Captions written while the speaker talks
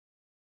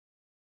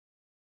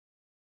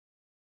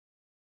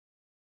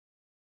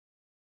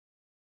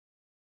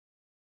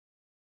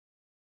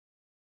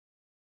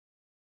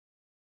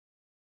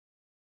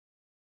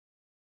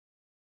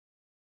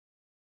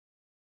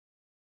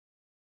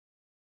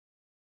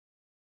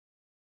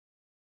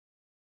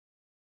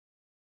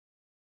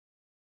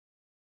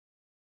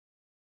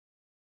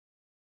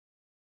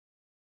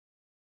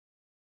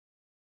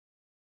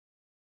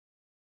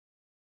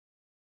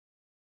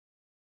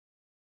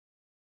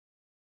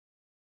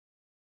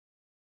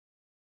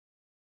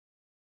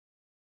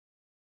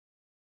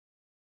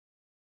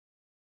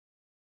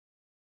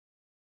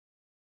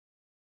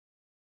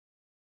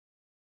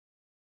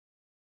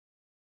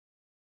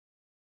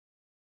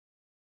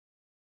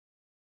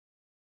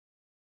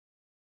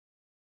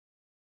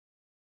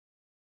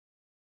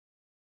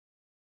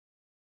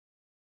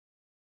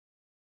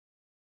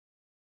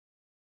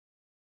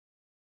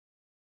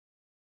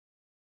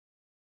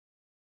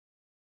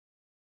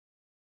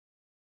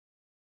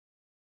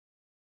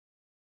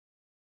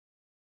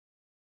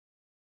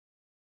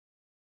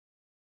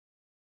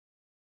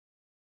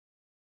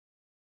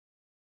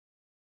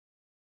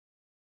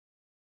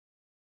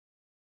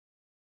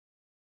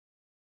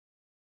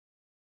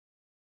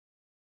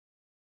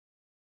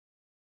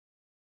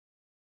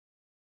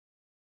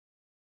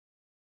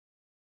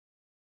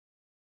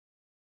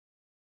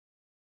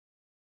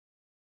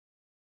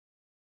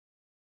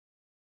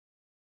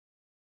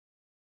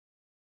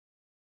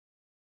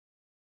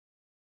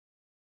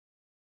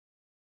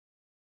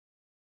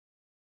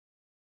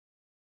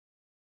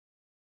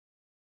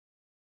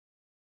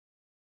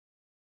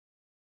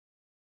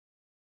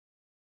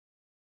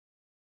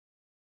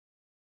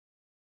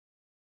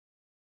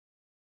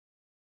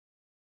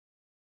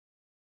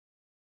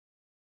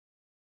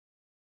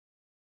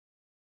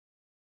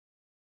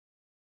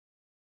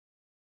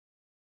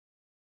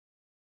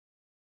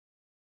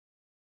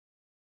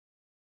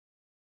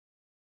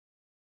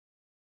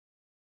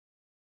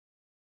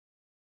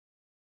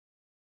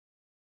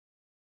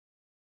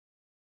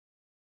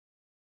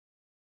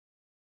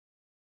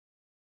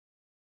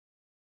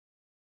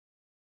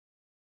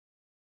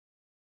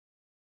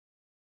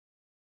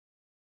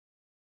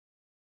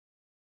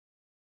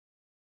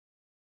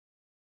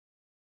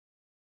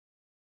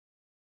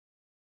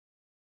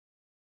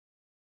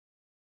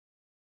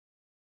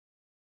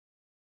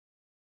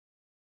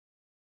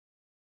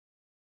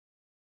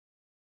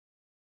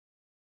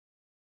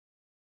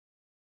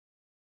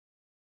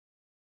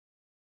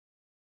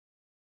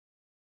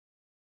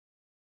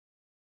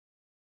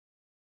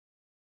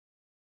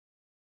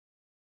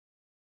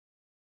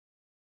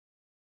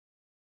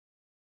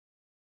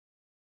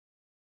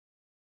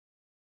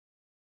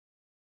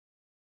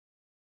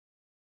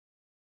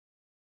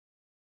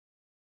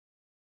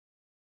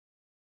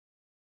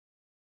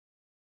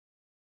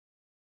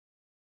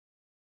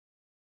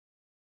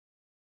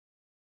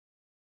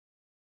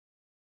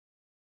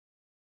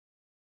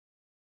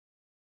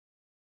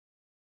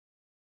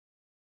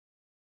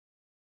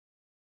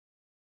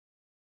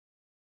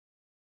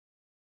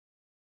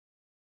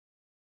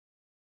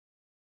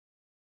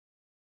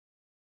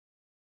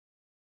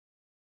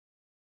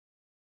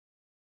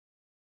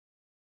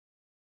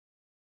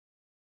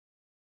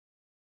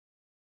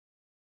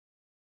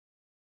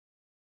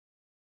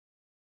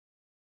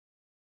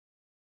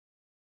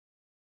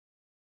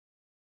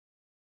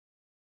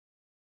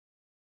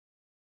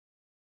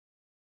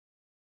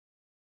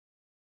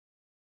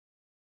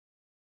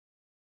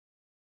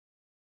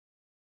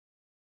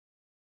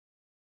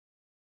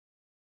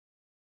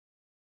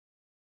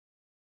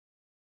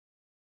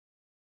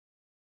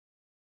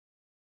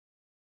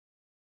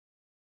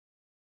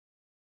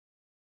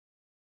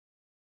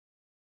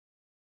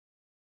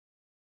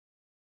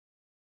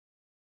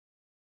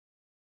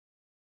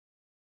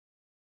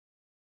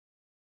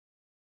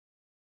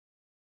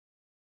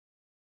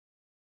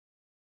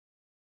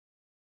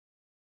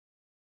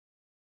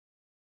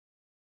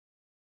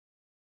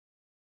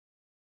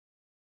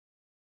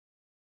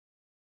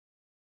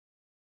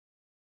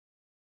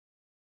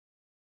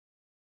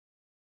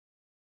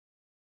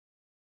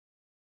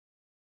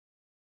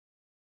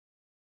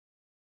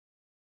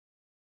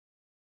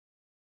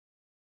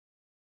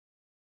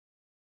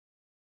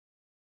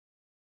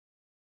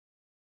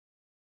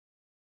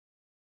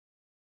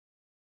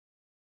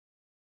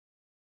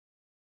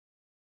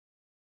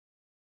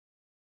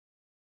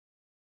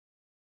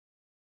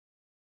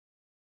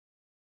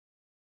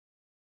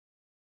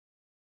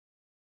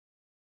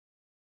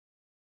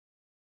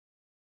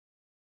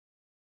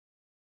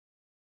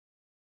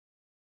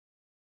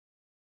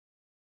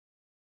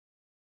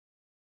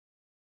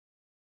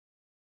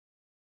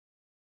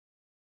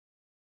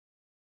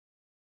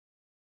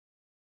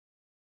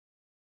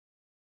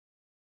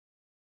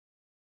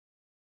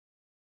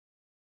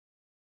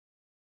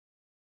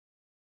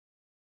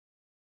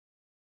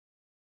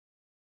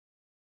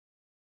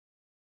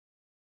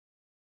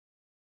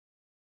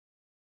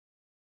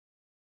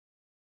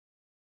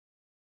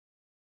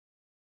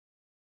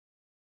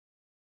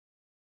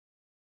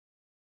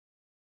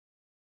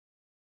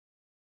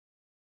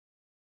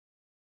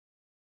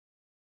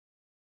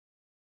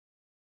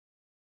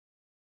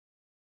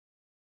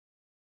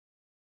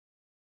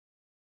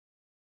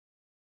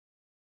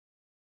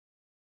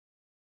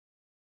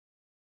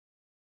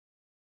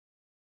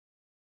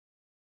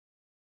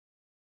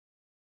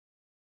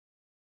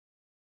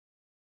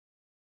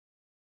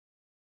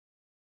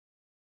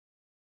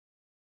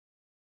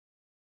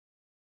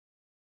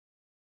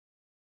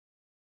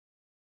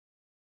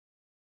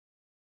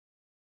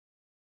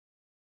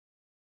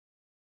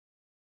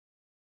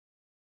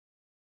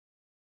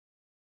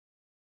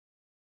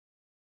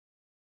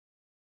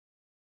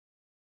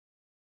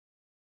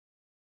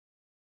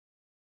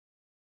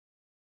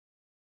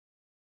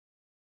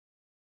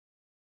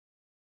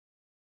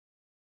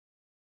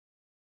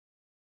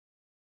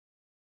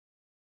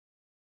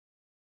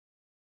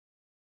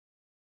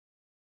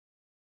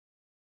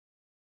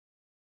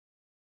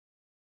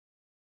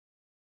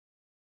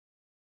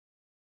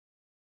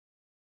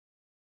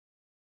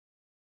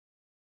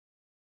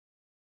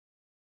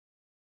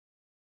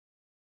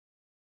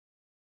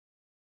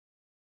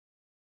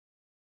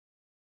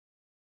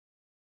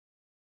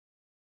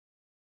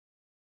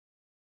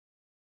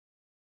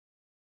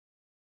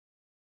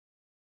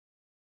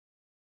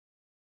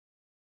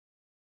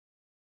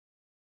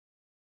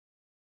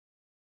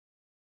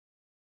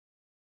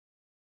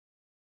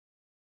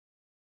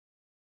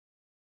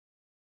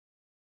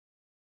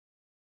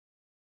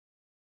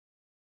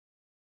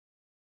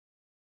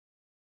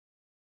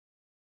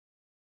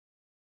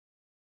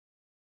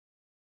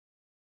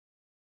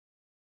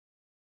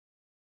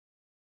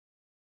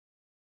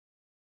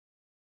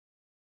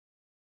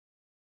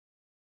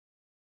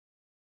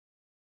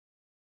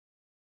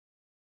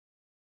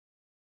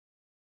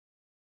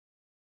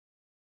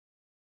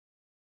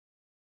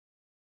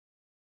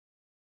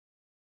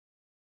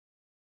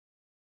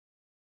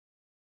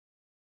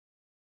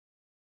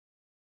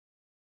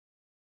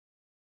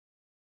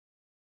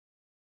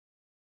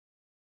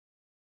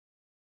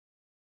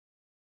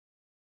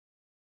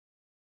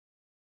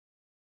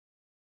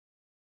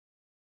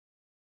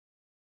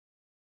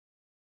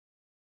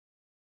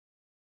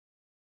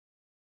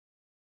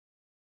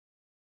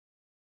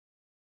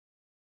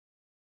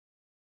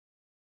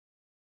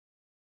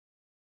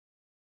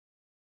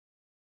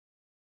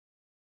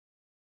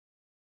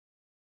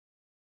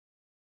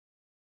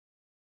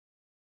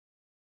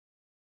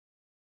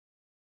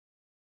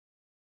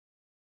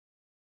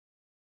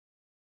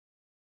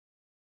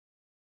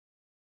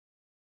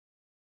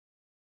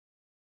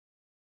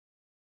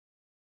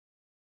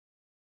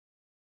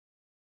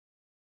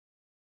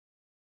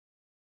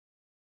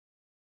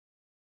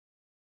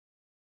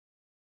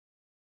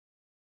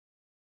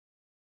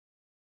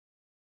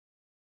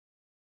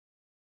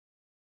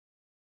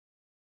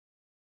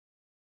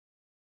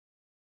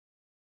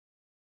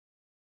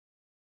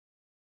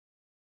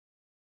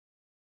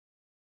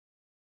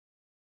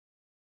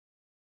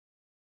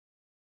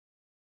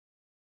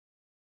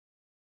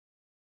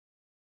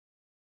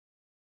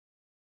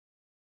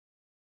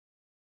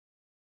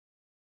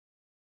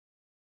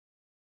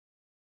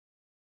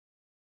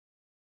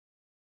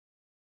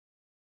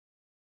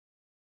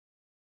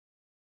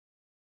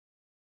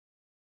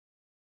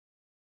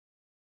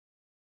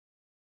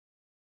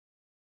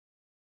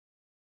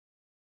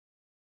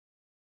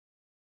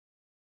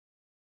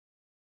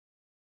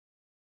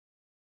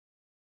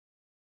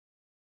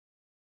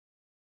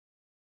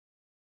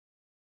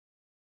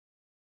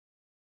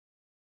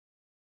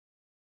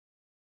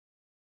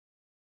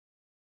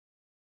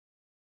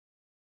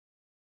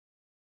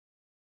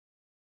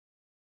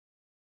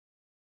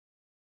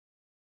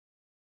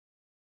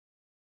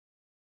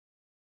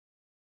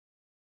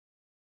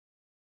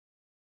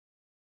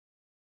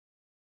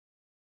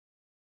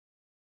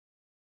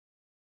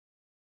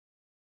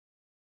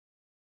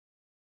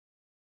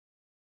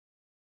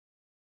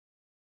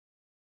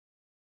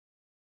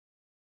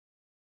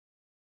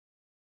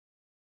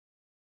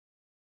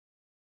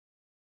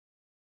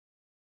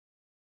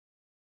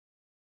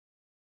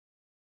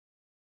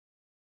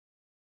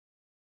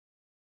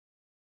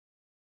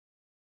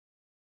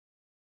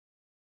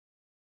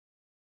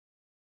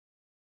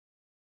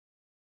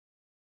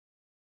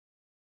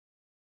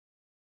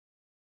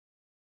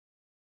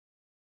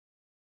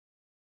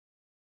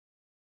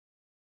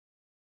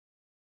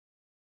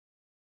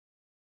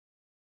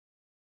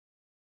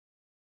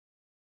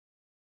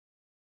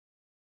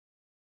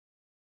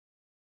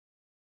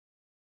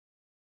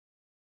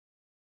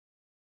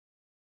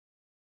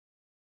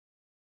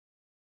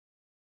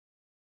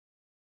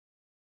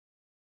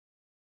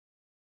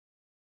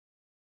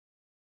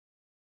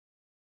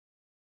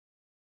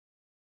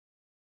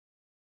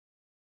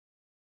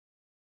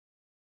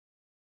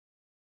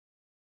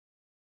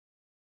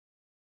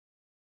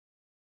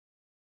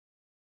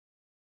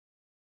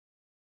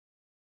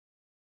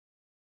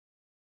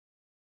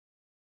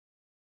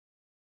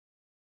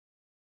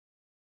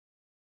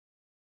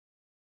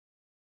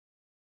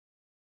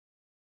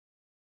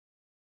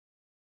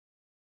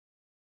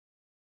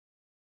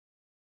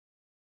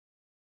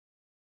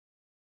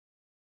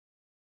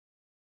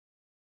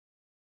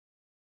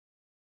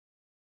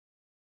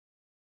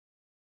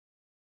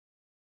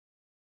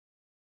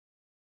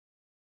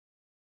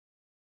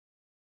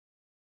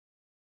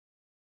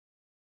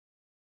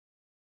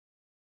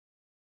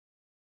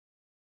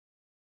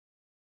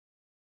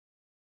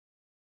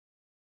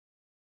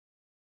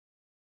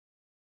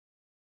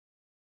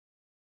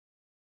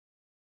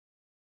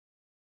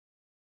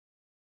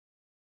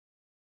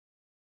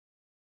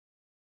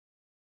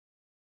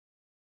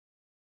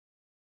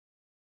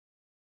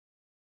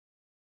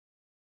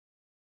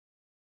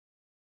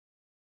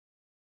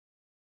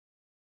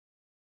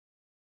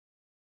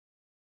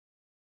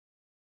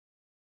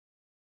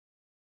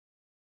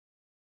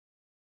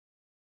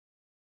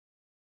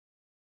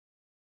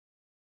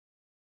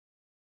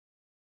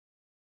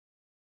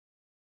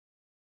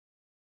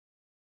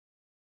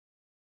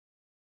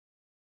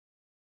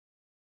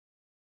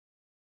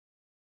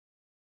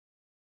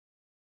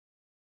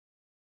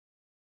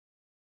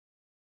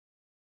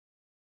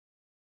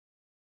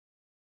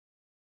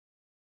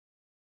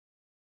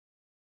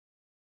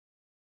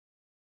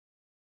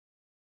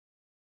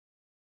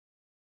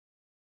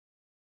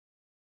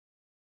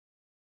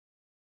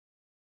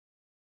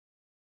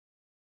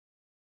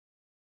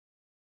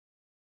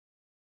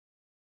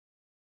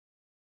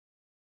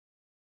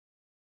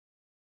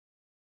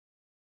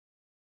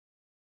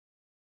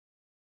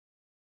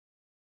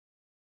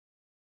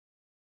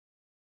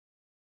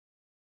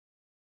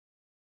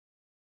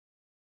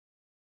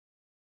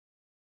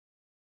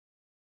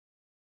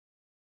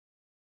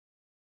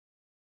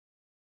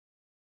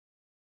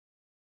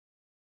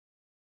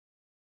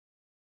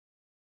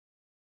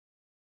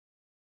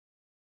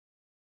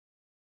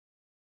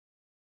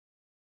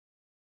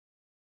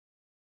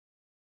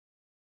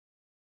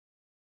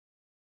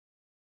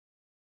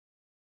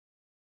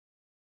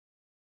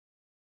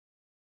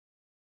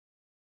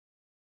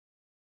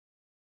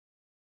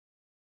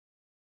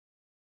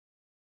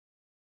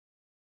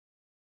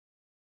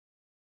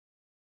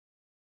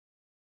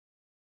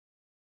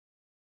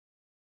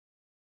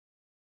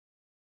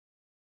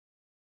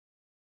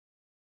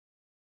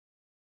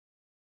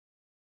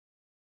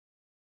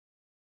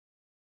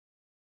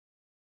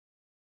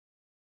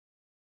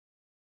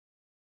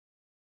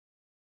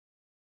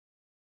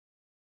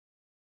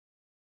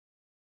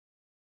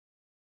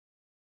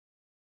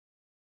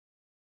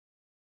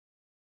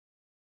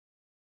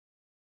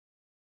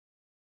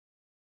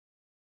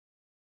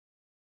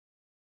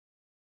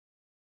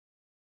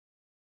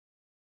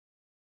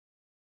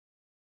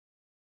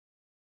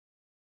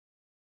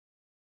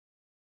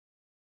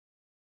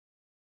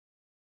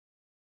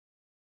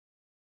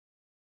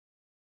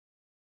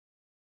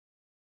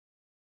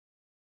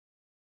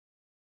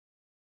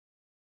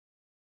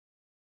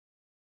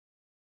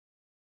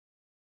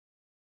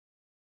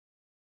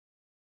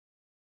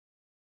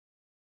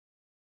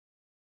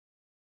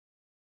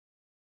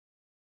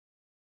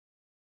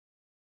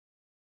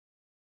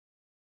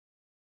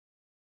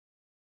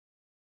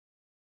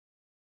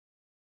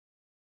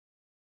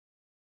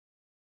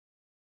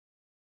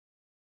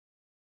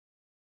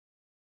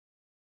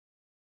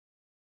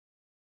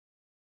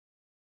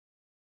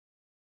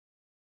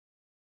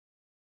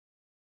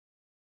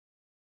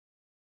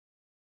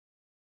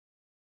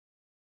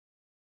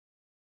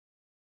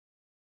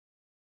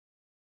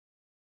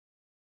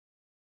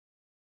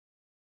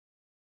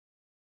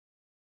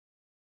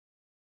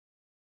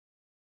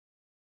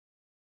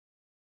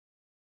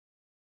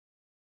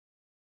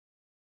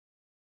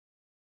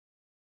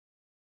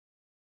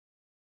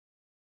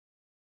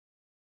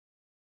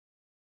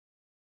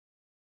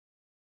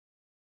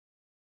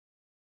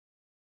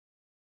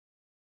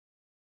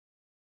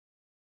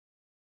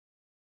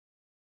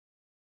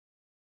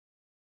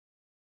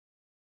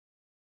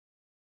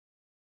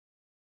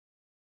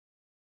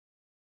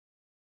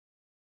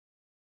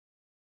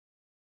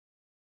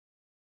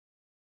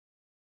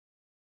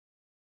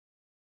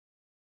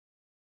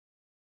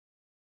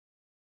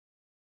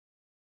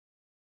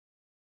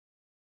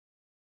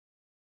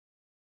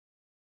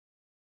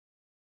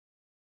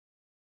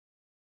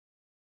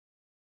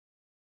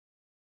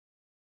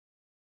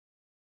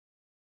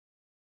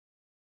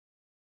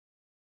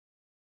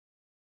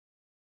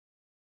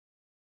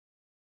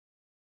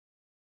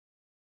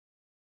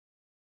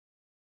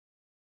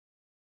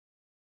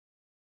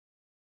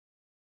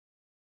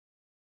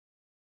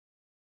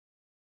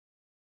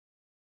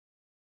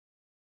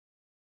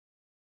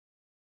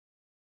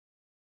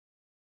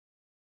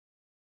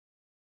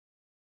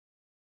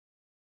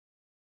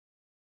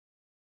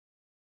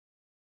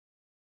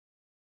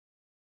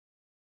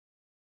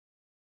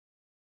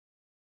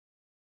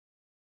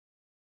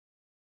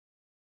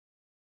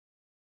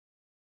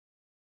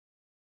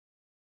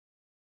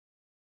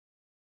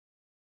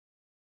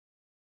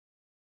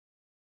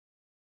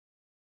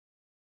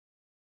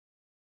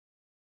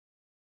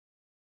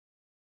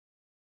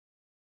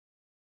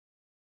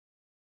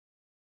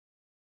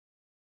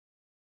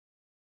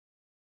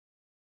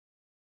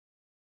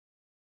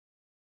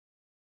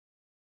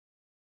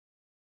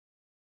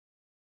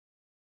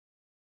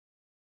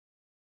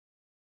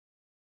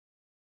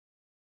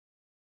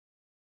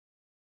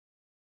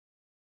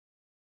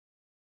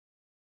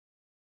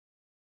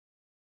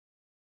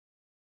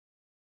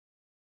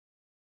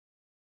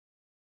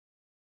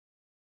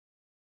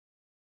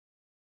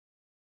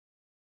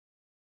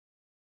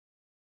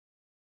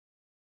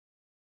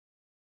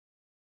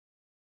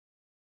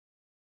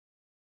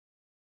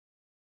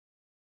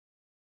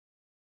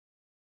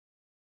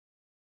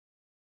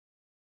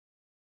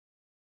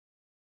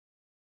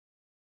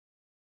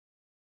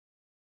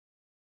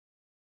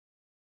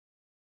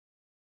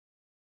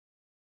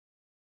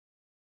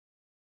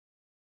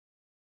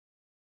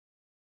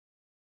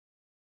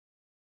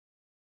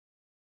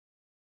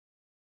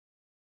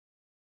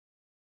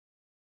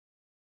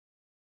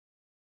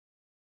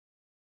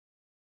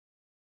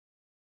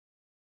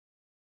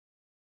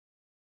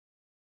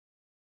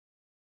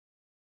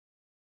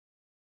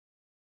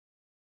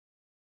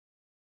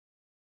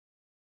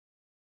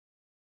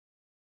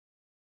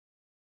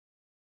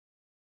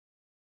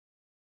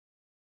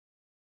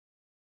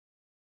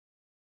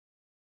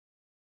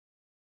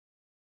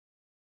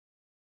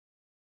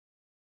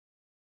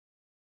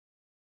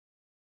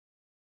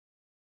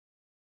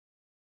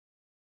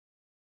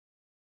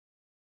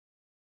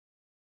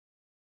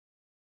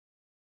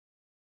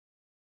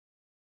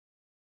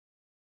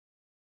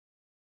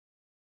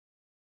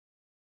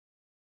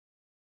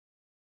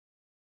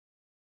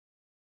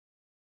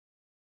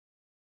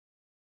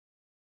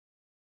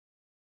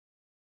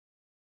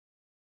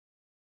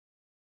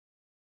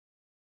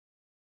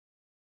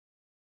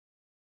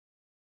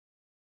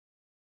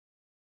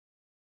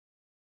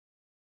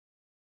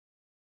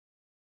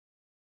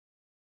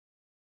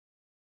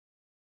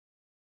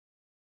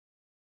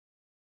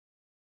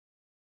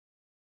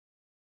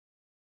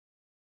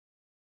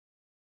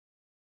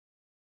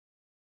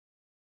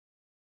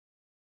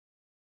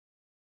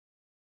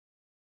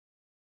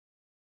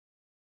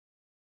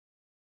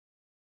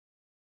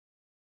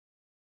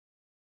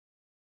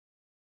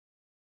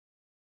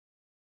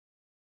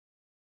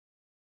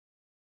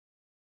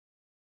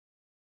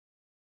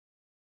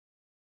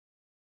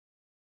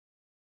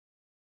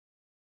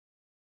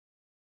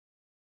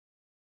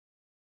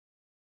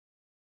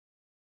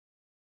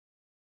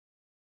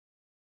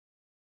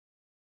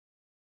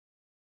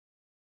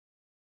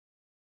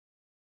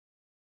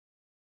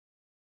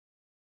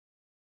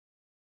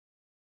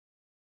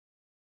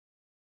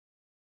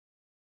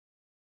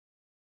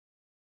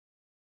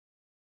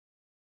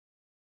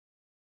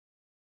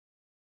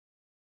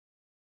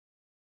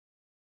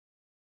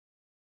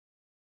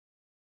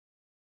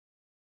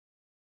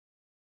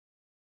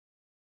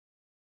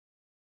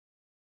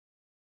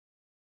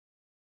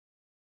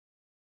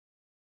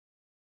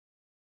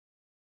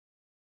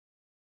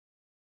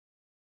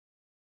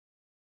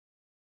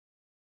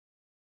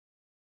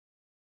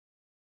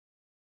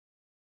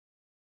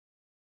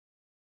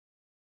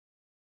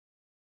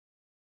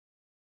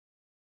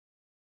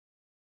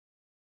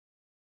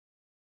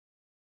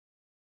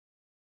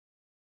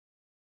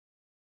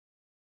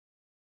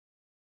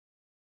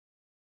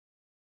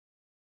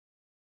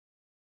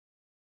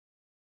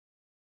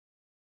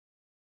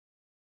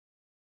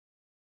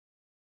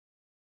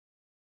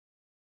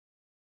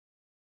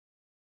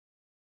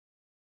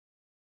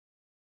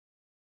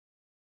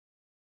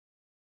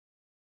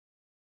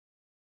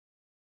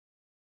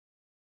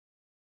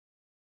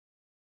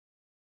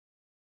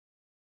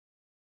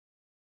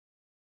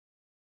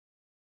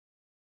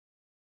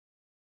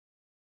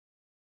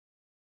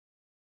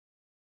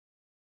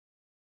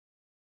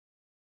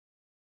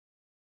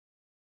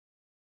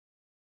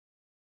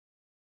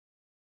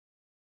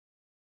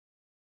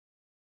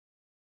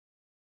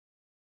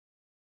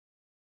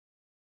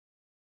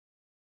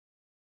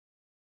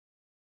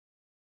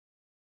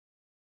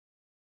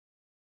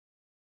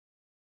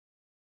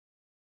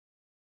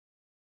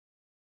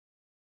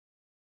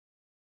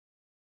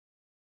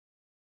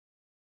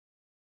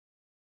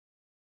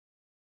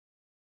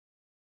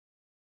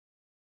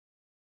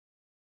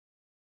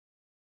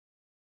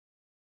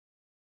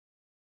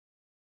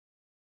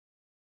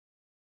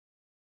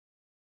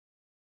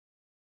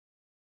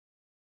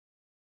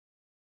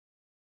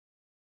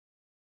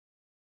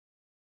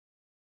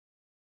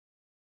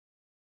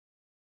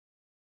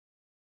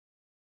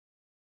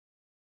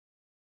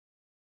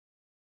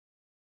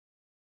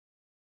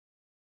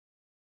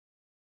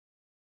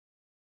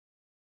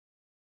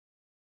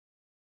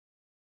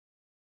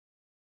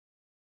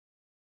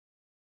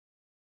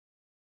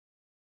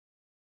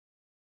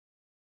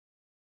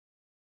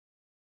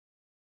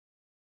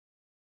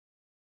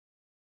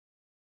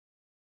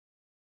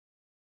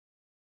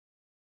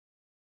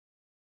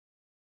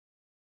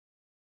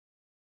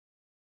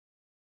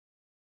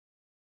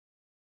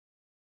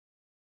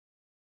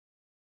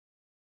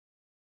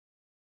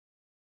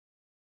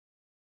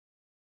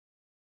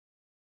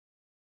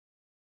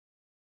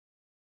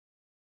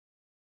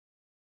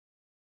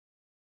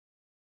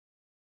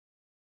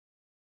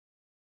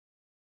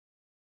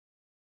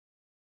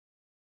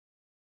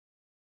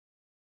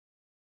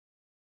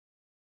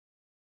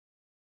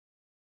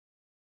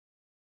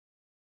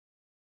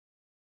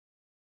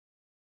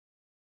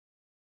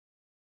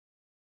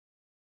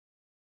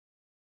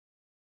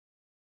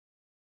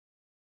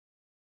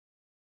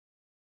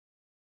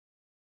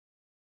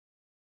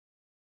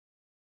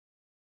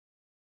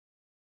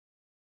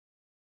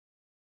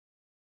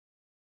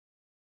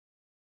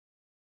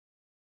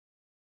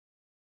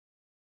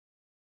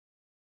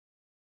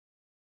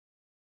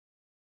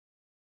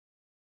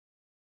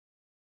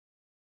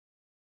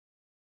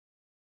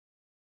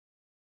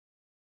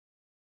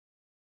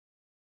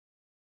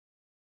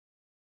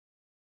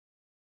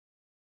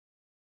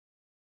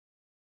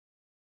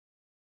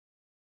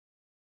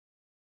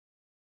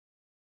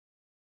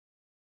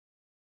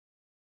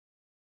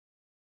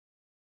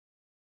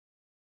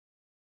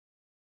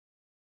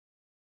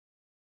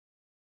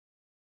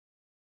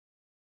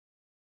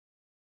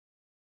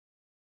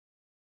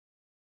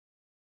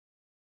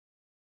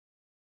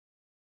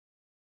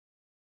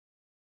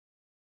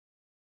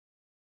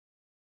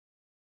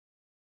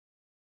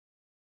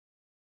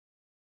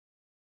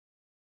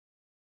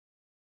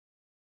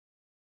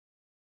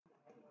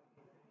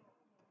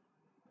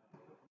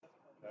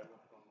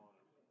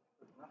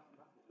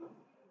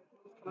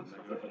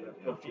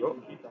Off you go.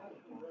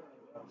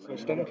 So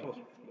stand up close.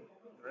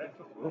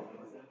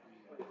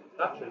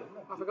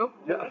 Off we go.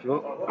 Yeah, off you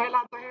go. Right,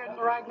 lads, we're here in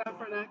Ragna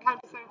for the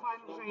county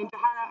semi-final between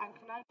Duharra and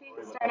Clonoulty.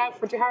 Starting out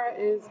for Duharra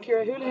is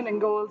Ciara Houlihan in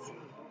goals.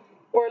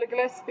 Orla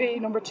Gillespie,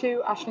 number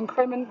 2, Aisling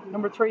Cremin,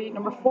 number 3,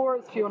 number 4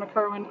 is Fiona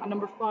Kerwin, and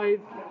number 5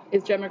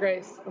 is Gemma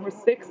Grace. Number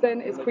 6 then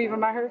is Caoimhe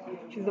Maher,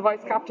 she's the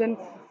vice captain.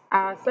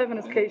 7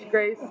 is Katie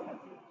Grace.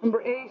 Number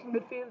 8 in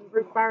midfield is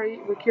Ruth Barry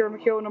with Ciara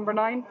McKeown, number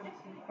 9.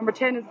 Number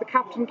 10 is the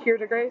captain,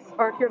 Ciara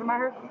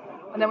Maher.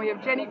 And then we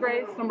have Jenny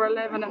Grace, number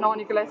 11, and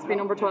Anya Gillespie,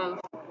 number 12.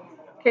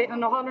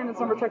 Caitlin O'Halloran is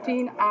number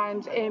 13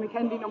 and Amy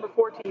Kennedy number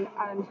 14,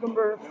 and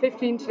number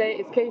 15 today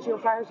is Katie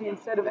O'Flaherty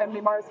instead of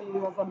Emily Morrissey,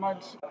 who has a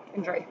mild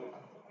injury.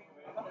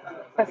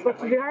 Best luck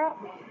to Duharra.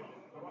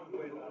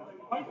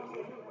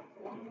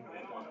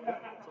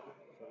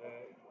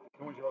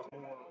 Clonoulty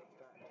Rossmore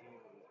starting team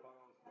is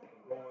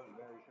goals,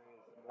 Mary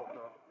Trace,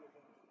 Walker,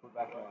 full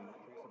back line,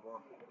 Teresa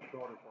Burke,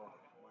 Shorter for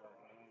Myra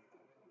Kane,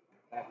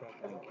 half back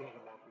line,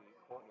 Katie Murphy,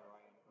 Courtney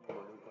Ryan,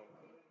 Eva Lucan,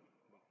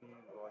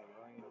 McNeil, Roy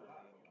Ryan,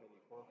 and Kelly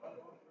Cork.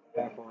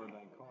 Back forward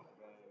line,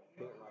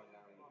 Kate Ryan,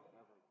 Larry,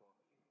 Everett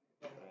Cork,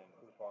 and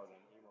full forward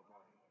line, Emer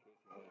Martin,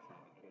 Casey Wilson,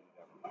 and Katie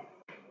Dapper.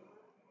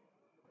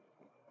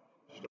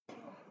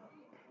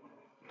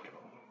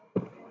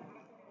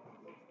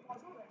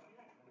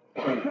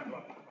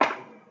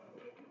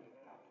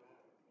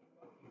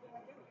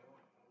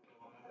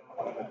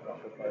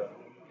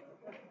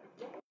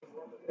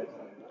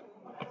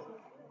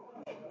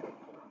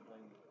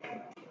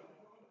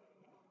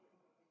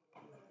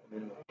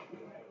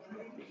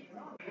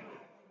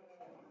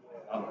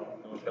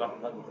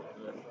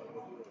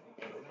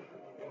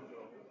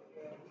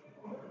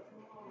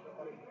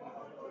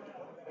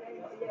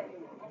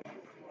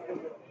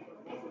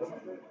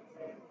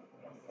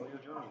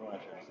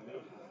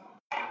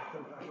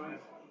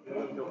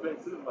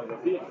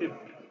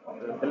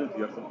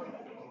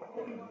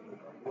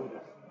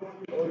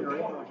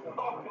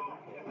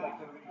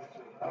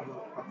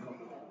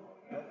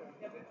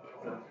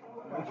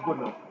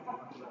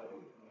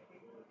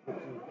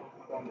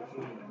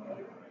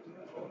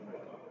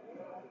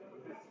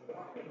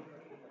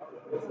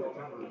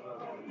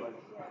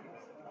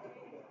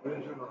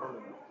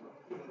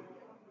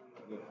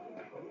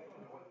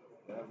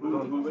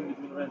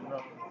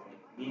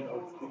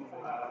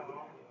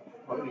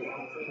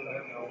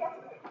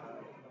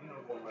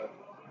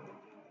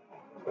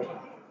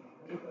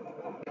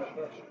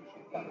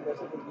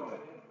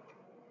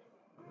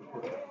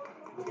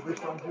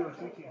 Which one's your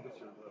team this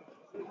year?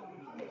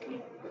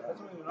 That's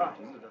really not,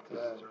 is it?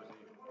 That's Jersey.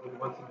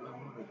 What's the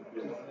movement?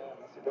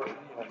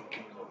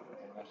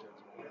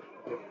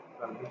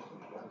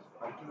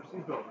 I can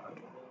receive those.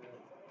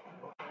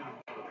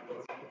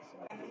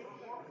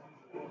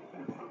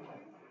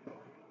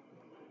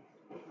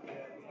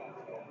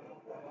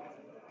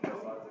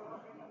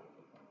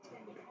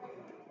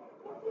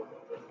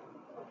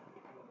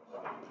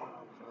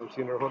 I've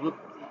seen her huddle.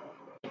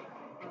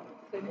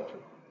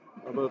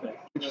 About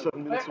 6 or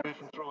 7 minutes away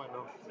from throwing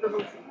now.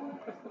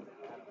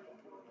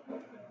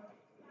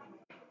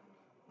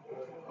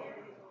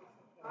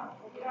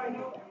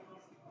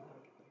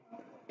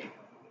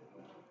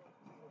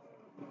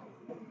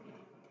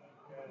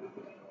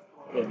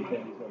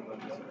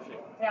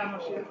 Yeah, no,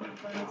 she is.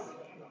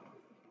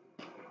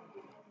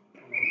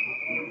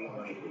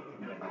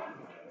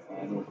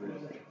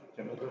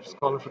 Just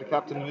calling for the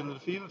captain in the middle of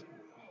the field.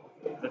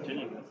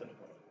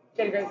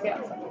 Jenny Grace, yeah,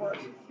 centre forward.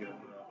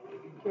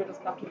 Ciara does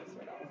captain this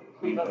year now.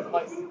 We have the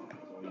vice.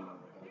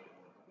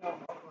 No,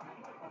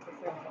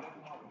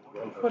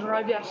 couldn't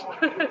arrive yet.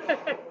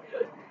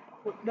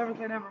 Never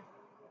say never.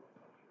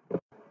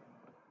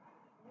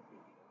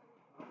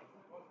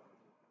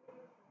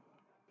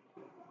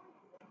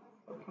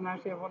 Can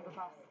actually have won the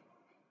toss.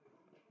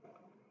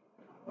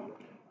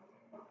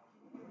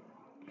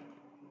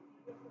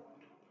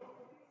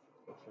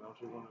 So now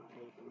she's going to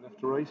play from left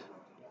to right.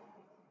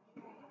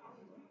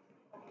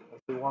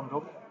 As they warmed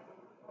up.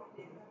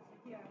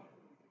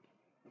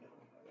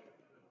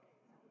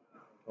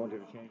 Don't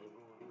have a change of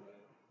rule in the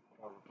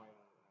quarter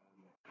final.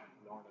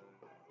 Lorna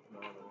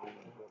Ryan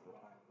and Walker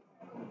Khan.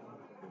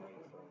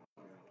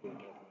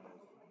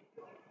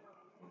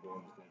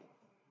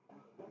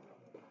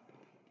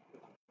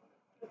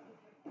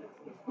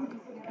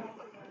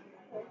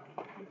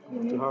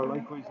 Duharra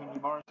likewise Emily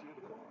Morris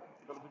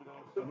got a bit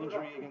of an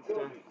injury against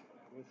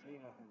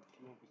Lena, and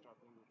she won't be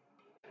starting.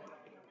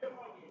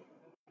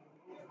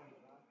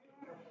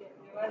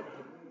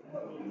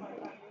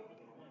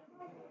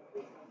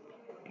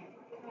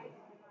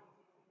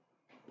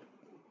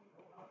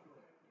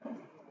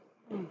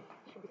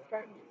 Should be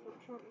starting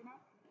shortly now.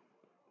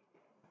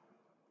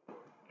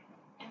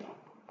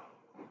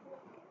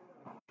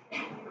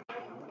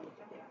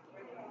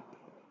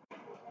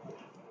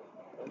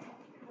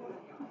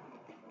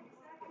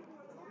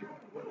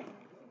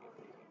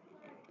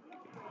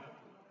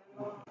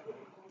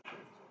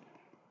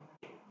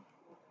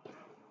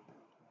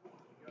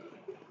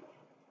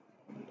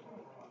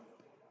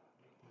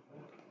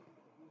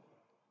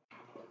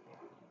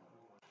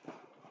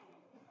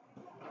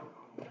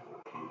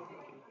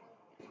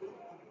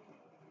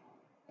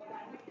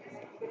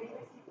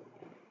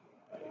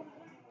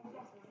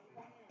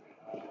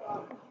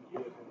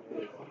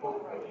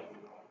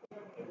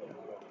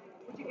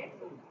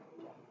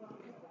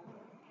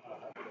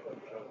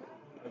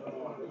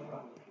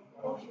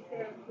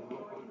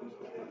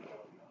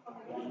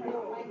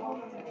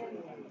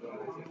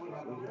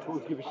 We're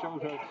told to give a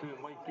shout out to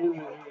Mike Gill in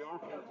New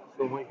York.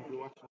 So Mike, if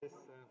you're watching this,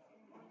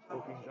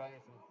 hope you enjoy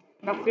it.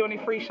 That's the only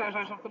free shout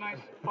out of the night.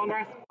 All the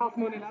rest cost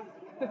money, lads.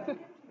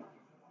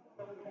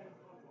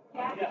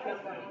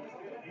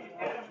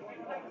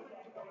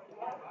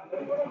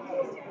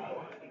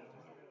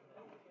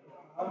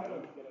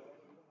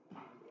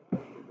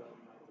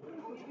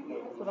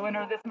 So the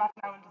winner of this match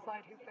now will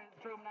decide who plays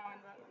Drum now in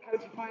the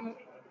county final.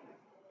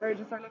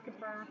 Burgess are looking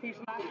for a repeat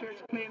of last year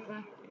to claim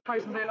the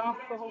title they lost,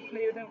 so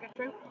hopefully they don't get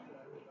through.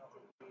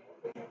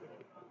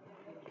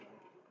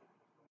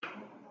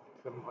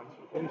 7 points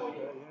for finish.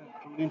 Yeah,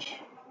 through an inch.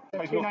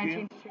 Tight enough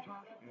game. Yeah,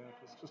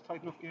 it was just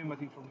tight enough game, I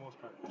think, for most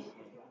parts. 7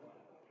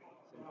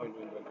 point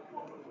win by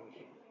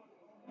finish.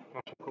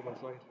 Catch come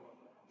inside.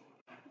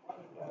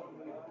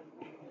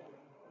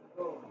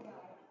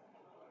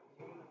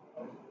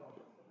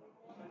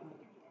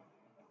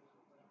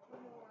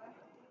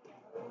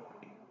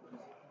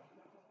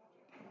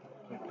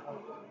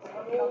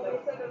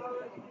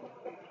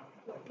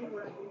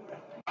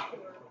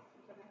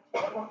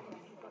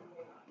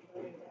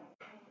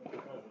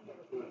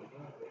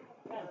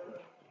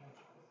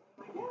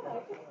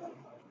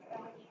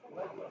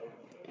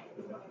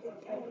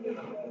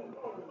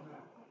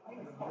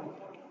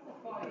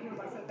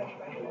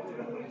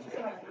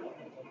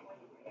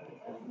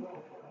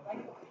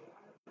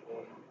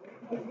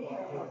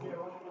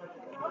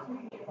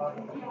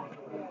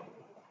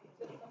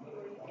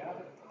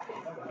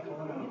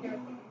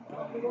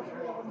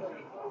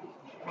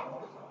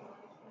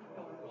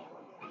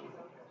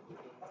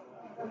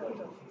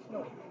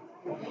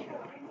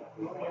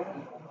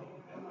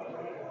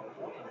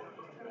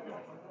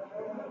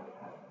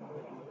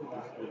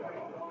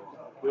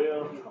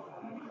 Well,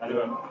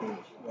 anyway.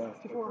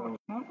 64,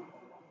 no?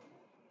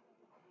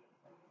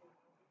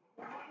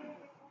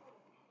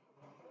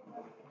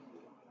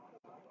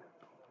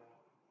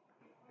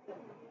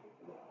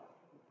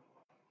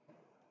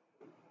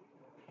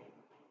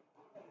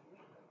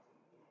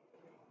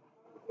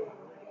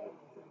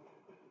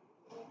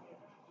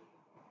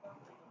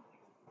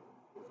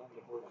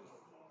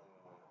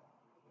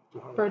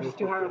 Burgess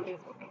Duharra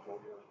Facebook.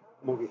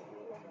 Camogie.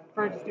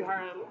 Burgess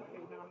Duharra.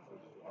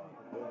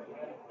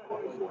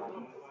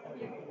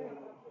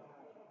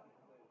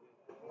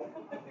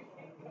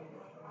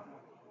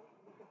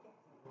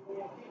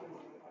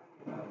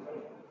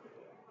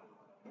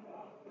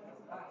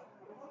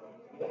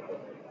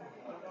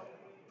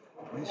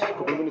 Nice. A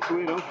couple of minutes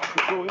away now.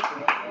 Let's go in.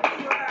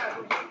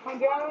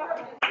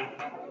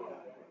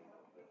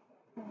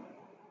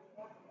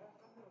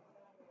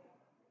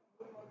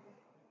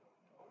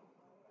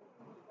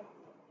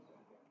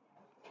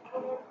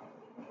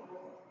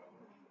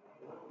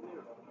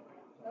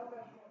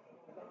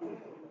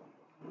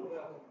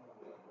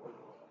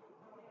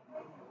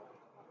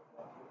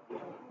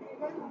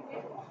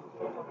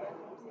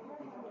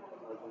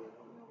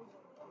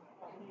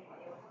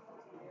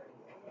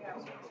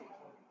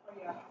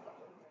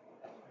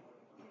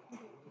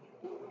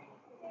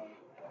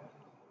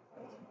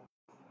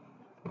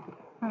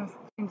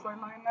 Seems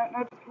like line that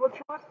now just watch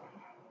it.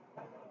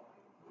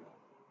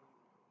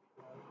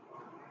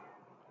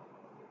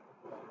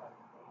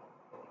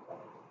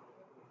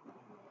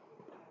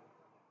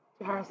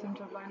 Duharra seems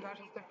to have lined out as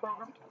they're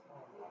programmed.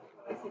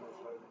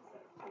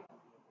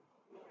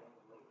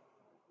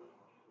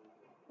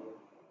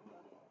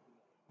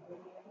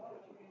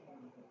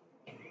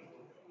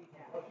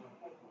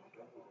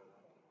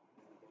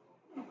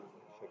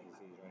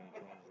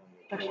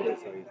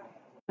 Actually,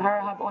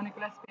 Duharra have Owen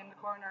Gillespie in the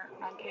corner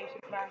and Katie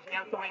Clarity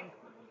out the wing.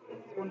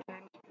 It's one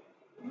change.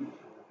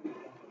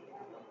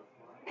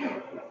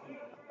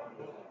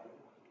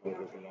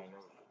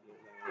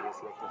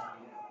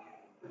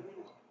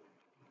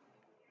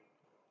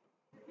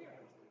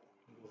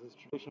 This is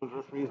traditional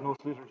referees, no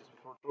slitters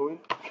for throwing.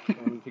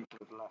 And we think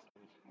that the last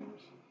minute.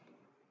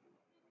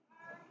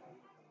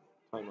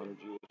 Time honored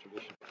GA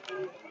tradition.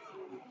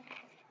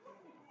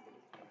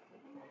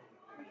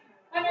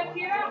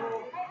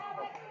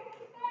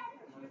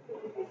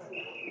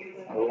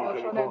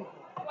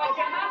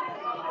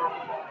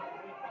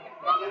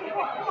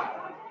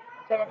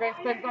 Gemma Grace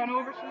Biggs on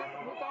over,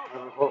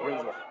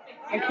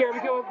 and Kira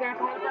McGill is there to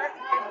help her.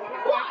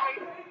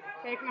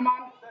 Taking him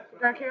on.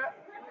 There, Kira.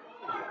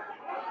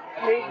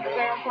 League is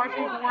there,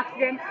 unfortunately, it works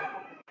again.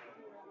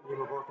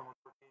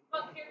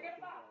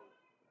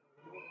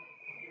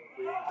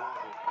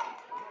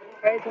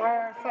 Okay,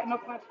 Duharra setting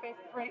up match face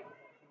to free.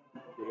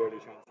 Good early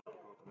chance.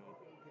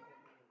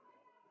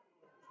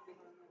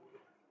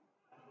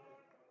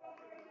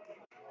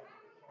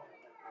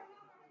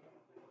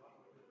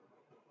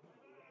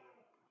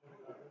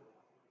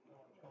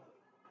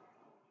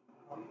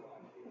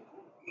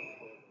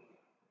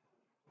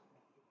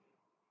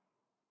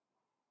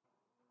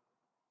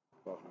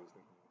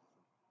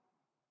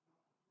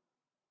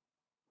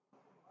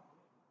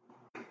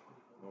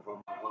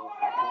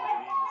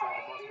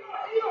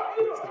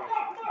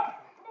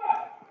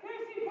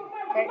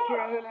 Okay,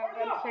 Kira Houlihan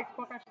then takes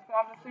puck and she's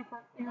on the super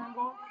here and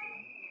goal.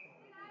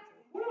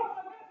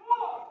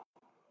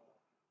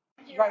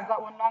 She drives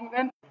that one long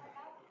then.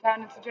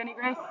 Down into Jenny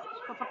Grace. She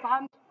puts up the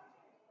hand.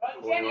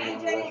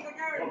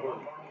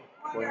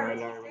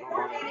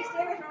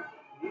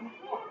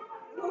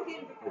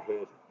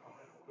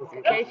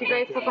 Katie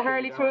Grace puts a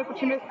hurley to it, but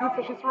she misses it,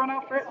 so she's run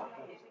after it.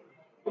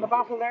 In the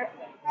battle there.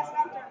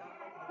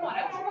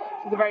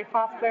 She's a very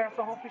fast player,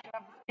 so hopefully she'll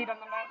have the speed on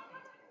them now.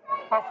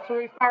 Pass to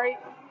Ruth Barry.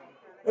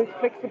 Ruth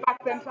flicks it back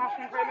then to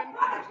Ashton Freeman.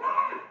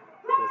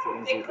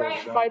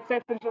 Side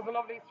steps and she has a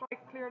lovely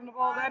strike clearing the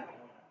ball then.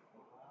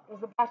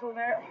 There's a battle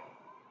there.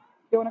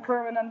 Fiona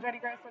Kerwin and Jenny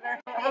Grace are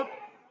there to help.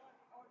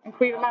 And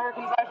Queen Maher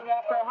comes out of it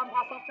after a hand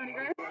pass off Jenny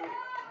Grace.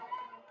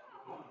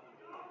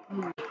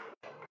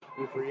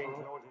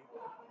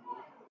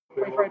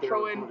 Wait for a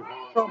throw in,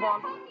 throw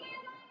ball.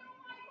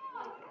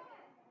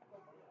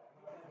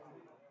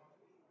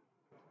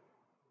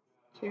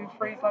 Two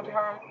frees on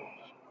Duharra.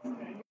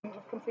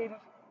 Just conceded.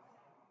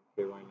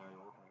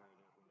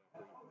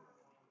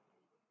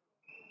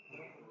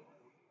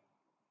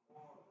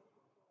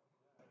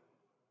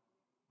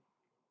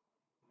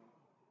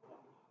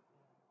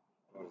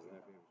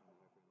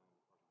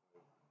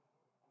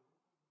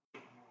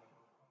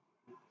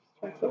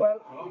 Strikes it well.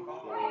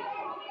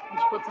 And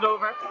she puts it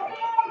over.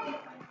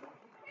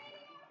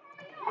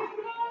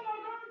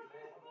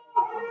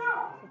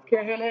 It's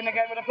Ciara Houlihan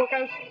again with a poke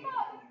out.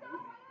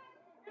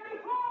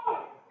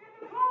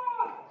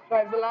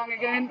 Drives along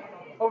again.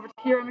 Over to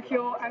Ciara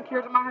McHugh and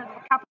Ciara Maher,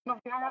 the captain of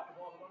Duharra.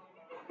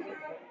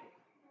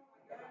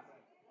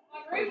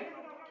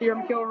 Ciara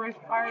McHugh, Ruth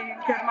Barry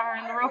and Ciara Maher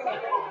in the rough.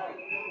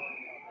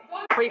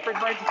 Free for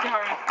Burgess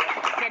Duharra.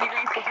 Jenny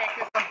Grace will take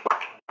this one.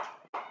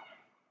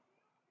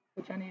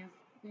 But Jenny is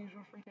the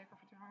usual free taker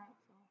for Duharra,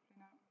 so hopefully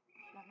now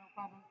she'll have no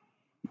problem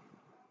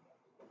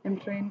in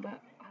between the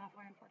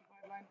halfway and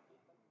 45 line.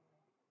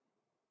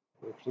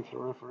 A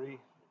particular referee.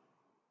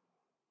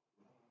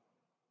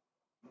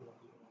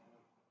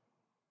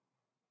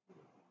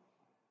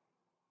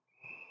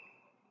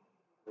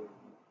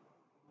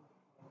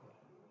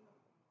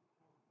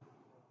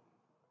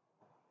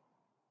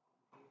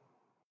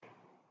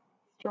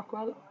 Struck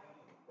well.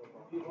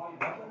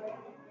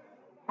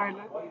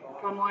 Harlan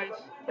gone wide.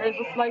 There is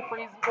a slight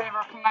breeze in favour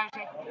of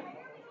Clonoulty.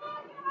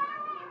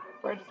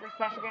 Burgess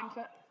reset again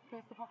to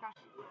place the puck out.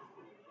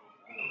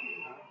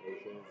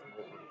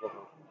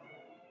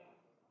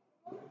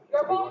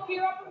 Your ball,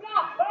 Ciara, from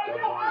now.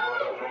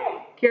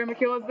 Ciara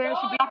McHugh is there.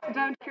 She blocks it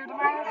down to Ciara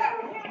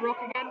Maher. Rook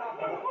again.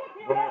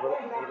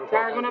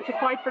 Duharra going to have to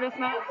fight for this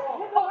now.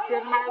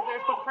 Ciara Maher is there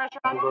to put the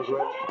pressure on.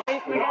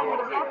 Facing again with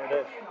a block.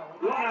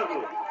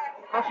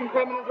 Ashton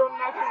Cremen is running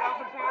out to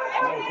the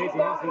Casey,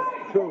 this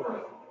is true.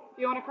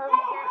 Fiona Kerwin is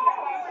there to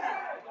help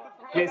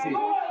out. Casey,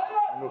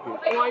 I'm looking.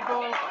 Wide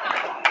ball.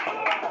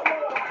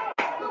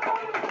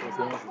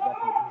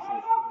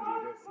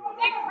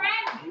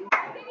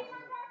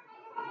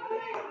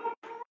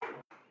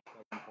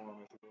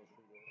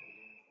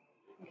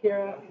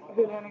 Ciara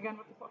Houlihan again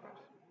with the puck out.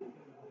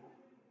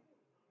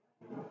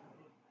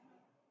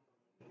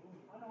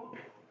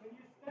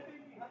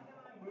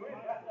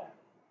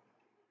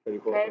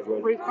 Okay,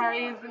 Ruth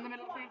Barry is in the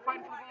middle of the field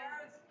fighting for the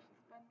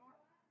ball.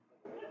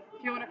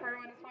 Fiona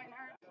Kerwin is fighting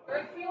hard.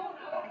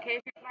 And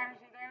Katie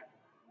Flaherty there.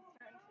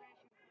 Starting to stay.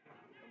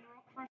 She's in the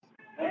ruck first.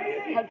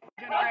 Help for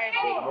Jenny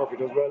Grace. Murphy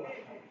does well.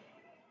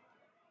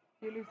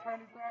 You lose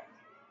Harley's there.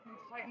 Need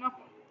to tighten up.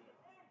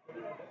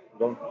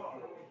 Done.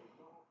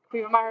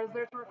 Queen Maher is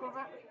there to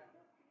recover.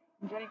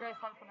 And Jenny Grace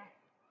helping her.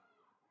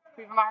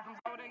 Queen Maher comes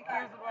out and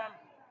clears it well.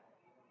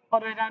 All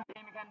the way down to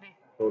Amy Kennedy.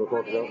 So the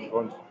puck is out in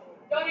front.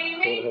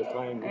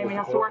 Amy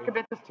has to work a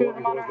bit, there's two of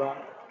them on her. And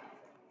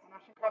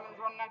Ashton Cremen's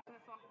running out to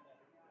this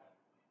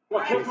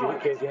one.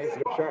 Casey has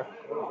to look sharp.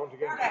 Front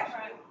again.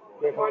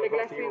 Morley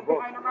Gillespie is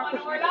behind her marker,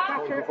 she needs to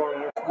catch her.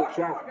 Look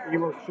sharp.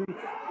 Emer, shoot.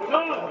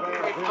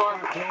 Great score.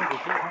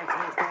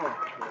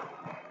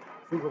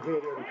 Super play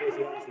there with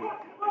Casey Anderson.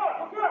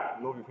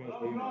 Lovely finish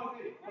by him.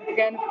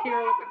 Again,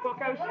 Ciara with the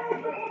puck out. Looking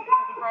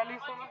for a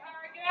loose one.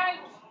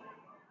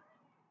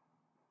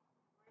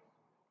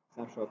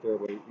 Snapshot there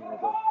by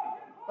Emer.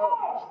 So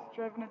she's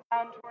driven it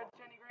down towards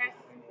Jenny Grace.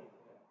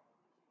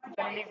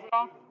 Jenny leaves it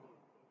off.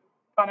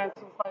 Gone out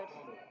to the side.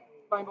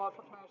 Fine ball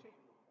for Clonoulty.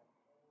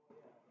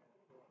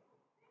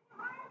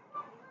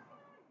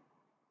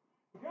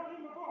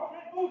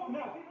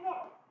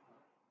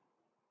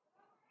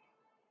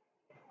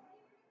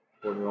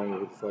 Courtney Ryan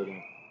with the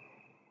sideline.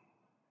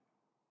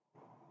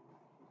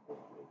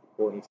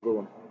 Courtney's a good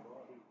one.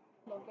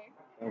 Lovely.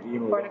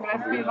 Courtney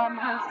Gillespie is on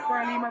her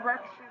square Emer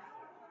Burke. She's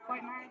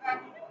fighting hard.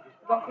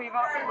 Don't cleave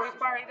off. Ruth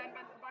Barry then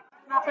bends back to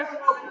snap it.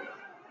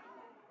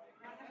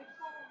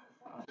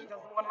 She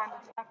does the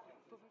one-handed snap.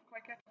 Doesn't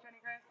quite get to Jenny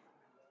Grace.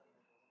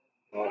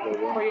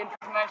 Free in for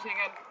Clonoulty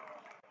again.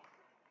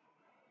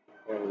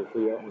 There's a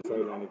free out on the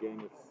sideline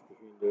again. It's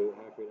between the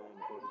halfway line and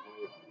the 45.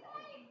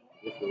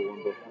 This is the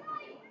one, but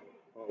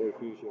halfway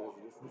free she has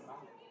the distance.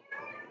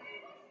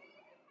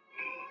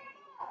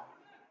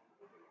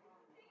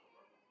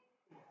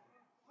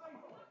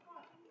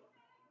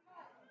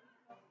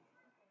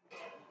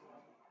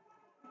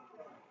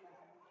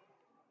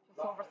 Just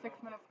over 6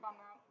 minutes gone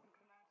now. 3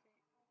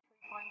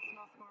 points,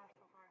 no score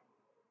so far.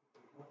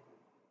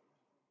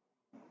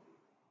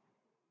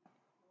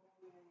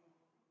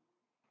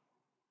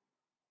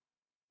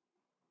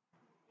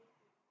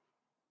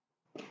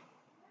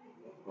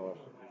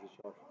 Is it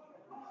short?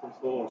 Some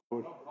slow.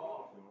 Good.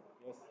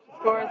 Yes.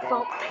 Score is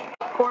so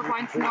 4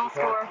 points, no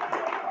score.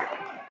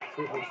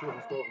 Super score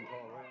from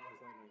Paul, right on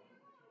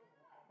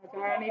the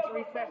sideline. I need to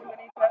reset and they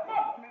need to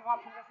move on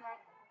from this now.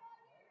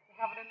 They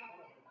have it in them.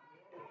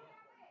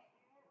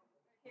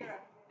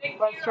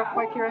 Well struck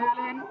by Ciara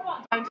Houlihan.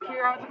 Down to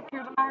Ciara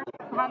Duharra.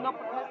 Hand up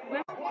and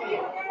misses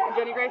it. And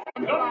Jenny Grace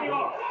ends the back.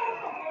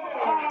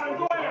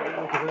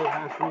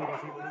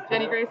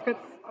 Jenny Grace gets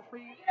a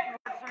free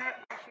towards her.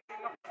 She'll be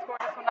looking to score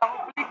this one now,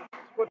 hopefully.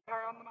 Put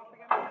her on the map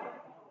again.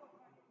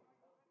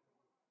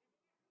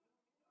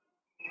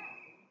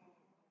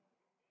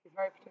 She's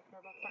very particular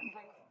about certain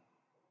things.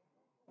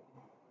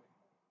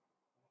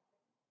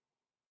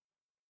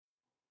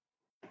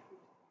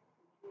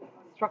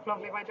 Struck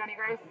lovely by Jenny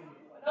Grace.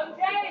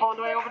 All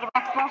the way over the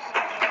back spot.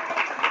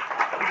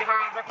 And give her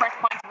the first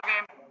point of the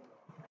game.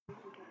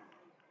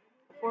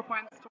 4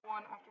 points to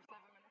 1 after 7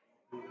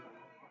 minutes.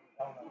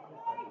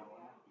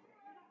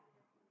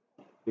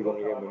 You're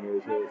going to get them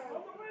here, too.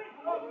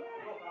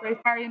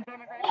 Grace Barry and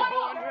Gemma Grace are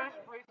both under it.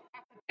 Grace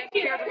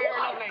Ciara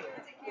Duharra, lovely.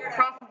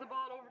 Crosses the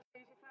ball over to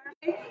Lisa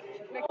Flaherty.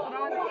 She flicks it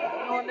on.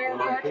 No one there,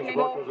 unfortunately,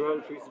 no.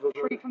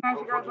 3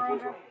 Clonoulty girls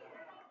around her.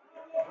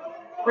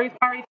 Grace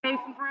Barry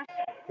chasing for it.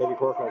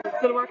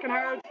 Still working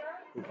hard.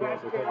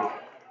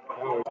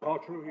 All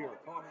through here.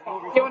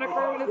 Fiona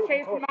Kerwin is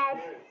chasing mad.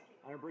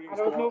 And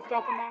there was no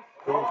stopping that.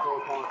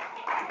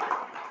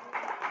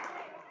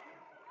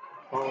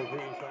 Paul is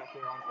really track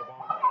there onto the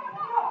ball.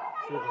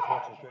 Super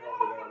touching straight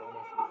over there,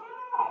 almost.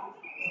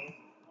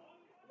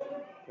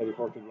 Teddy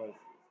Cork did well.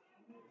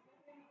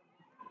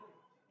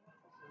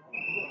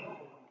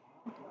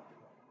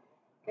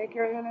 Okay,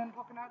 Ciara Houlihan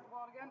poking out the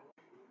ball again.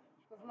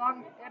 She goes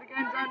long yet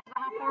again down to the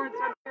half forward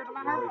side of Ciara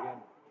Duharra.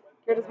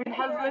 Ciara's been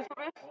held a little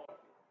bit.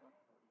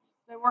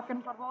 They're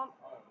working for the ball.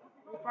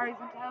 Ruth Barry's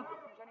in to help.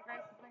 Jenny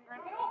Grace is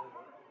lingering.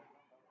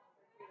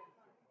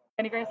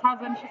 Jenny Grace has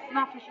one. She's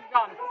snapped and she's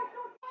gone.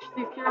 She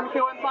sees Ciara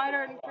McHugh inside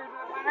her and Ciara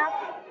Duharra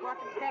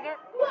working together.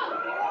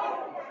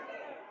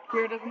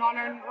 Ciara does an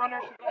on-earned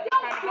runner. She's going to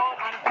defend the goal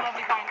and it's a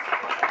lovely point.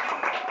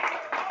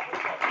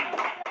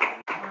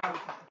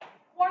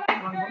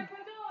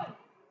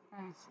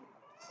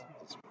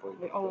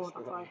 Oh,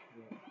 that's why.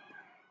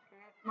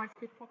 Nice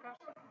quick poke out.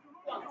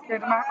 Ciara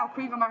Duharra,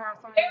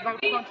 sorry, is out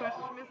in front of it.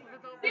 She misses it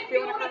though.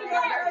 Fiona Kerwin is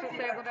there to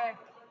save the day.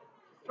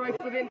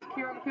 Strikes it into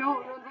Ciara McHugh.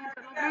 Runs onto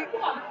it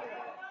lovely.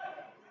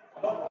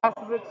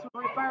 Passes it to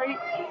Ruth Barry.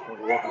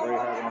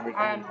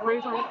 And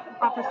Ruth,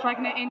 after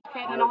striking it,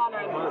 indicating a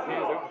holler.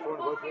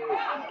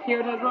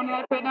 Ciara is running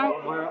out of it now.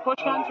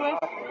 Pushed onto it.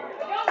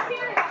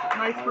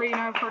 Nice free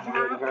now for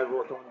Duharra.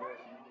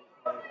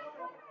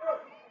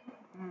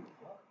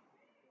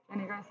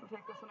 Jenny Grace will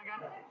take this one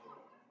again.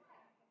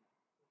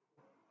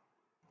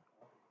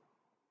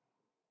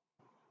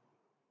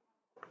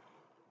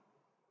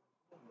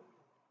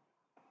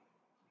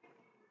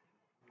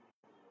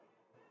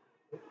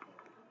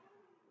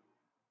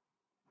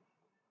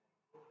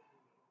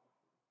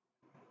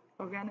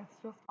 So again, it's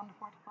just under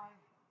 45.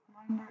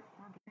 Reminder,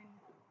 we're between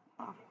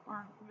half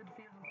or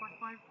midfield and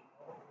 45.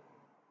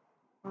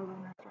 Well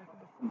within our striking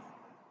distance.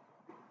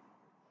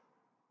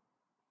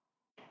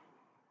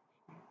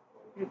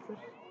 It's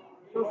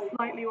just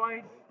slightly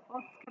wide.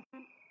 What's kept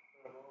in?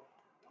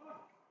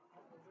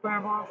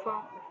 Square ball,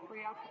 so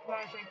free out for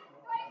Clonoulty.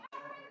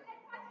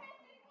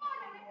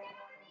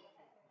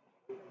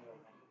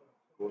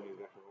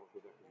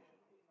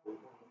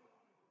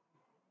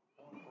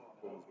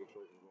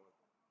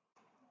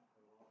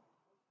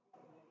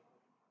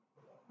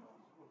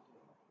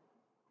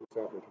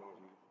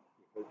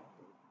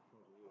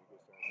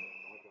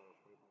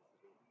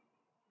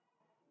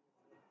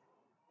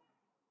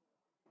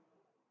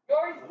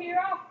 Yours,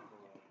 Ciara.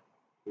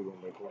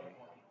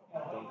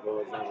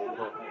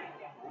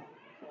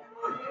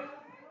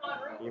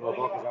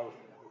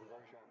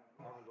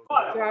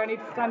 Ciara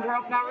needs to stand her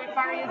up now. Ruth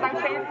Barry is out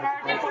chasing her.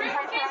 She's putting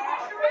pressure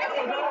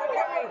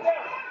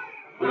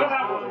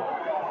on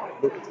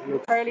her.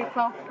 Fairly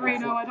soft free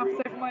now, I'd have to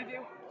say, from my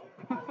view.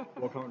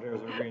 What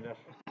commentators are agreeing that?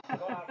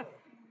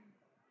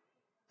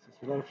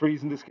 There's a lot of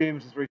frees in this game.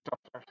 It's very tough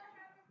start.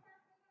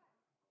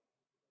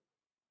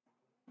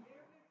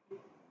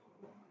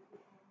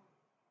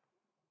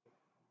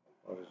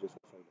 Oh, it's just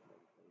outside the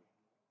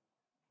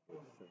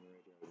 7 or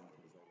 8 yards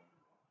into the sideline.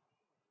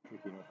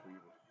 Tricky enough for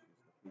you, but she's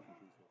completely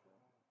free so far.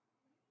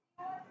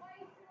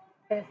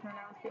 Facing her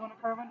now is Fiona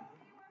Kerwin.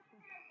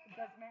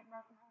 Designate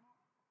marking her now.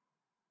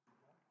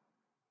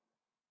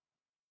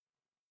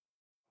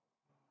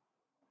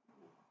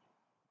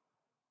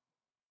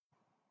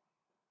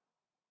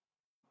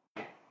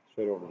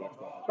 Straight over the back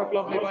spot. Struck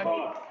lovely by.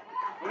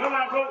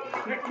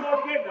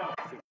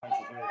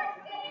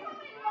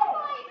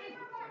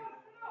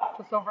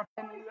 Just over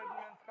 10 minutes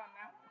gone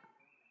now.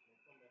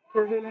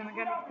 Ciara Houlihan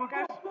again with the poke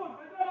out.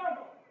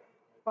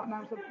 button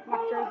out a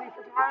black jersey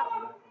for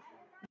Duharra.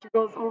 She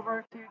goes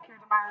over to Ciara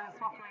Demara's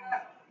swap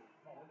wings.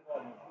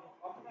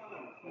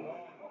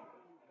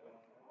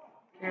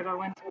 Ciara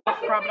went to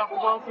grab it off the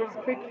ball, so there's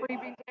a quick free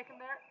being taken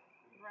there.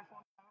 The ref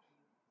won't allow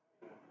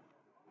it.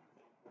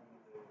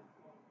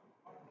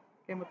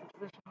 Again with the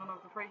position of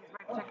the free, he's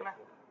very particular.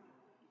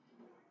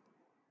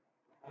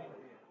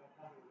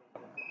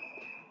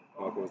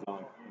 Ball goes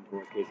long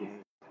towards Casey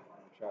Henry.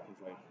 Sharp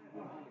inside.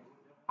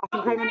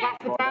 Ashton Craven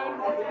backs it down.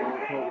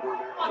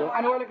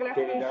 And Orla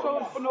Gillespie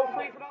shows but no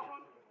free for that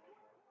one.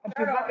 And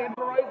she's able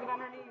to rise it on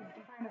her knees,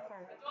 in fairness to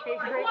her.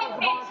 Katie Gray has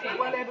the ball, she's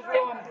well able to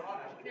run.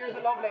 She clears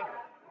it lovely.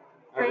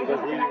 Great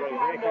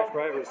catch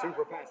by her,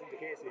 super pass into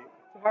Casey.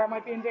 Duharra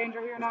might be in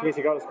danger here now.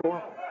 Casey got a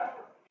score.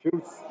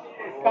 Shoots.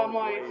 Gone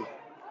wide.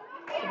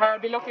 Duharra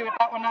will be lucky with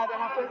that one now. They'll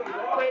have to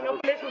tighten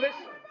up a little bit.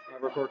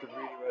 I've recorded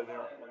really well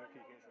there.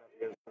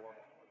 There's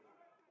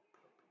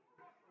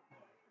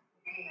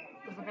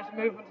a bit of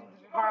movement in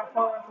the Duharra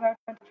forwards now,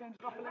 trying to change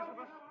it up a little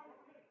bit.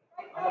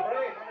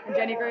 And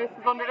Jenny Grace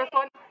is under this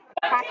one.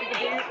 Catches it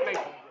beautifully.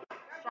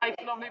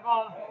 Strikes a lovely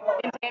ball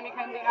into Amy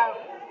Kennedy now.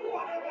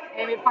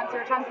 Amy will fancy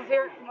her chances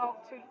here. No,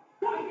 too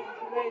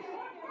late.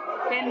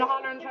 Staying in the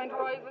holler and trying to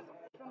rise it.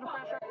 She's under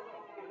pressure.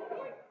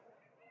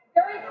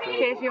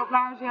 Katie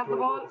O'Flaherty has the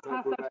ball.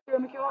 Pass out to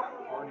Ciara McHugh.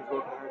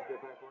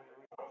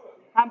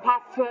 And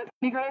pass to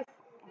Jenny Grace.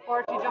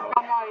 Unfortunately, just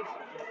gone wide.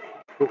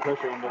 Good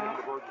pressure on the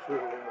board.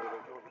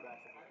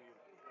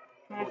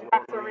 The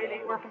backs are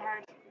really working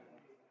hard.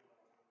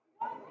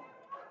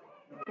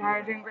 They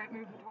are doing great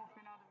movement.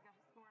 Hopefully now they'll get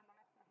a score in the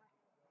next effort.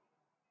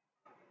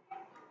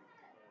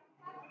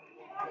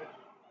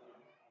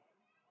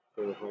 So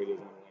the fight is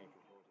on the line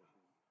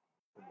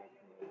for back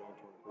from the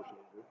long-term push.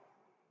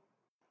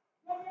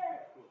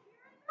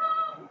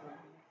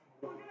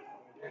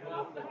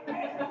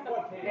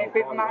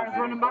 Craven Maher is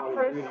running back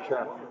for it.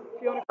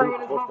 Fiona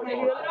Kerwin is halfway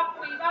heel.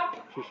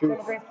 She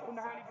shoots.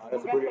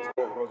 That's a brilliant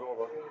score. It goes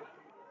over.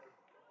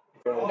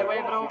 And they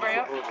wave it over,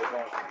 yeah.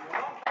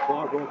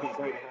 Ball broke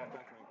inside the half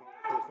back line.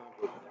 First time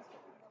push.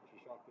 She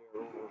shot there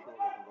over her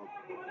shoulder.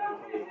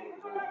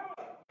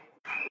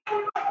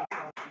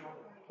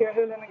 Ciara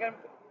Houlihan again.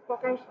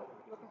 Book out.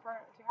 Looking for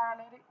Duharra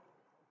lady.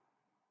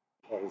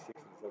 Oh, he's 6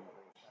 and 7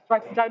 points.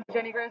 Strikes it down to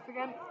Jenny Grace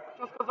again.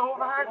 Just goes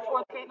over her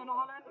towards Caitlin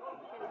O'Halloran.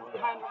 Caitlin's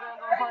behind her girls,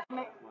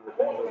 unfortunately.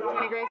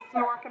 Jenny Grace is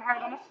still working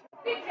hard on it.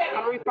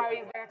 And Ruth Barry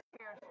is there to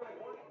clear it.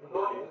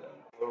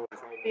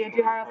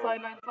 The Duharra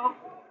sideline so.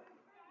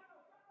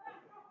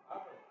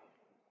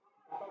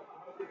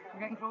 We're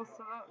getting close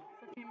to the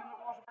 15-minute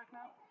water break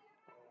now.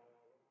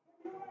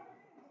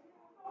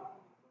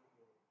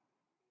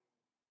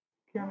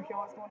 Ciara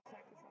McHugh is going to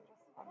take this one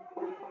just on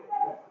 45.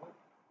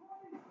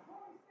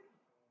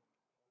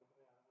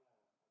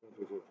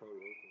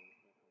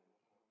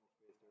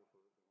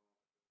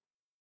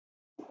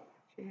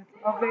 She hits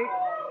it lovely.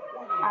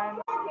 And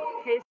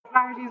Casey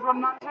Flaherty is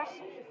running onto it. She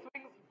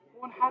swings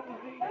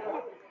one-handedly.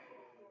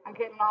 And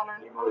Caitlin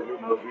O'Halloran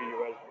moves.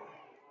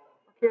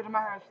 Ciara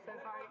Demara, she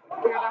says, sorry.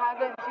 Ciara has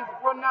it. She's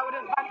running out with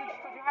an advantage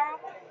to Duharra.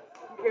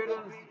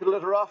 She's a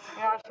little rough.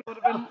 Yeah, she would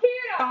have been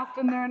fast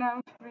in there now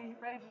to be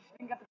ready.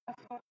 She didn't get the best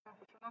shot there,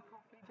 but sure enough,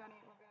 hopefully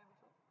Jenny will be able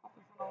to pop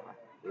this one over.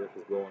 The ref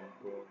is going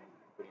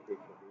pretty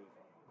quick for the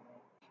reason.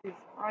 She's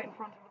right in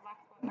front of the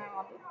black spot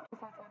now, just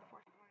outside the 45, so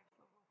hopefully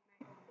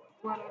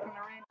well within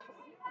her range.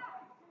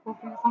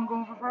 Hopefully this one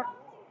going for her.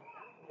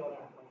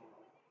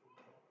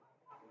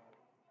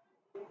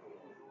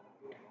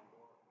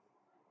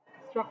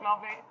 Struck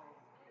lovely.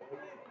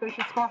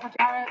 Crucial score for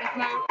Duharra. It's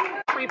now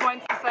 3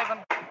 points to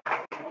 7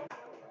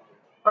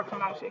 for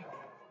Clonoulty.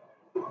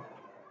 About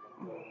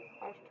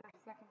 30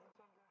 seconds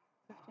until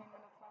the 15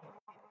 minutes now for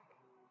water break.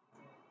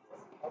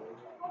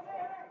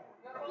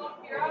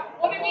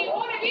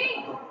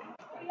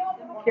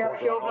 Ciara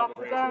McHugh blocks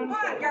it down.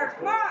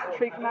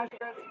 3 Clonoulty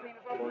girls to clean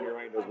it up.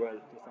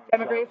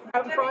 Gemma Grace is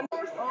out in front. Oh,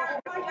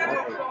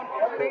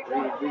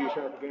 really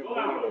sharp again.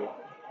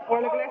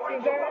 Orla Gillespie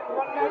is there.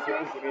 Running out to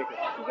it.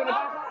 She's in a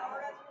battle.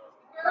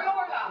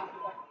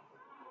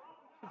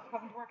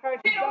 Having to work hard.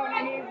 She's down on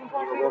her knees,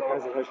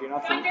 unfortunately.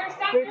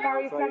 Ruth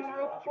Barry standing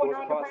her up, putting her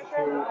under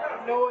pressure.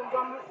 No one's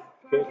on this.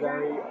 Kate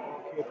Barry,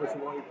 Kate puts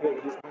some money play,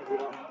 but this time we're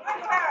on.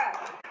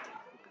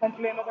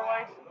 Potentially another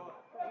wide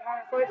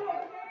for Duharra side.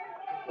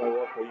 Well,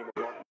 work for you,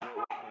 but work.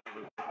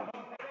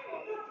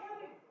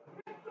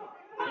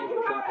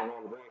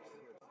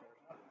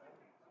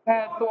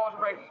 It's the water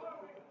break.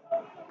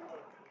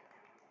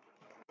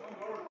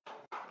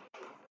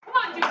 Come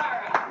on,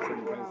 Duharra! 7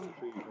 points to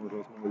 3, Clonoulty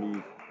Rossmore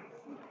lead.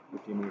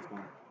 15 minutes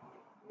gone.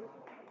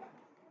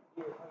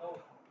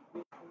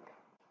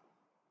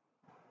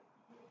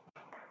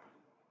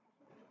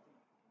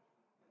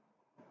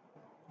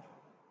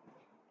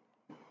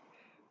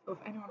 So if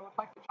anyone would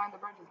like to join the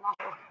Burgess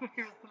Lotto,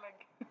 here's the link.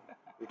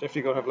 You're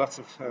definitely going to have lots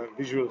of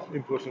visual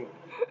input in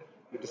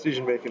your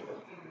decision making.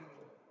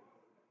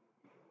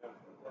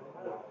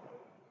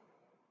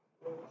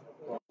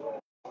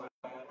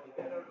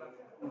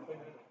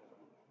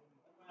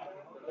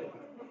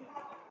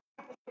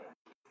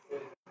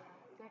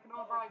 Taking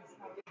over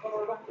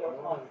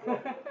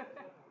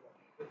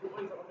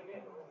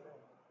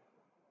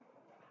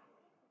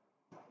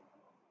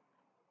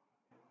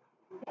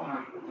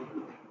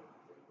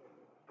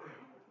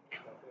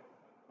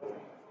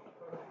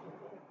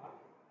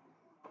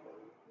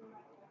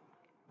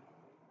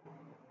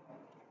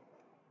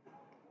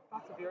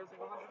Lots of viewers, like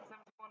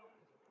 171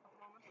 at the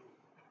moment.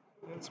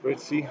 It's great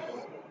to see.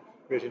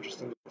 Great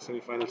interest in the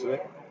semi-final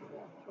today.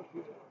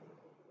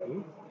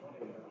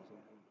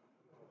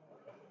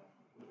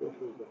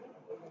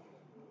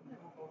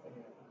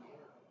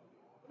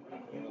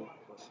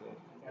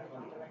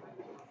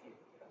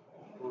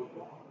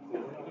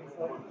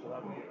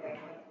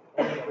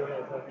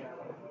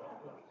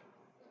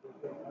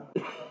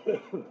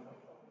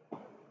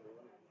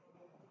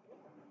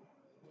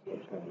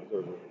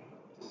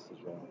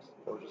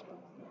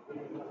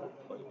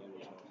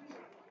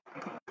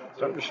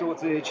 Starting to show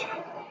its age.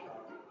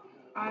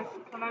 I've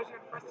come out here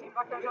the first team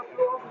back out after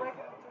the off break.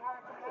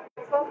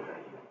 So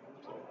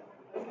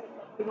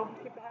we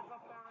don't keep the heads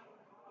up there.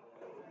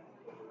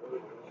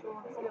 Show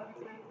what skill and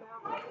experience they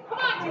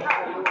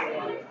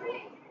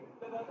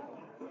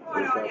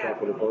have.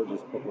 For the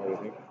Burgess couple, I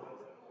think.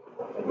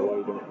 I don't know why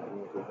you don't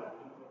promote it.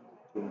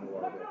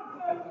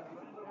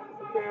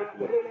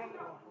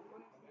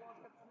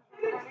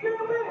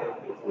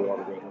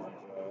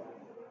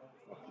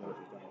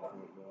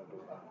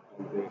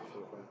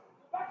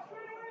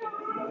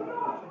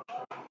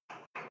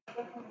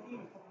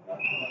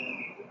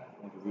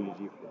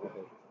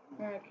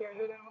 Alright, Kira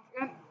Houlihan once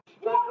again. She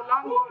drives the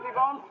long lovely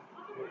ball.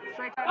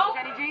 Straight down to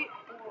Jenny G.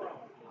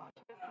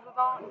 This is the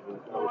ball.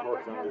 One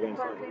person has the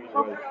third team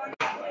cup.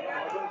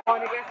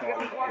 One against to get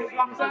the quarters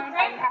locked down.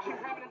 And Ashton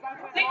Cremon is out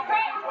with the over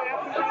by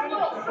Ashton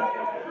Cremon.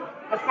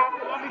 Has passed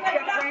the lovely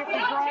Jenny Grace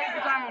and drives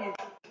it down.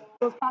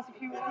 Goes past a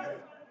few ones.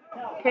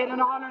 Caitlin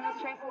O'Halloran is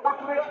chasing back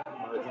with it.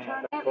 Just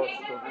turned it.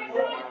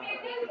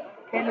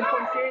 Caitlin's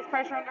putting serious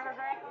pressure under her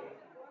grip.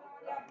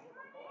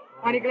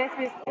 Annie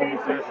Gillespie is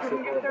pleased to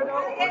shouldn't get there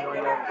though.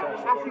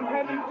 Ashton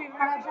Cremon, Steve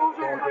Harra, Joe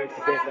Joe.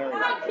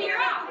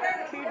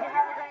 Steve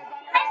Harra goes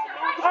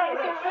on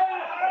the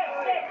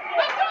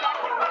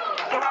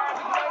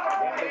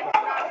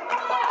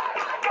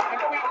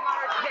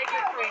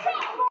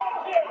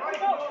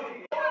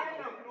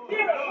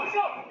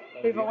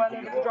We've a well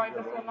able to drive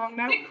this one long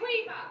now. She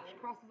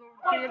crosses over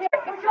the field,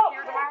 checks this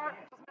Keir Duharra,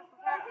 just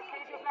misses her.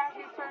 Katie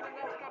O'Flaherty is turning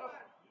there to get it.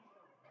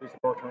 Teresa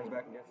Burke turns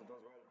back and gets it, does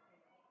well.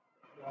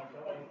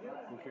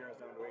 Who cares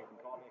down the way, can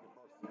call make it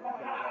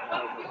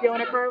first.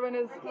 Fiona Kerwin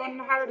is running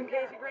harder than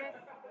Katie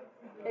Grace.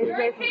 Katie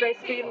Grace has great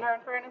speed in her,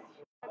 in fairness.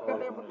 She's got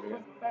there, but she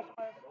wasn't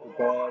specialised.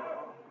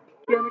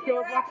 Ciara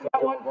McHugh is watching that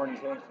one.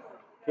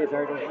 Kate's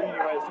already done really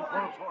well,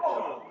 superb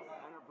touch.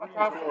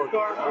 Fantastic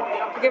score.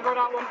 Have to give her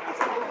that one.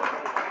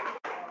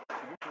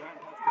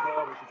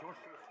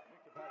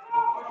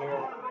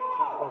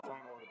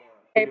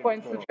 8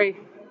 points to 3.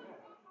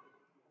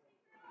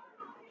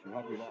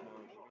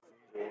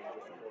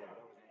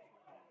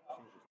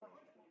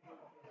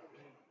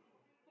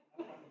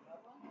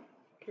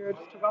 Ciara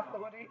just took off the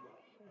hoodie.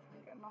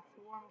 She's getting off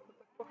to warm up with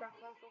the book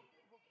after that, so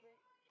hopefully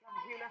she'll have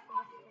a few less than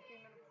this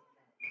 15 minutes.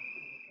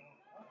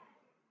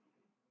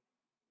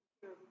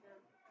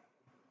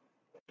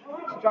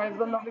 She drives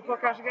the lovely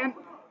puck out again.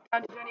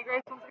 Down to Jenny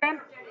Grace once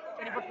again.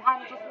 Jenny puts the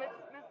hand, just misses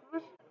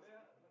it.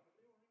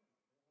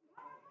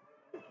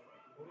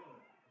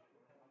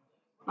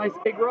 Nice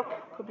big ruck.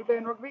 Could be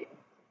playing rugby.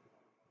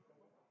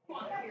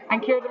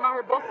 And Ciara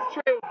Duharra busts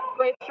through.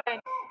 Great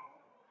strength.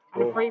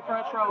 And a free for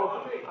a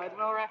throw. I don't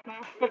know, ref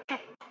now.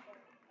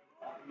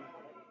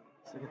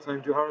 Second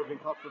time Duharra being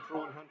caught for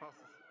throwing hand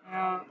passes.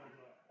 Yeah.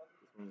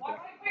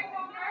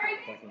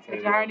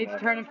 Duharra needs to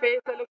turn and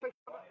face. It looks like.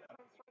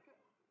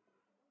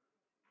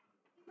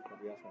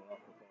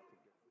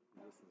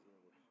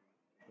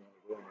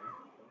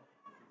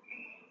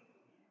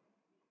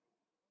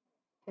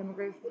 Emma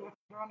Grace is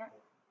watching her on her.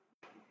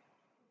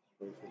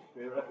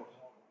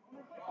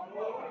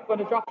 Going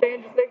to drop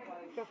dangerously.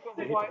 Just goes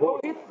wide. Oh,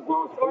 he's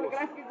supposed to.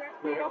 Gillespie's there to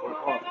speed up.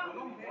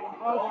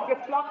 Oh, she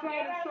gets blocked down and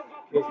shoved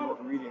up. Casey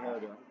worked really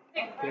hard there.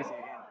 Casey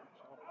again.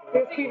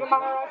 Here's Cleva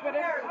Maher out with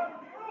it.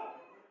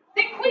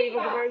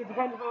 Cleva's a very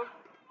dependable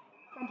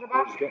centre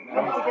back. And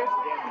she gets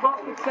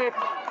bottom six.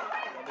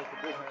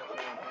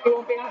 He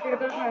won't be happy with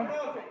that now.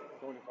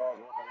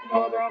 No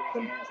other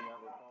option.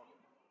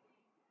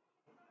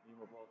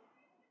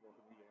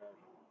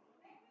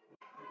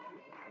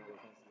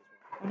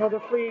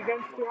 Another free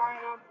against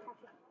Duharra.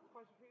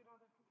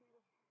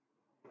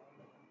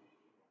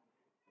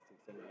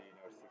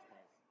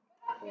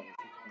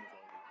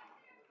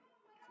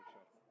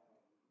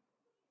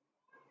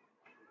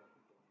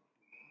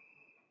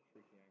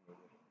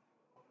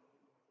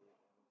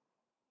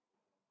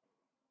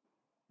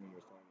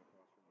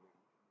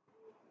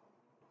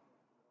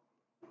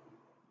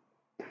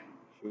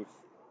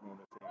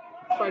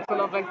 Strikes are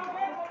lovely.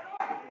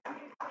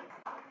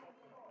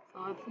 So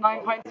it's 9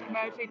 points to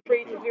Clonoulty,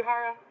 3 to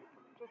Duharra.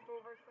 Just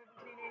over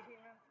 17,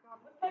 18 minutes gone.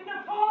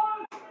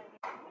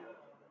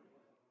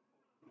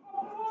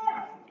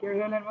 Kira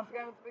Houlihan once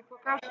again with the big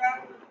puck out.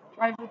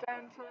 Drives it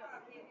down to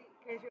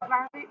Katie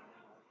O'Flaherty.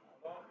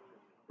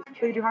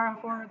 Three Duharra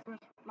forwards with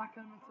black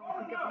helmets, so we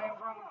could get the names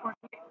wrong,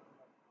 unfortunately.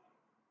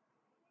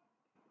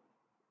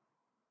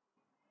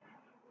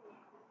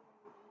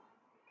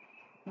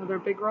 Another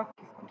big rock,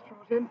 he's going to throw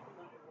it in.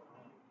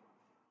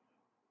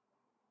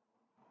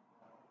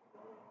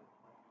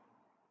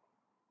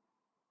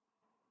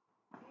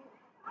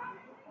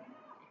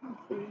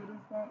 Let's see, it is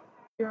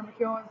Kira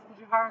McKeown is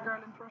the Duharra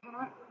girl in front of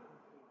it.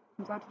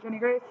 Comes out to Jenny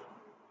Grace.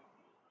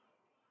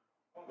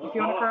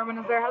 Fiona Kerwin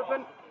is there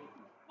helping.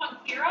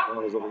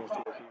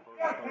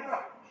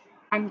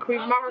 And Queen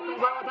Maher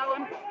comes out with that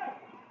one.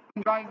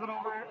 And drives it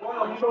over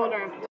her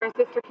shoulder. Her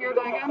sister Kira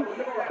again.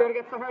 Kira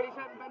gets the hurley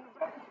shot and bends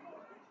it.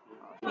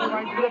 She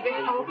rises a bit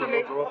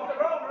awkwardly.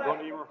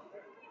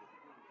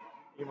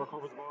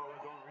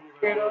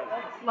 Kira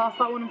lost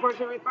that one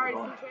unfortunately. Barry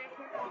still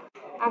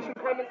chasing. Ashton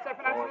Kerwin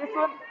stepping out for this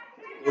one.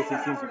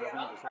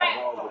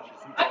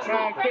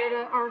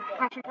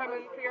 Ashton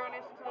Kerwin clearing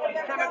it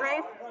to Gemma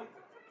Grace.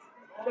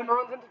 Gemma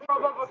runs into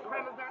trouble, but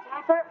Kerwin's there to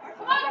help her.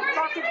 Steps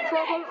back into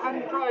trouble and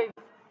drives.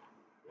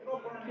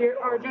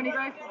 Jenny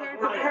Grace is there to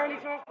put the hurley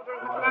to it, but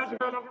there's a flash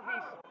girl off her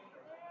feet.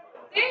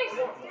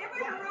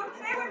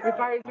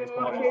 Barry's doing a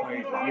lot of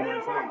chasing today.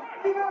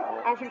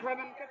 Ashton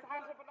Kerwin gets a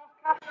hand up enough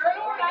catch.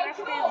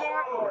 Gillespie is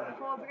there.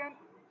 Falls again.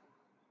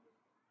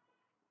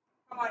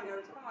 Come on,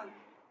 girls, come on.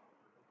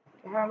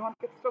 Duharra wants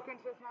to get stuck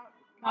into this now.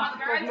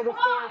 There's another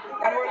score.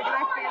 And Orla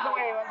Gillespie is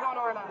away. Well done,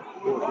 Orla.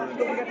 She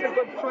doesn't get a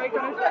good strike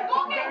on it.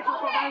 She's there to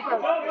recover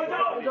herself.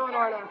 Well done,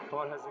 Orla.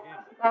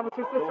 That was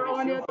her sister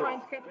Anya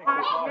trying to get the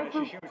pass.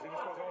 Misses.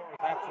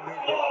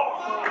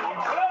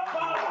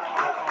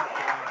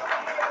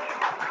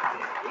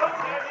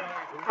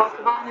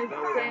 Van is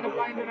playing a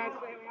blinder now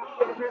today.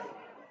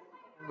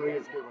 We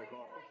have visitors.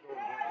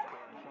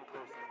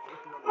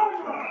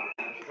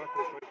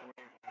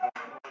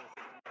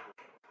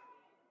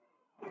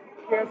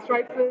 Kira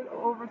strikes it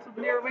over to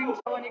the near wing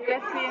to Anya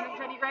Gillespie and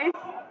Jenny Grace.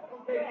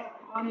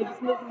 Anya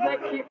just misses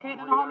it.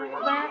 Caitlin Honor is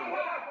there.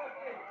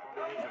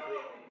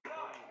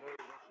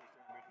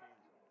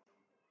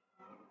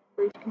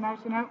 Free to come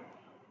out now.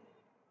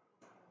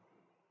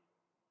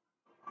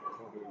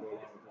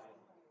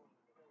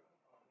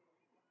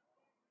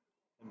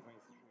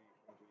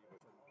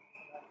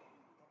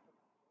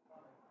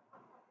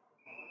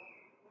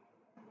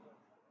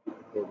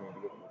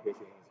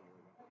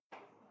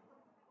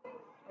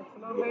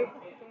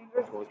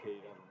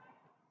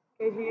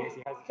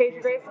 Katie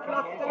Grace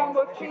cannot stay on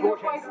both fingers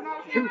twice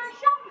now.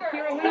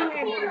 Kira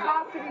Houlihan,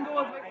 fantastic in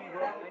goals.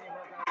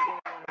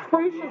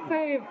 Crucial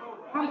save.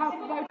 Hand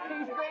passes out to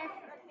Katie Grace.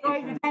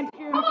 Drives it down to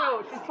Kira McKeown.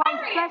 She's trying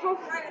to settle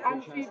and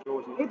she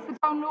hits the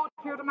down low to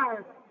Kira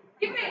Maher.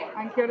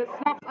 And Kira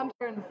snaps and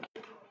turns.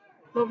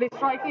 Lovely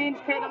strike in to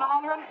Caitlin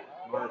O'Halloran.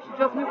 She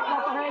just moves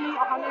off the hurley.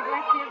 Anya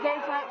Gillespie is there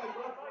to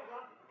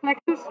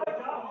connect it.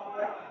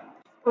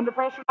 Under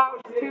pressure now.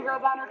 There's two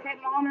girls on her.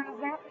 Caitlin O'Halloran is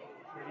there.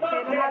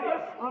 Caitlin has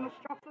it. Anya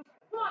drops it.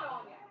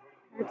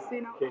 Hard to see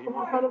now. Come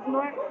on, fellas in the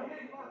way.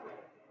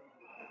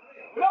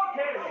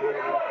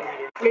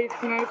 Leads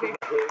Clonoulty.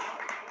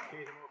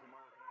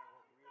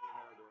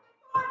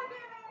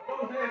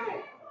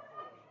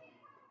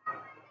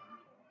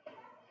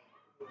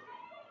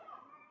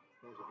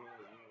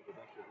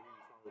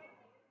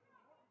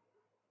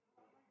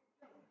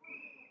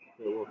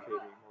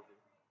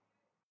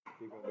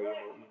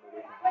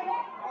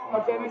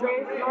 Jamie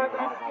Grace, Lord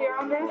here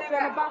under, send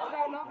it back to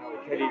that lovely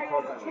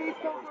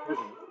chase over.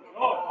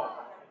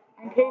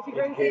 And Katie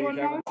Grace is one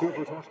now.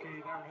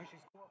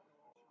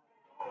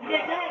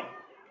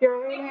 Kira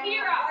Houlihan,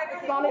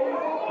 solid in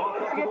goal.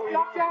 She gets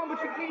blocked down, but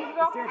she cleans it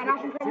up, and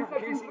Ashton Kerwin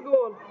steps into the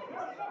goal.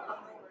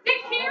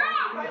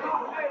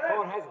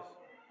 Colin has it.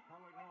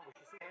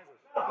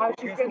 Oh,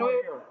 she's getting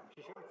away.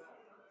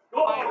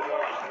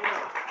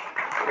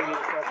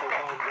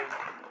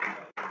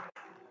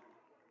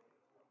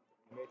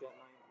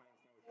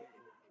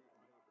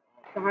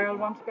 Duharra will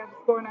want to get a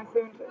score now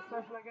soon to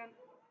settle again.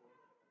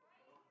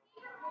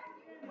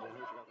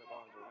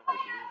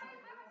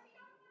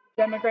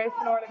 Gemma Grace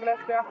and Orla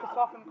Gillespie after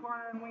swapping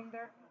corner and wing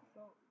there.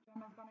 So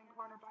Gemma's gone in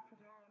corner back to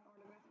Duharra and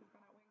Orla Gillespie's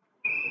gone at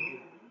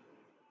wing.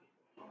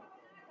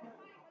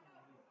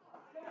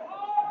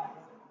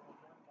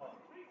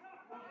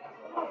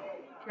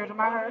 Kira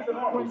Maher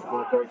wins the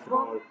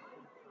ball.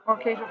 Or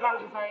Katie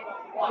O'Flaherty, sorry.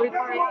 Ruth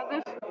Murray has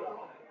it.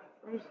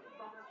 Ruth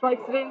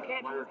strikes it in.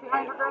 Caitlin is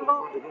behind her girl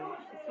though. She's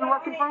still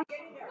working for it.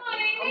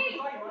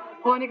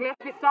 Anya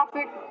Gillespie stops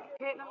it.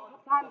 Caitlin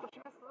puts the hand, but she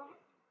misses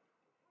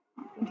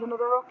it. Into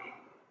another ruck.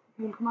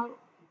 He'll come out.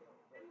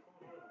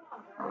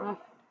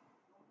 Alright.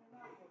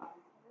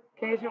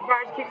 Katie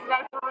O'Flaherty kicks it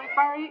out for Ruth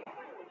Barry.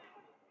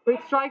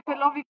 Ruth strikes it.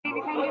 Lovely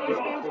Amy Kennedy. Will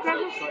she be able to get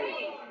it?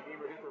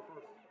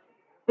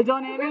 Well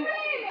done, Amy.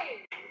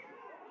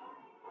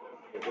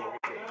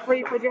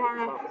 Free for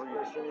Duharra.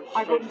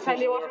 I couldn't tell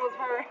you what it was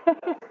her.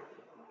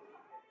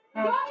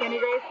 Jenny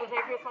Grace will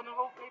take this one and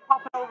hopefully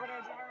pop it over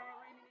there. Duharra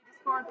really need to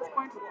score at this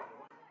point.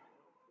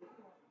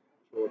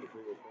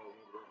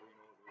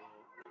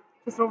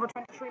 Just over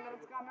 23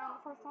 minutes gone now in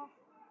the first half.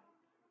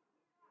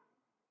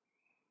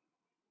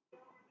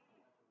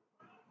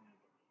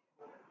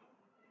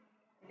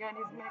 Again,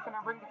 he's making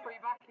her bring the free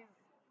back. He's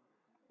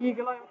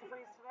eagle eye with the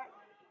frees today.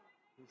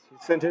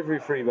 He's sent every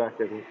free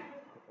back, I think.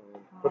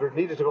 Whether it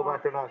needed to go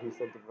back or not, he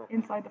sent it back.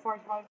 Inside the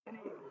 45. Any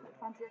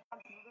fancier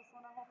chances of this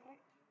one, hopefully?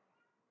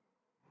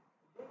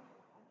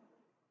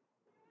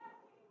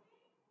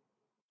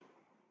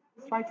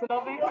 Strikes it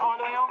lovely. All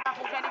the way over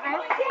from Jenny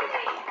Grace.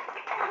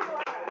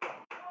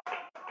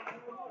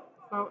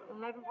 So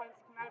 11 points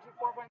to Clonoulty,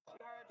 4 points to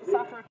Duharra, just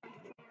after 23.5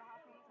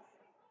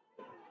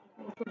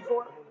 minutes.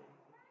 24.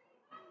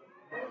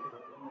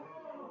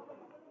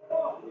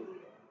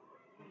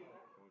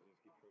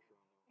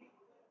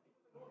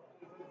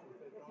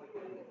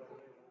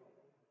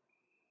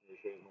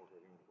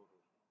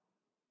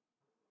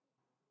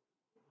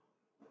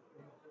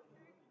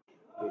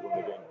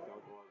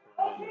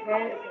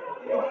 Okay,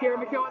 Kieran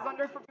McKeown is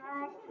under for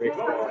Duharra.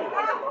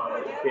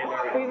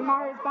 Stephen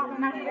Maher is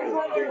battling out this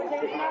one. There's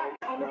Jason Maher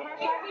under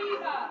pressure.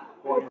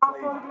 Pass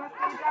on the left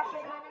hand dash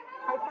and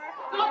out first.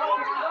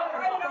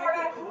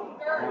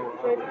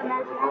 Jason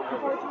Clonoulty out,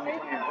 unfortunately.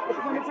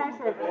 She's under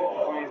pressure.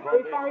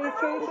 Ray Farry is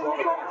chasing this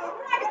one.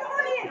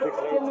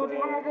 Still no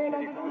Duharra girl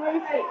under the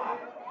knife.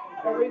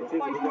 Farry is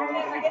fighting hard.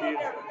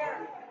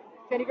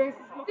 Jenny Grace is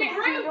looking to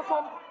steal this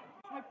one.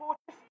 My poach.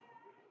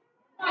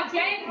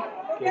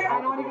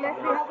 And only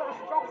Gillespie has it,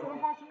 she drops it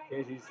unfortunately.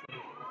 Katie's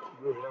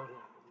moving out of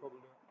trouble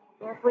there.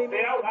 Referee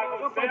makes it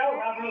move up right there.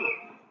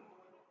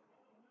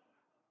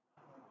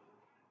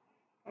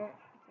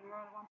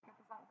 Duharra wants to get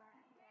this out there.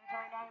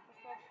 Territory now at this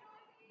stage.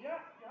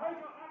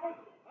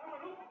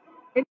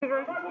 Injured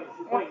her.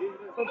 Yeah.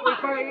 So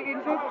it's very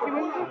injured, she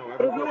wins. But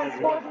there's no one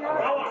supporting her.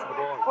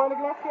 Orla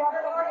Gillespie has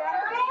it over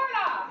again.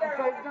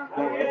 Tries to jump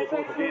there. Jenny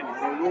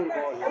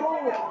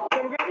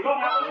Grace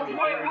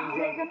is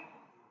taken.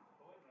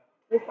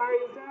 Ray Farry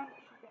is down.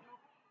 She's getting up.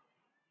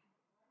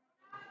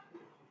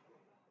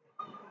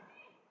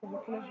 There's a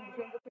collision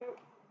between the two.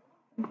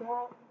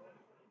 Duharra.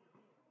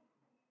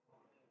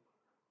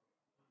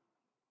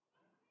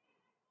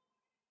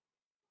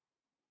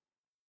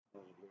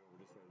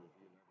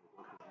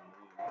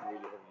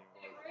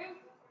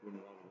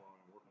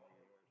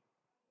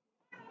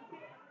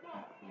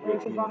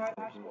 Grace is on right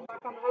now. She's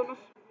back on the helmet.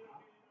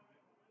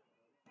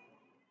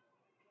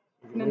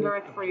 It's an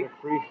indirect free.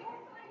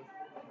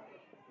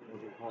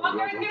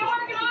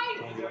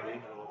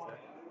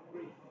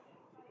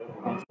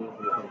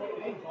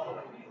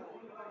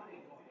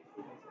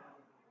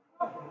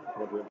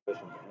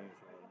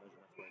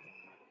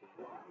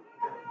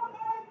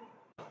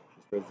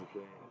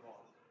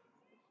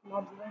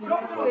 Lobs it in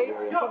nicely.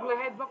 A couple of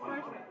heads up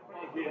first.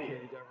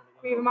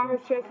 Stephen Maher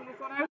is chasing this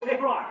one out.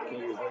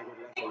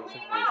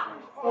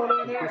 Solo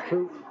in here.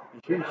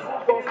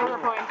 Goes for her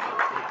point.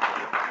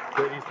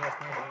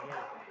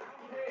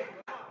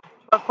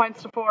 12 points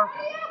to 4.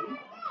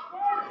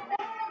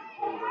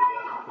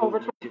 Over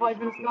 25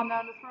 minutes gone now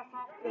in this first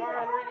half.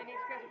 Duharra really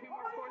needs to get a few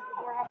more scores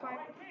before half time.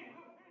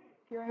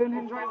 Ciara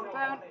Houlihan drives it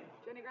down.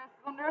 Jenny Grace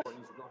is under it.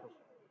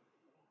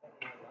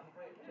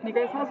 Jenny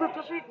Grace has it,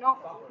 does she? No.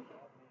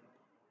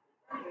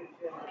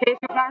 Katie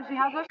O'Flaherty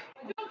has it.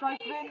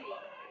 Strikes it in.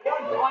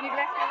 Bonnie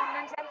Gillespie in an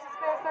intense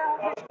space there.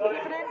 Hopefully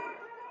she can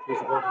keep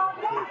it in.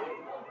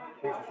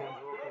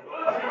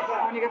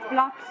 Bonnie gets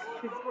blocked.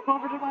 She's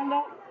recovered it well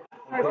though.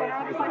 Tries on her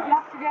other side,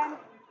 blocked again.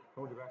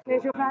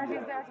 Katie O'Flaherty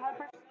is there to help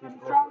her. She's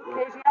strong.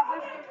 Katie has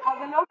it. Has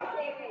a look.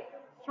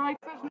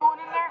 Strikes it. No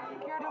one in there.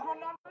 Ciara does run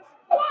on it.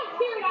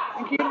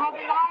 And Ciara has it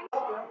in the hand.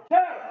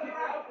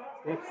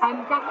 And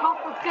got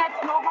caught with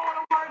steps. No hole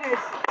awarded.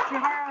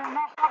 Duharra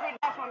not happy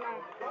with that one now.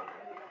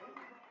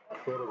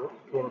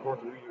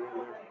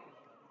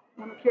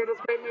 One of Ciara's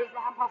great moves, the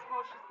hand pass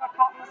goal. She's got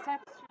caught in the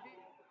steps.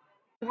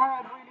 Duharra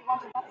had really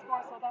wanted that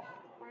score, so that's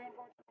very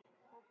unfortunate.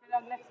 Hopefully the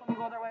next one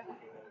will go their way.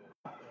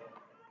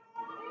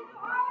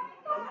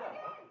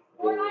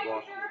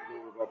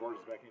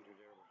 Burgess back into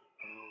there,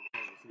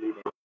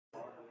 but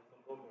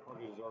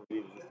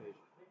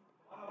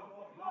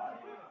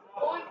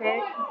okay,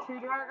 2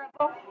 Duharra girls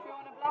up.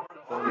 Fiona blocks it.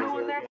 No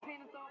one there to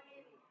clean it though.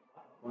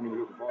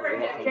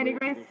 Jenny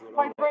Grace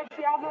fights for it.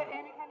 She has it.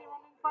 Amy Kenny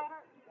running inside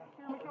her.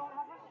 Kieran McKeown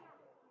has it.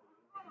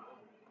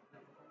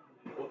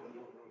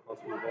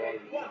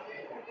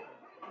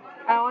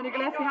 Only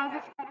Gillespie has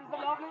it. She headers it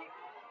lovely.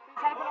 She's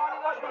helping Orly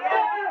though.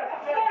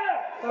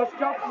 So she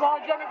drops the ball.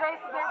 Jenny Grace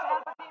is there to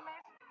help her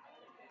teammate.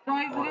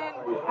 Drives it in.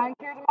 And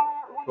Ciara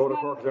Maher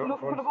once again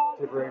looking for the ball.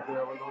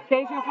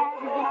 Katie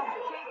O'Flaherty is going to have to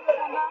chase this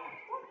one down.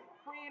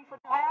 Free in for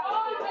Duharra.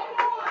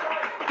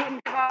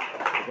 Couldn't give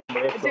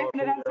a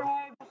definite answer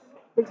why, but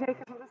we'll take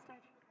it from this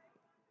stage.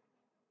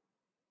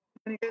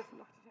 Jenny Grace will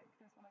look to take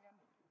this one again.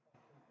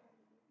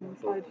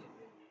 Inside.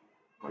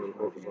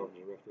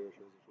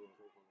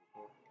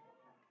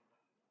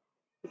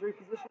 He's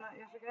repositioning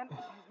it yet again.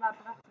 He's mad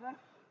for that today.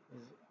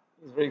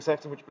 He's very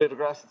exacting which blade of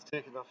grass it's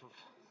taken off of.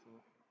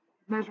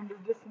 Measuring the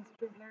distance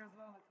between players as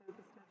well, I'd say, at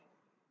this stage.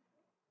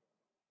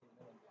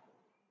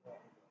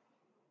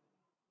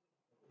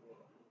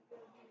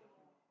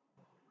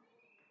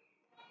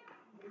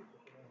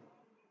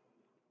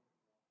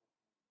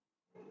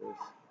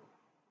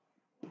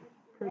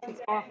 Crucial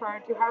score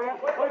for Duharra.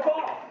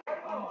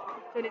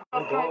 Jenny just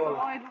tries to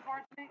wide,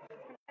 unfortunately.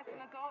 It's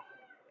though.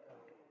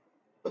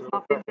 It's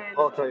not been bailed.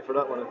 I'll try for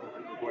that one.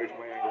 Quick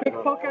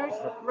poke out.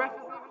 Ref is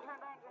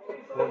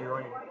even turned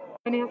around.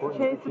 And he has to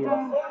chase it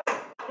down.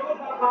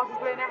 Ross is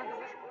playing every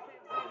position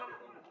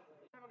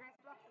for the same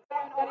season.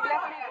 Down on the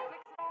left hand,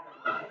 flicks it on.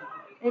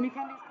 Amy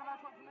Kennedy's come out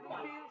towards the middle of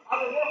the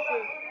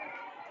field.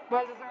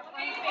 Well deserved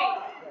point.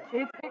 She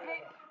hits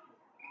quickly.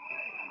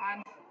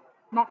 And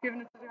not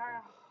giving it to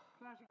Duharra.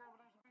 Clonoulty girl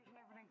without a boot and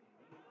everything.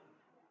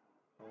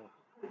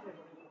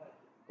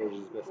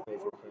 Burgess' best player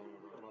for playing.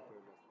 Not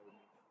their best player.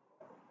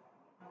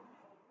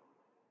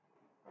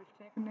 We've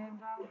taken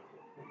name down.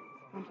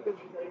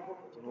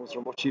 Was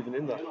there much even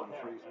in that on the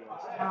free, to be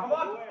honest?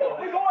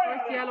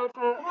 First yellow to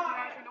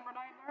Clonoulty number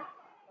 9 there.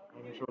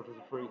 I'm not sure it was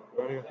a free.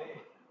 Anyway.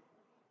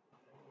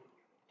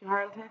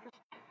 Duharra will take it.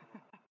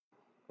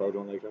 Crowd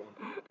don't like that one.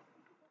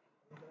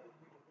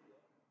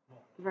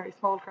 It's a very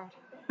small crowd.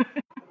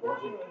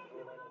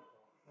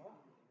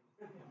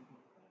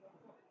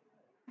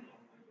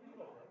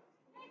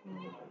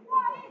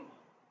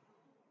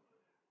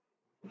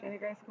 Jenny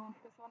Grace going for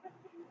this one,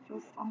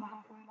 just on the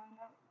halfway line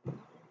now.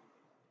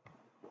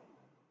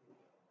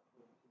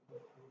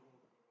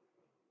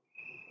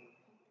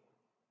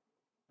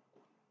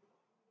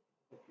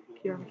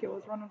 Kieran McHugh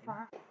was running for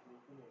her.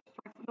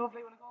 Strikes it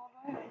lovely when it goes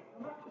away.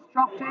 Just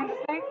dropped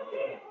dangerously.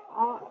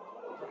 Oh,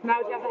 now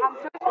she has a hand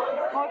to it. Oh,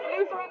 it's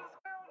loose around the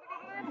square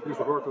when they get it in. Keeps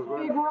the work as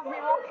well. Big work.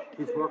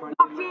 Keeps work on.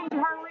 Locked in.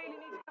 Her really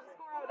needs to get a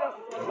score out of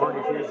this.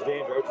 Barney feels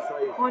danger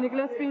outside. Monica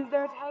Gillespie is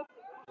there to help.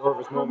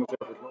 Nervous moments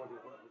there for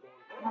Clonoulty.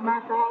 Her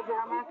marker has it,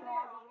 unfortunately.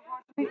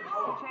 She's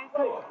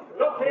chasing.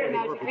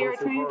 Now she clears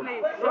it too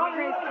easily. Jenny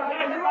Grace tries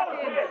to get back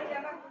in.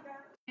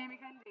 Amy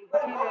Kennedy,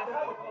 teammate.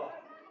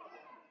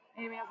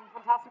 Amy has a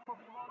fantastic puck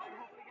at the ball. She'll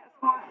hopefully get a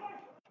score.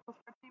 Just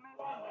for her teammate.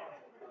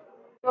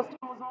 Just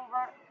goes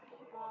over.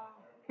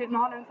 Caitlin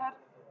Holland's head.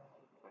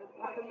 Sorry,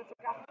 the back of the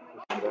gap to me.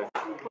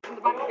 Pushing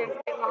the back against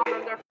Caitlin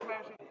Holland there for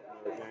Clonoulty.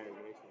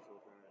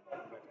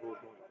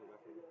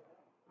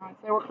 Alright,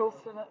 so we're close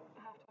to the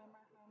half-time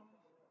mark now in a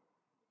minute.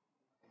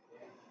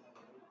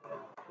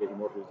 Katie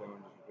Murphy's down,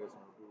 just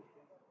replacing her boot.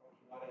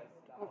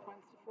 12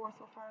 points to 4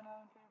 so far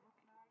now in favour of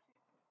Clonoulty.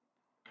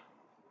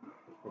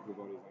 A couple of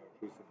bodies now.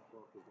 Teresa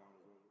Burke is down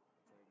as well.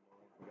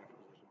 For that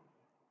position.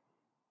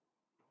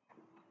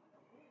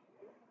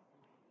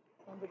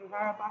 And the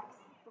Duharra backs,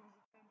 that was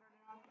explained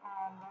earlier on,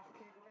 and that's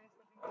Katie Grace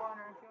in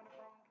corner and Fiona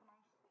Crowan come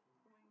out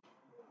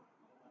the wing.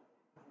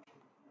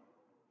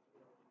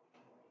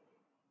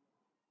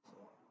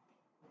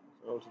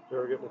 So the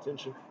player getting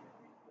attention.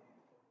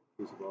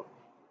 Teresa Burke.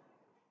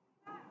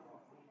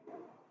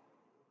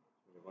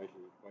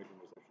 Vital reception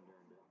there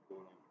and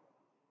goal line.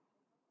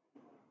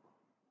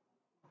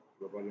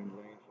 Her body on the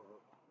lane for her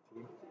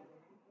team.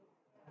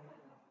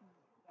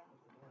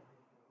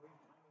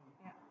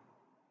 Yeah.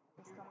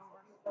 Just gone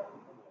over.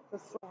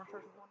 Just over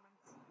 31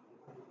 minutes.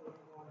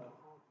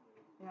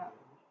 Yeah.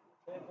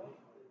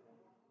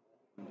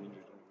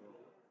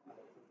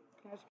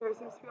 Cash Kerr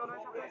seems to be alright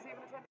after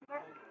receiving attention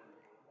there.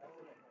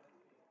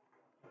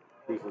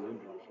 Teresa's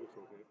injured, she looks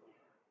okay.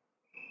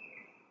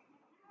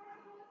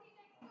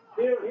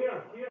 Here.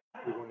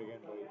 We're going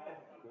again by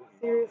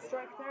Serious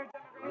strike there,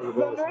 Jenny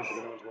Grace is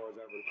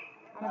under it.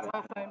 And it's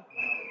half time.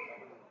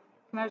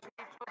 Now she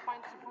needs 12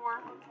 points to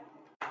 4.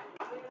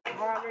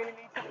 Duharra really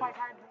needs to fight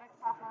hard the next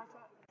half hour to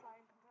try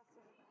and contest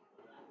it.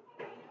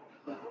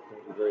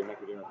 We're very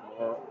happy there.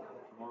 Tomorrow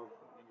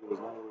there was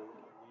no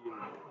real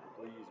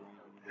breeze or anything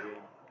in the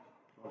game.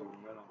 Not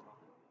even well on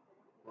top.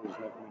 We're just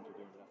not coming to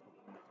there in the last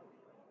couple of minutes.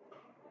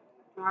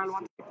 Duharra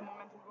wants to keep the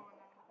momentum going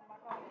now. Come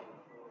back on.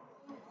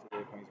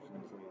 Today points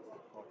between the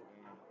sides. Half the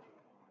game.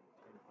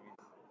 10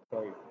 points.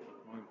 Sorry, 9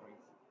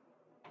 points.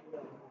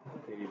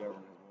 Katie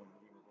Levin has won.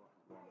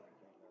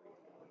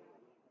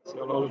 See,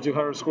 a lot of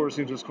Duharra scores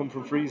seem to just come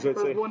from frees, I'd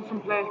say. There's one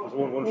from play. There's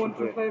one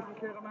from play. From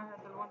Kieran Maher.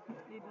 They'll want to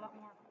need a lot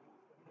more.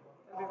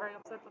 They'll be very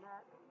upset that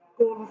our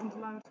goal wasn't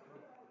allowed.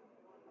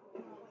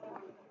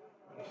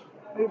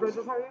 Are you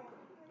Burgess, are you?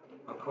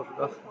 I'll cover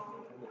that.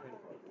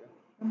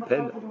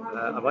 Pen,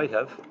 I might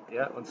have.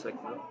 Yeah, 1 second.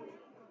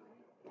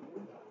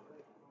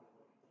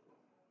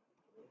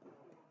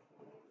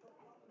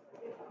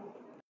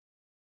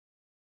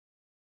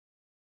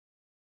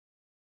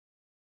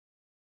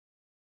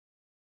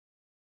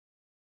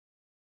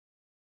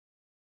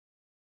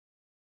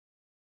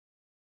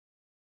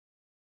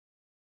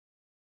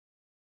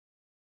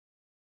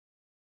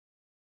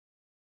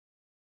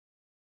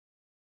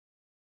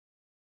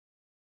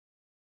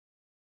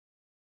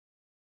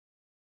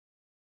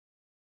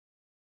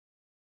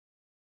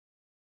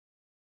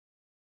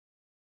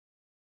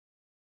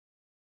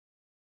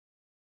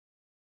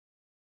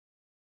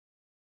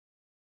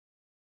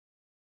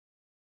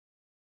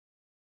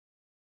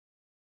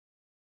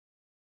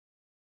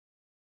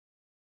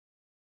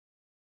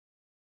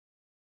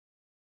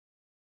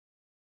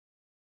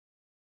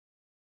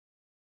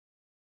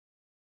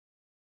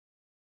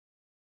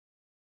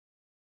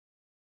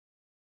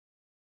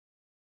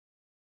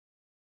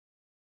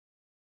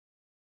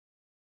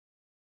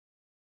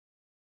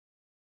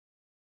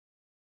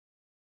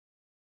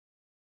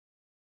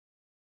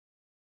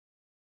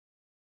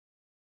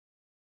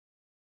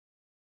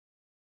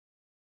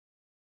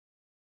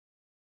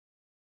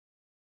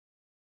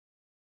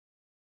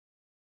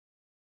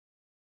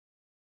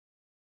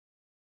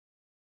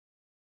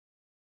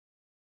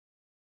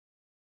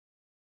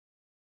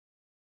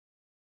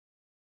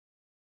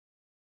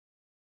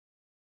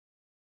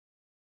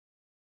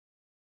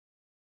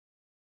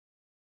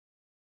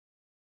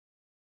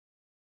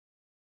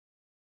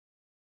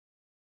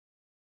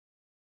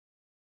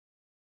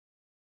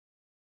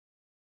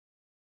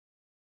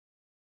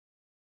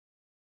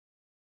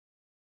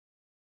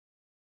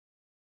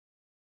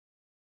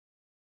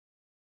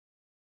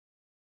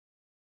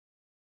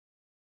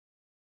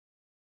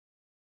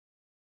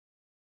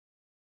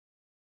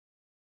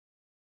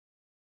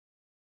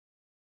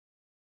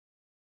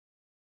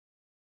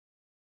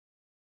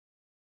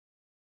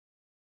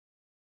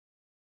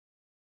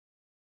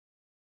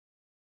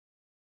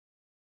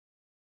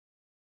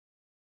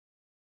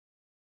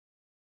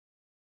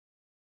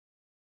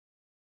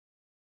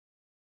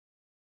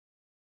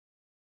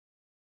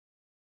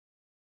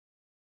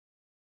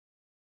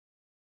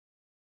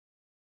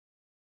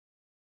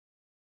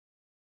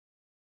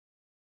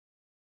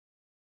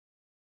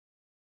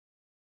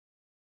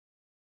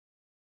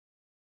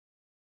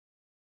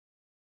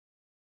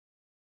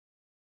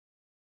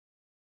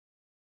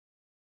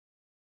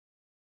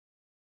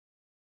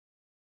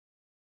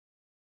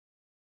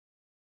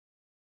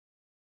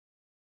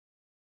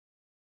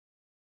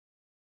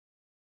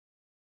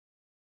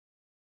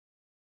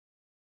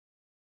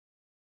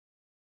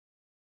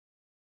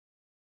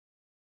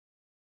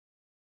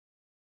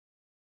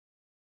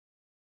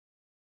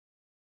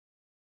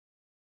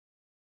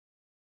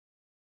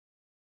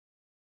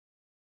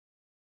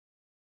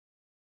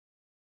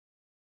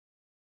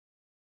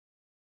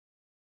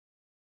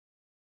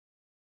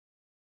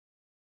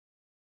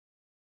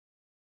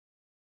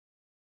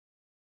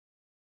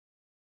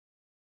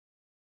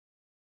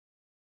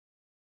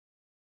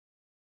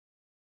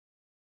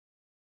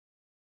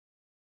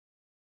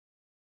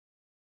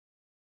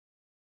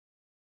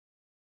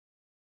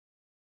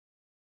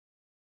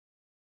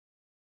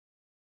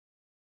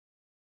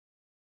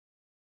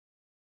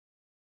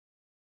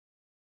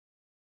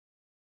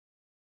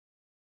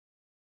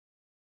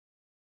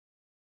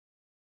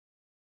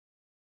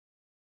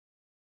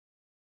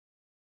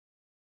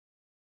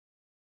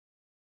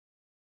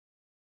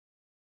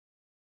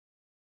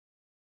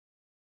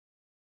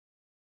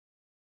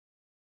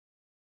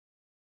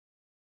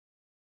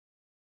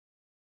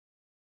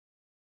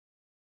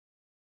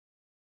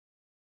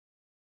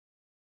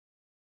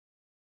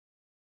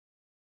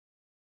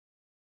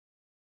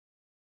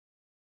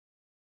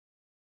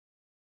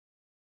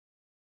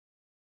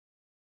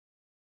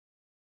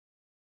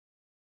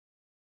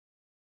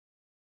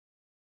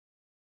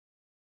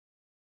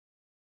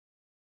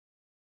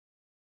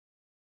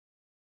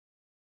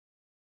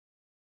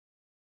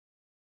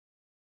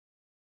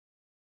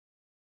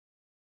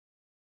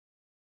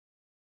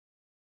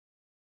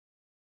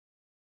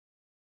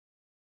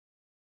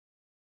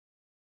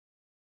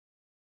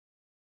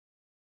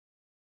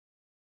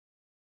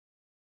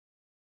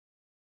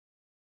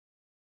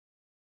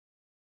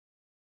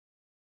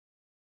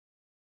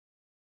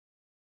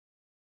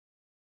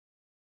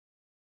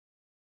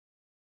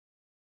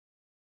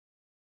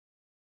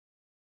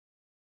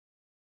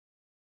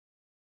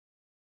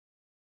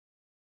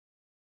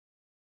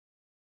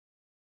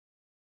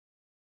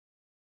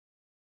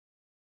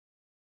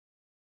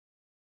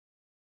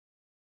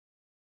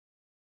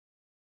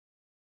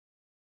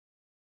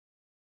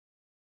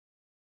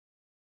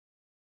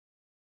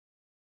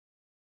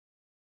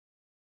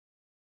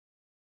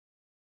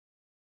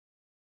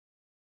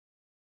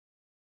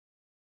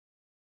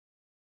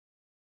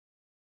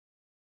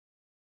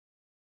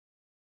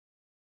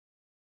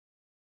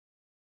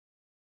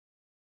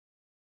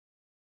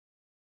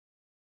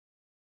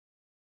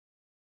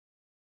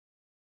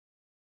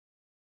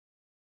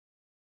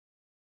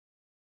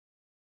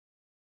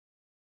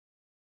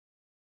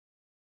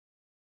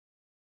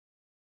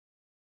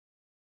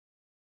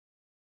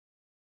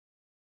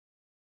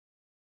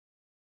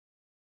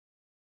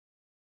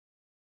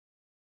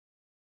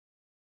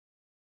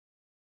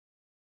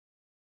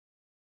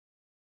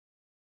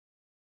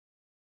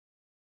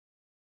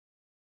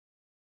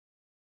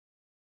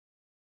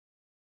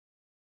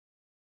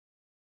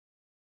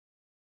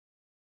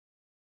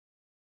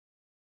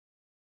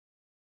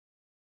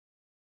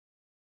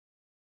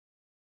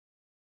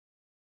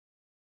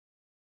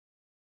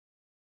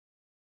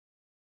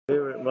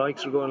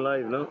 mics are going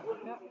live, no?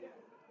 Yeah.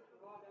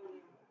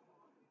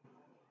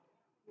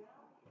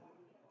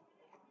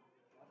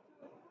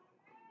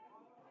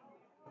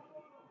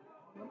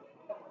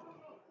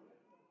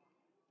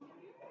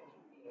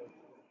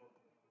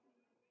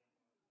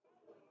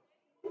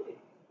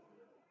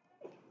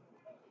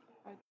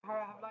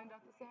 Duharra have lined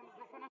up the same as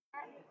the finish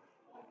there.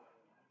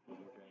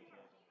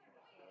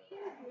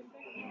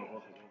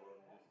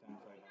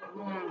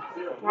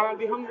 Duharra will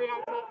be hungry now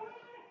to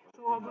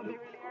show how good they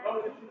really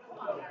are.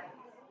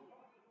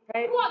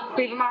 Right,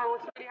 Fcaebook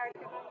works really hard to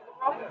get down to the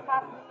rope. It's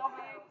passing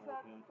lovely out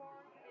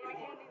forward. Amy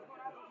Kennedy's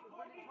going out. She's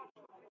really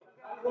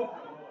touched.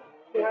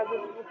 She has it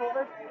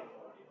recovered.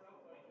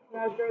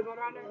 Now she goes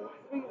around and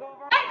swings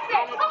over. And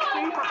it's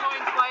 2 for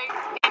points by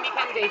Amy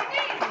Kennedy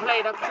in play.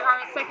 That's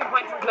Duharra's second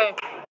point in play.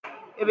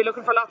 They'll be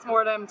looking for lots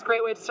more of them. It's a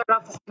great way to start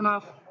off the second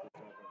half.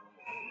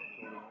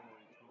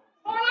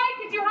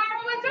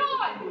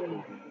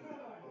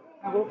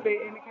 And hopefully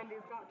Amy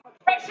Kennedy's got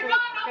pressure,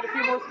 get a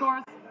few more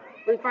scores.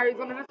 Ruth Barry's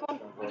under this one.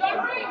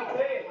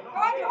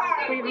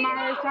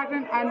 Fcaebook is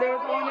tackling, and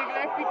there's only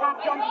Gillespie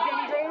passed on to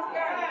Jenny Grace.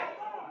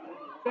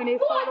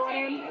 Jenny's following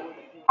in,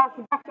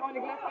 passes back to Owen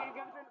Gillespie, who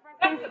gives her the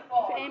first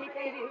place to Amy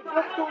Kennedy, who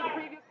just scored the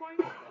previous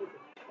point.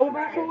 Over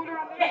her shoulder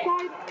on the other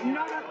side,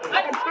 another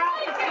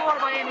fantastic score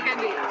by Amy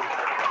Kennedy.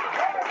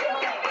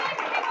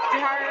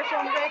 Duharra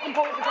showing great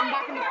composure, coming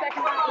back in the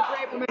second half with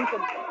great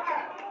momentum.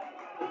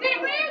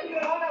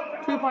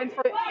 2 points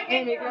for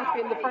Amy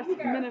Gillespie in the first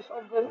minute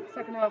of the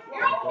second half.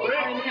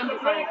 Amy Kennedy,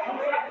 sorry.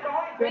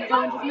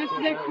 Joanne just missed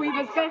it.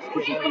 Fcaebook's best,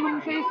 but she's coming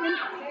and chasing.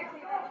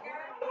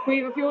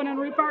 Fcaebook, Fiona and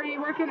Ruth Barry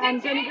working,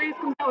 and Jenny Grace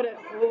comes out it.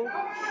 Oh.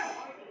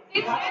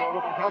 She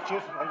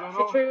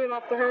threw it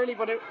off the hurley,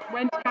 but it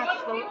went to catch,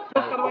 so just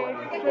got away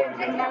straight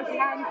into the mouse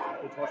hands.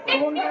 The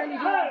one girl who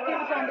did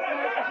give it on the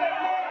commercial team.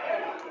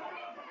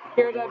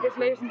 Here's a bit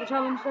late in the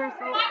challenge there,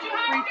 so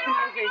free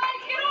penalty.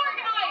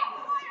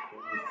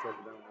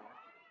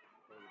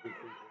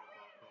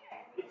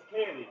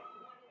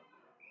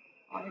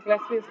 On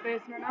Gillespie is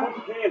facing her now.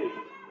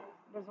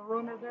 There's a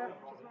runner there,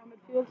 just around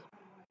midfield.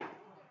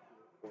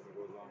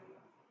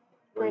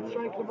 Great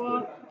strike to the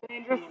ball,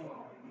 dangerous.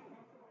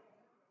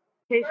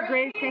 Casey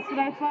Grace gets it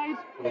outside,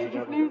 she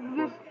just loses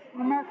it.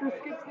 The marker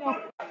skips it up.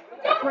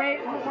 Great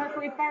work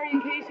with Barry,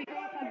 and Casey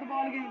Grace has the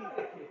ball again.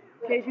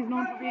 Casey's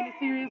known for being a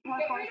serious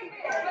workhorse. She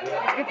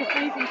gets a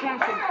free from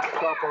catching.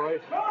 Stop,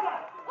 alright.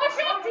 Push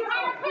up,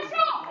 Duharra, push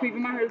up!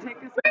 Fcaebook will take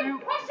this one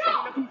out.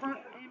 Looking for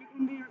Amy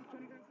Kennedy or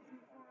Jenny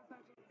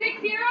Grace.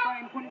 6-0. Try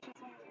and punish this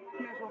one with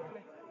net,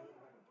 hopefully.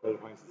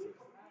 12 points to 6.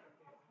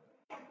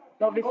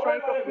 Lovely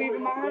strike of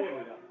Fcaebook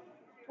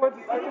towards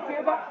the stick of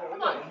Fcaebook.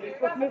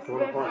 Just misses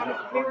it, and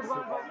it's cleared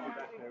well by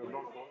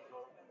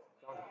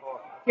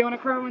Fiona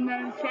Kerwin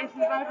then is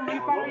chasing it out from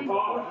Ruth Barry.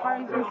 Ruth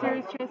Barry's doing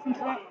serious chasing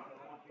today.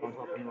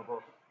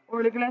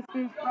 Orla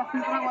Gillespie's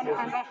wrestling for that one,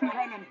 and Ashton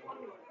Cayman.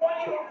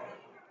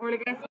 Orla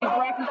Gillespie's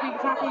breaking through the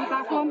tackle with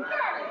that one.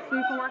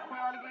 Super work by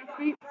Orla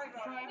Gillespie.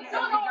 Driving it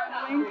lovely down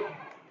the wing.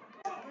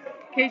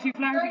 Katie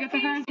Flaherty gets a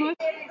hands with,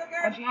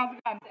 and she has it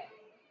again.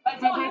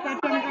 So takes out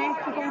Gemma Grace,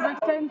 just over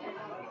extend.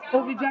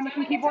 Hopefully Gemma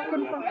can keep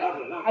working for her.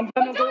 And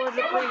Gemma's over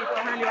the free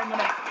for Hurley on the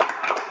net.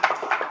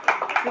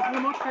 This is a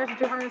much harder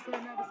to her, so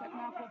now the second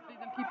half, hopefully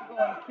they'll keep it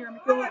going. Kieran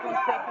McDowell is going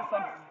to take this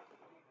one.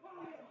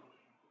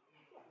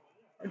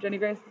 Or Jenny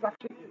Grace is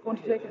actually going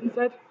to take it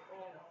instead.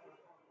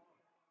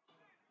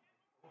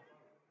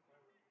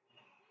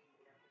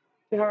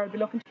 Duharra will be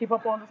looking to keep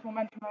up all this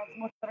momentum now. It's a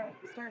much better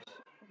start of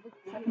the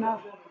second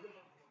half.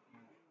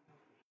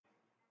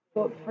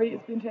 So the free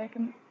has been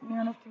taken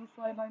near enough to the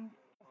sideline,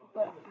 just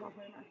at the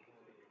halfway mark.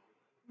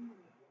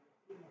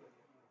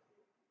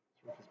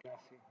 Rufus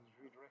Gassy is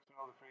redirecting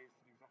all the frays to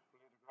the exact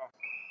blade of grass.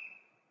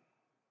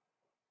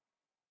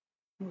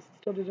 Must have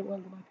studied it well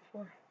the night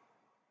before.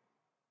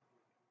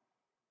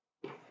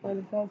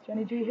 Silence out,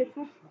 Jenny G hits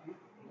it.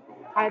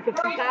 And it's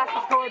a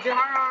fantastic score.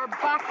 Duharra are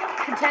back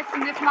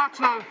contesting this match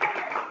now.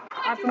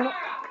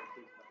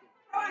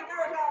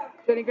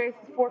 Jenny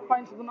Grace's 4th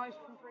point of the night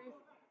from frees.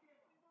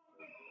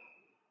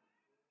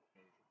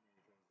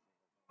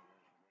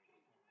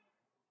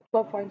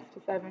 12 points to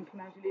 7,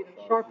 Clonoulty leading.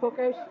 Short puck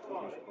out.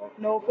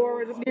 No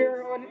forward is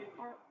near or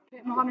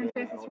getting 100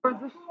 faces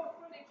towards it.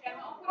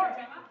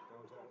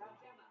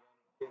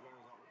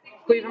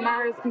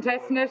 Fcaebook is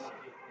contesting it.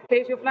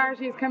 Katie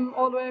Flaherty has come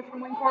all the way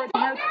from wing forward to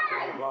help.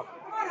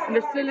 And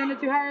they're still in it.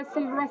 Duharra is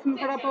still wrestling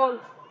for that ball.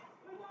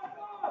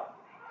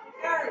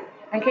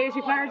 And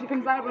Katie Flaherty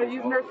comes out by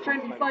using her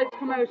strength and size to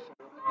come out.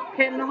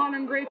 Caitlin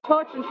Holland, great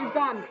touch, and she's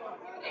gone.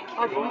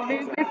 Actually,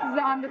 misses it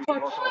on the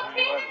touch.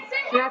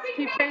 She has to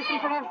keep chasing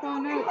for that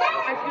ball now.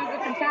 Actually, does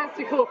a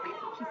fantastic hook.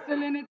 She's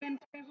still in it then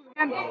to finish it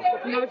again.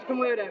 But now she can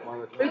wear it.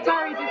 Ruth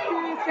Barry did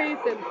serious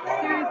chasing.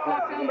 Serious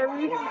block down by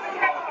Ruth.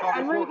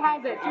 And Ruth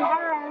has it.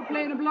 Duharra are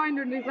playing a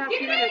blinder in these last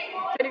few minutes.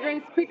 Jenny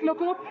Grace, quick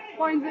look up,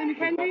 finds Amy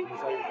Kennedy.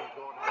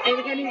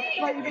 Amy Kennedy's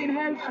slightly being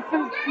held. She's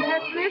still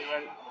contesting it.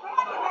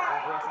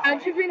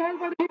 And she's been held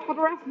by the hip, but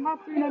the rest is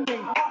not doing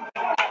anything.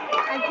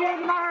 And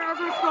Fcaebook has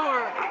her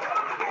score.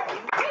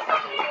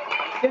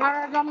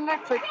 Duharra gone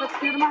electric. That's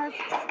Kira Maher's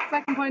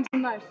second point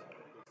in the night.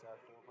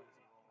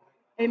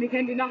 Amy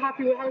Kennedy not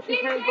happy with how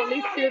she's held, but at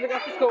least Kira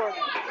got the score.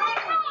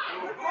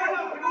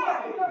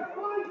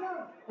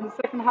 In the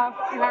second half,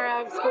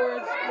 Duharra have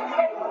scored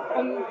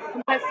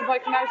uncontested by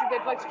Clonoulty.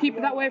 They'd like to keep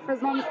it that way for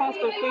as long as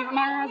possible. Cleveland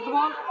Maher has the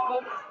ball,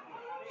 but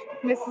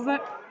misses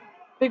it.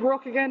 Big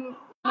ruck again.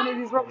 Many of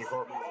these rucks.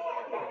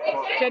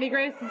 Jenny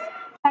Grace is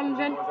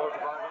challenging.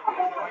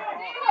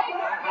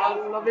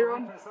 Lovely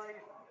run.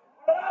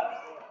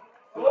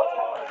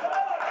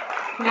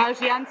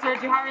 Clonoulty answered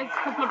Duharra's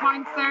couple of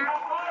points there.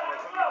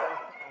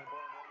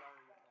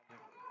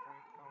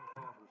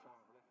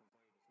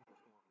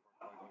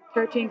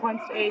 13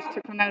 points to 8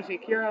 to Clonoulty.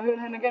 Ciara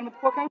Houlihan again with the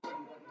puck out.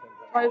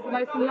 Tries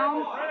nice and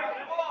long.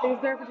 He's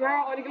there for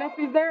Duharra. Ollie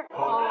Gillespie's there.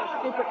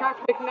 Oh, super catch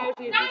by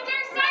Clonoulty.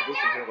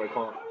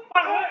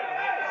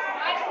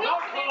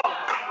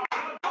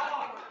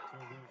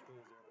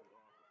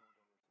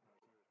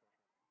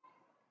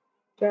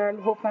 Gerald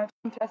hope now to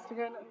contest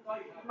again and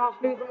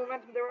not lose the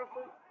momentum they were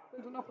after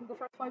building up in the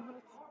first 5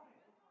 minutes.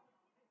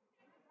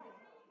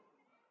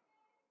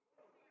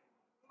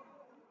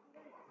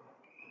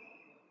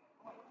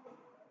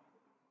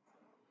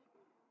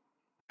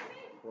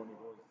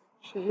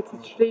 She hits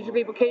it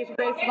strategically, but Katie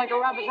Grace is like a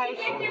rabbit out.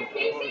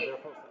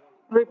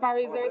 Ruth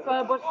Barry's there as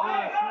well, but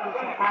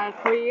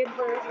free in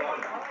for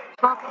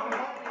top.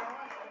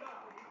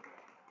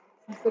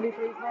 Some silly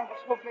frees now, but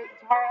hopefully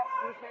Duharra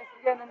will face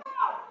it again and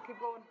keep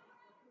going.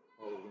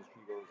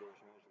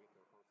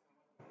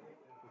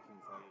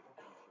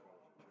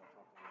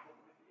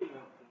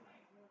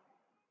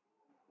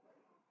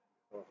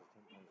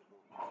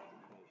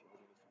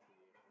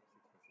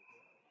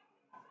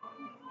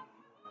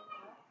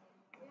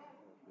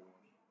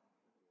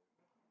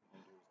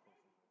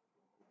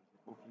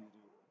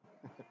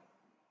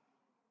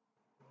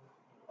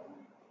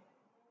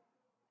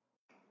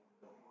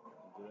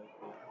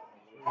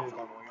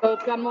 So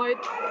it's gone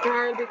wide.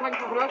 Duharra will be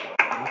thankful for that.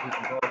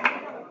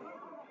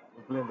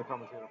 We'll blame the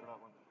commentator for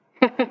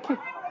that one.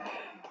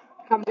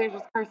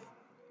 Commentator's curse.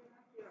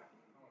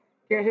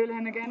 Ciara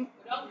Houlihan again.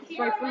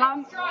 Strikes the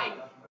land.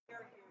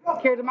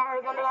 Ciara Maher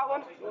is under that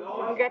one.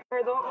 Didn't get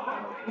her though.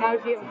 Now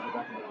she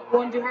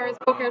won Duharra's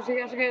puck out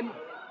yet again.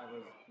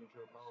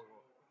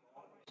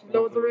 She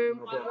loads the room.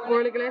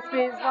 Orla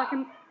Gillespie is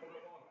working.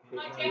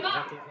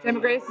 Gemma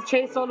Grace is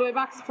chased all the way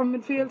back from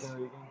midfield.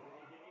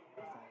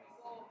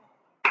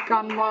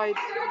 Gone wide.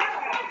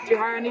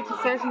 Duharra need to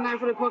settle now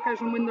for the puck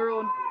out and win their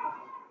own.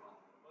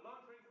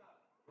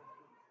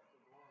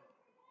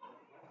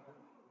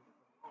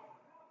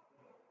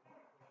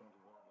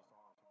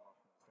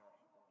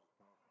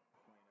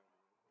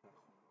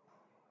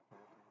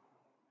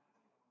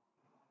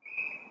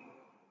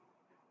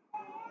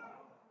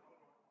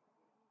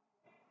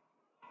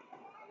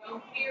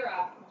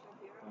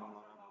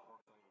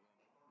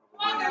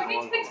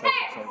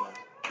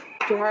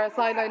 Duharra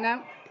sideline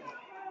now.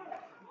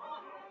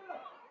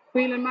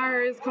 Whelan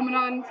Maher is coming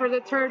on for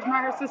the third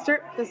Maher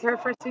sister. This is her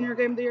first senior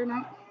game of the year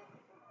now.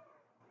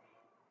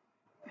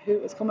 Who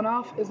is coming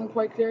off isn't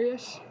quite clear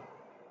yet.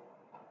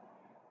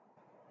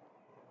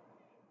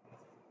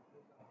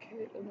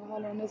 Caitlin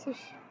O'Halloran, is it?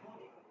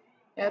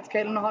 Yeah, it's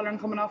Caitlin O'Halloran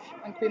coming off,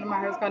 and Whelan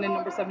Maher has gone in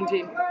number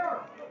 17.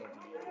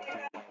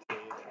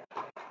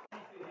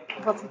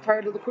 That's the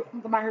third of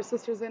the Maher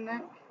sisters in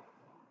now.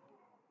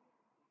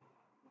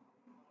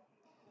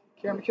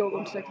 Ciara McKeown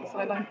going to take the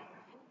sideline.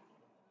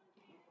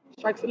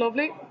 Strikes it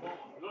lovely.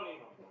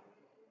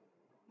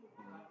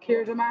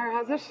 Ciara Maher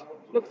has it.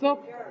 Looks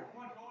up.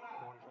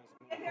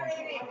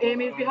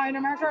 Amy is behind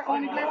her marker.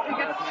 Ony Gillespie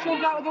gets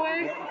shoved out of the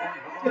way.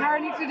 Duharra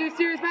needs to do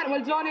serious battle.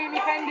 Well done, Amy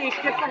Kennedy.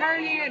 She gets the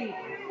Hurley in.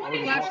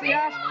 Flash the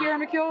ash. Ciara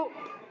McKeown.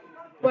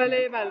 Well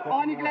able.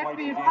 Ony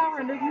Gillespie is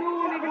powering. There's no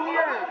one even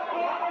near her.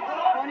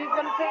 Ony's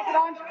going to take it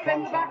on. She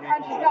bends back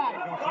and she's gone.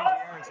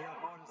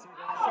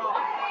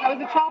 That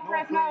was a chop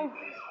ref now.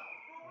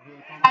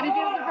 And he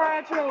gives it for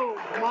a throw.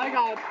 My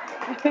God.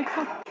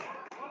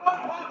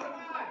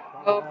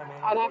 Oh,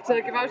 I'll have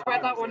to give out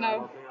about that one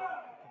now.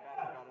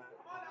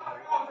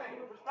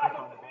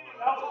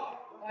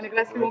 Ony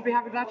Gillespie won't be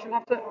happy with that. She'll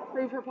have to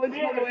prove her points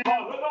another way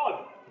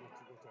now.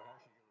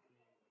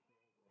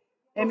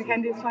 Amy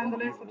Kennedy is trying the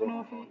list. I don't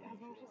know if he has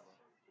noticed.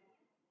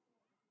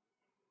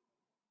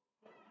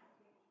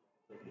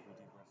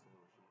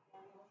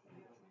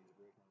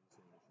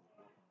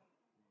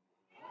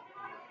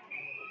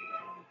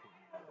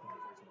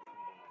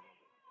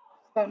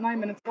 About 9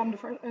 minutes gone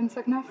in the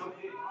second half.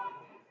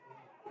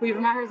 Caoimhe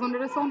Maher's under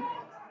this one.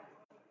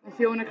 And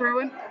Fiona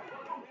Kerwin.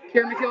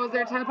 Ciara McKeown is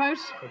there to help out.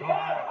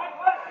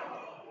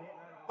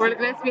 Orla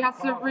Gillespie has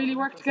to really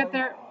work to get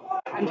there.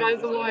 And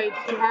drives it wide.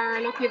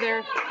 Duharra lucky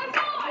there.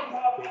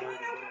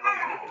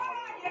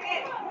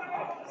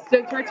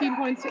 Still 13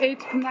 points to 8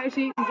 to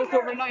Clonoulty. And just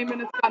over 9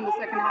 minutes gone in the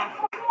second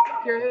half.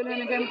 Ciara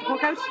Houlihan again with the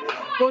puck out.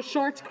 Goes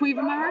short to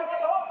Caoimhe Maher.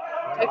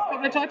 Takes a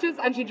couple of touches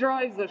and she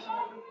drives it.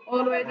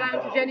 All the way down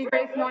to Jenny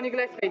Grace and Ony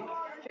Gillespie.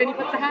 Jenny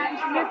puts her hand,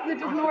 she misses it,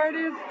 doesn't know where it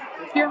is.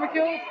 Ciara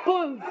McKeown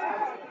pulls.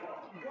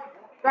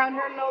 Ground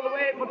hurling all the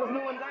way, but there's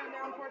no one down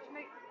there,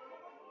 unfortunately.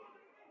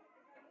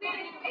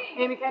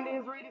 Amy Kennedy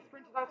has really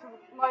sprinted out to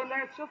the line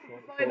there. It's just at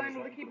the sideline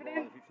where they keep it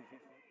in.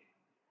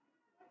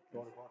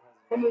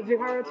 From the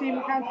Duharra team,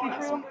 we can't see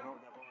through them.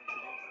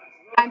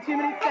 And 2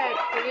 minutes set.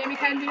 So Amy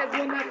Kennedy has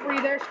won that free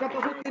there. She got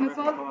the hook in as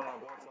well.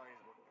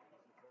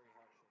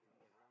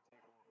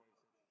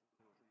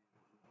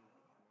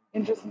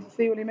 Interesting to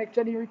see will he make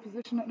Jenny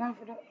reposition it now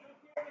for that.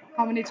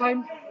 How many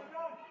times?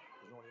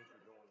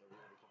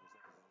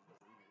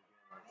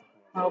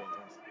 Oh.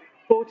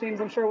 Both teams,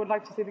 I'm sure, would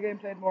like to see the game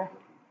played more.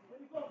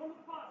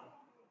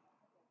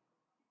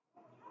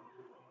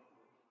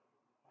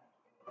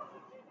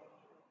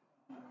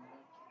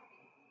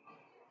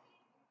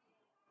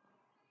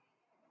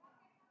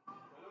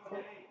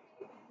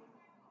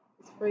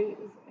 This free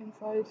is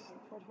inside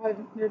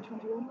 45, near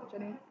 21.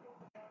 Jenny,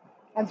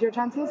 fancy your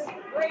chances?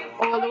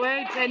 All the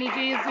way. Jenny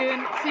G is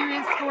doing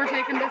serious score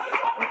taking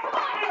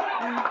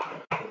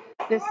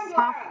this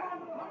half.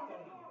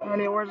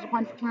 Early awarded a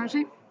point for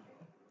Clonoulty.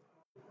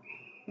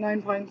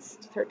 9 points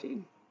to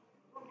 13.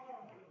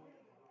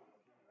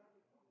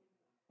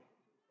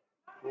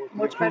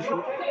 Much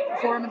better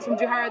performance from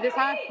Duharra this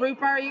half. Ruth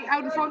Barry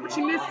out in front, but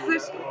she misses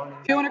it.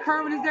 Fiona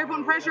Kerwin is there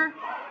putting pressure.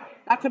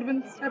 That could have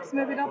been steps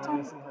maybe that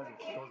time.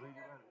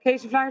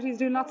 Katie Flaherty is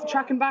doing lots of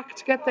tracking back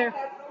to get there.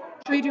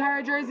 3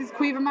 Duharra jerseys.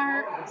 Quiva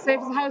Maher safe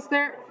as a house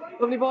there.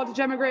 Lovely ball to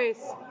Gemma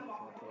Grace.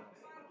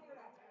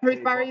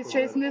 Ruth Barry is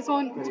chasing this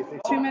one.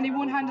 Too many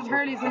one-handed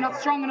hurleys. They're not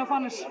strong enough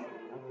on it.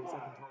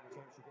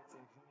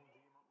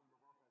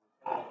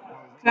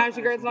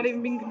 Clonoulty girls not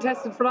even being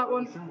contested for that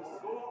one.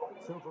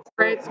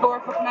 Great score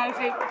for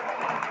Clonoulty.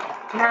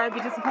 Duharra would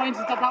be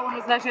disappointed that one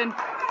was let in.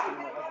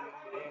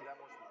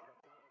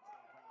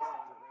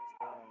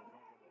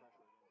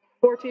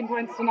 14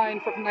 points to 9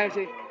 for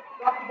Clonoulty.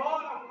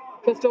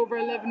 Just over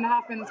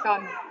 11.5 minutes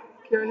gone.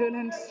 Ciara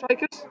Houlihan to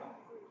strike it.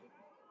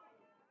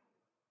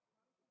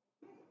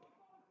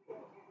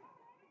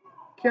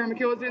 Ciara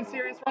McHugh is doing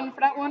serious run for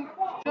that one.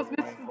 Just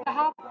misses the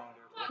half.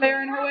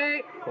 Player in her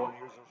way.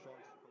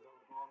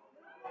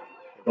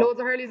 Loads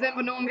of hurleys in,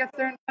 but no one gets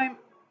there in time.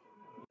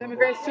 Gemma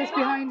Grace just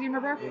behind Emer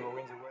Burke.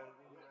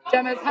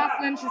 Gemma's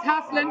hassling, she's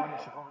hassling.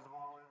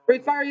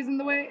 Ruth Barry's in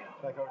the way.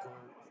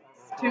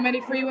 Too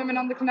many free women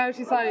on the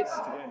Clonoulty side.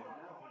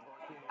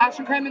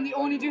 Aisling Cremen, the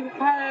only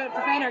Duharra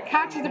defender,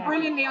 catches it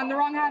brilliantly on the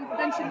wrong hand, but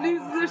then she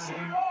loses it.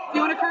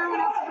 Fiona Kerwin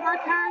has to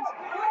work hard.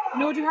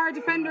 No Duharra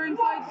defender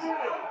inside.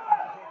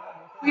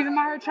 Quiva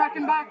Maher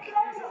tracking back.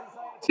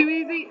 Too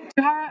easy.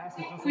 Duharra.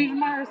 Quiva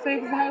Maher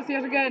saves the house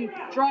yet again.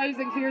 Drives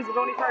and clears it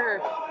only for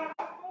her.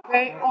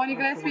 Okay, Anya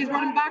Gillespie is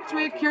running back to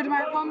it. Ciara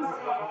Demar comes.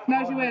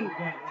 Clonoulty win.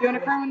 Fiona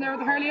Kerwin there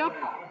with the hurley up.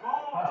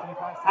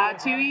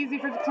 Too easy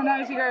for the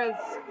Clonoulty girls.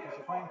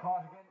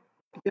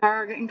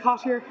 Duharra getting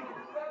caught here.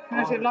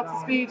 Clonoulty have lots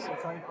of speed.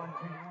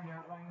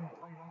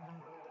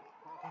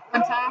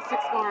 Fantastic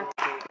score.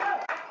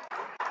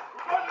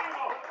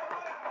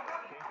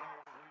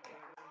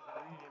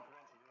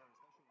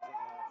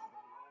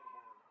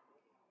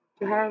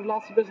 Duharra have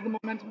lost a bit of the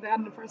momentum they had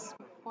in the first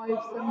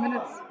 5-7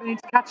 minutes. They need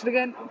to catch it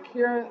again.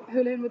 Ciara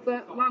Houlihan with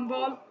the long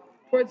ball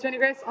towards Jenny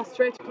Grace. Off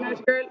straight to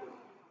Clonoulty girl.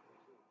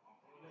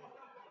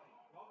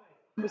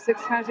 Number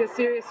 6 Clonoulty has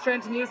serious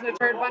strength and using it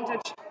to her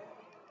advantage.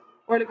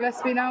 Orla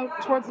Gillespie now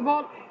towards the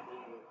ball.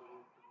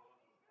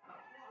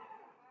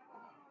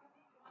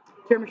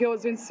 Ciara McHugh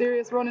is doing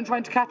serious running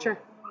trying to catch her.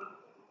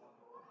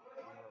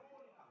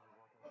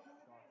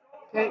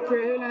 Okay,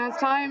 Ciara Houlihan has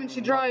time and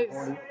she drives.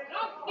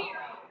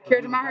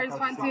 Ciara Demar is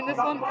fancying this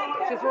one.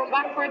 She's run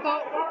back for it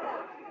though.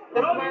 This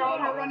is where all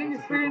her running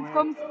experience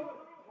comes.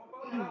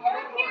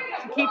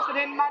 She keeps it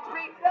in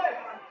magically.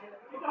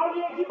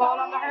 Ball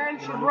on the hurl,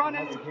 she's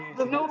running.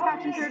 There's no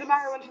catching Ciara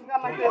Demar when she's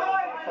gone like this.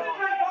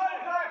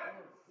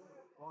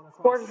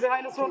 Supporters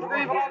behind us don't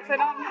agree, but I'll say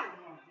nothing.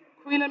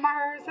 Queenan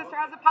Maher, her sister,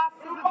 has a pass.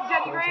 This is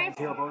Jenny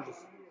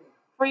Grace.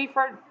 Free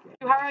for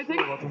Duharra, I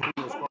think.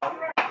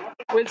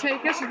 We'll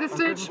take it at this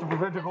stage.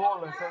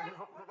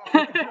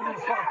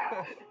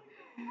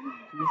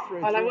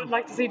 Well, I would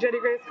like to see Jenny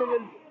Grace come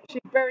in.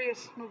 She'd bury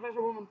it, no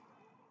better woman.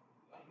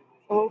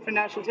 So hopefully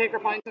now she'll take her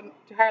point and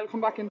Duharra will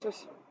come back into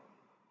it.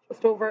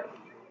 Just over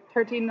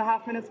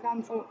 13.5 minutes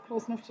gone, so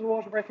close enough to the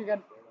water break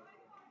again.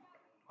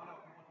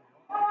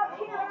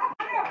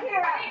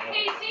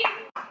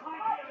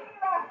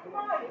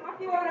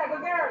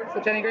 So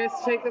Jenny Grace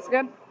to take this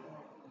again.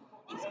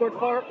 She scored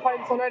 4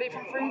 points already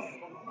from frees.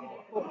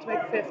 Hoping to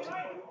make the 5th.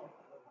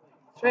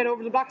 Straight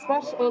over the black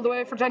spot, all the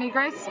way for Jenny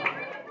Grace.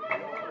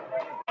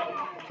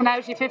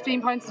 Clonoulty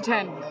 15 points to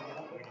 10.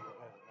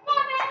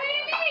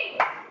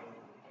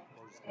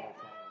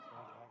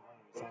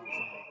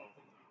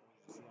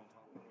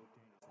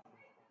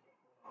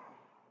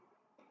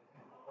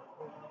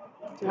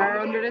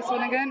 Duharra under this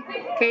one again.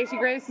 Katie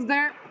Grace is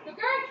there.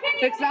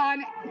 Flicks it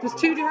on. There's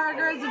 2 Duharra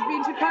girls that have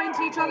been too kind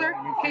to each other.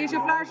 Katie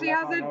Flaherty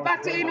has it.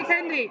 Back to Amy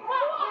Kennedy.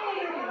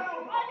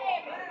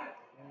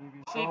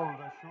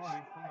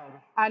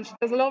 And she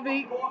does a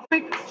lovely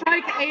quick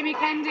strike. Amy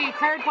Kennedy,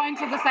 3rd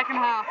point of the second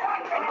half.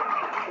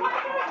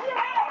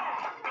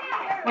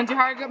 When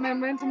Duharra got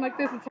momentum like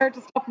this, it's hard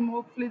to stop them.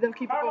 Hopefully they'll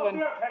keep it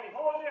going.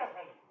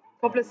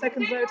 Couple of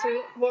seconds there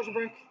to water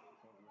break.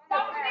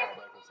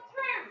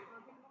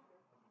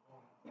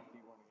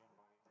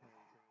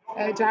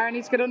 Duharra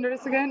needs to get under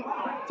this again.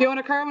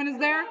 Fiona Kerwin is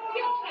there.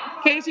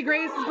 Katie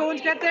Grace is going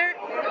to get there.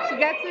 She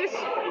gets it.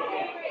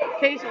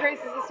 Katie Grace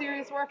is a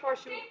serious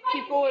workhorse. She'll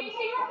keep going.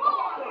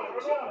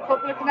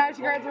 Couple of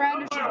penalty guards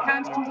around her. She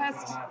can't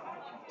contest.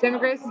 Gemma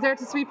Grace is there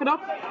to sweep it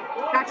up.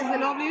 Catches it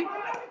lovely.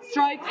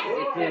 Strikes.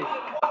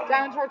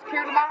 Down towards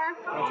Kierda Maher.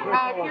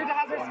 Kierda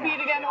has her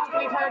speed again.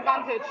 Hopefully to her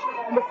advantage.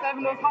 Number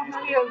 7 was hot on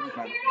her heels.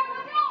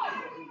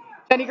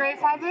 Jenny Grace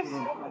has it.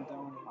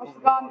 Oh,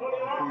 she's gone.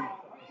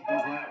 A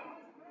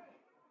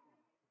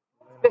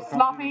bit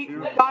sloppy.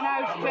 Gone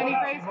out. Jenny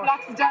Grace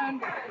blocks it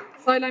down.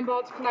 Sideline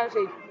ball to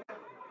Clonoulty.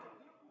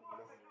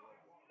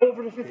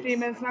 Over the 15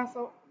 minutes now,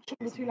 so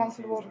shouldn't be too long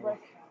to the water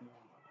break.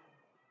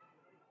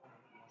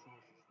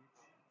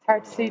 It's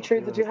hard to see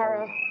through the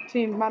Duharra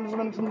team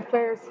management and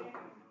players.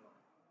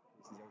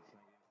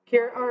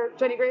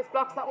 Jenny Grace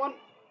blocks that one.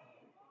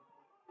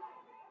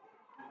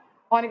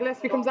 Anna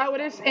Gillespie comes out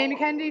with it. Amy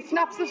Kennedy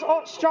snaps it.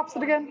 Oh, she drops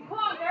it again.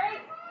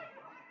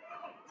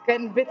 It's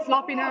getting a bit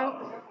sloppy now.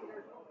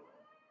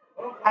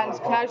 And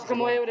Clonoulty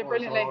come away with it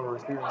brilliantly.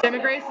 Gemma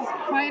Grace is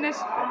playing it.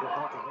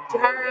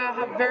 Duharra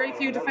have very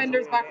few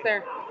defenders back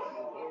there.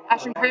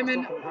 Aisling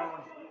Crimmon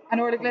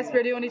and Orla Gillespie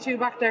are the only two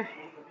back there.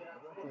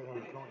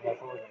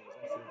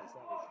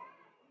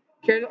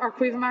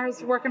 Caoimhe Maher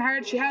is working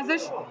hard. She has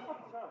it.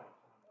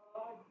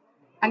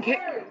 And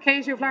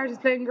Katie O'Flaherty is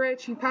playing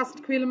great. She passed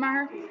to Caoimhe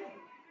Maher.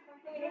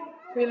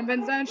 Caoimhe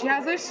bends down. She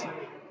has it.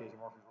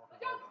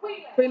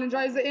 Caoimhe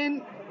drives it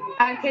in.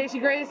 And Katie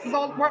Grace has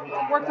worked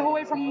the whole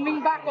way from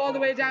wing back all the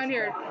way down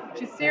here.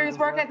 She's serious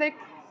work ethic.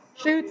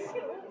 Shoots.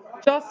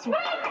 Just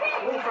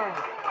over.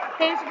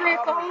 Katie Grace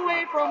the whole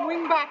way from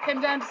wing back came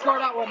down to score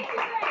that one.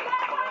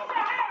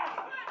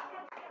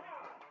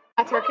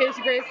 That's where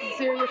Katie Grace is a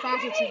serious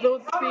athlete. She's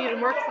loads of speed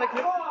and works like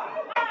a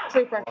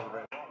trooper.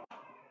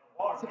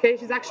 So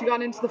Katie's actually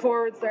gone into the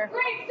forwards there.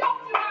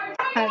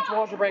 And it's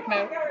water break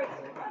now.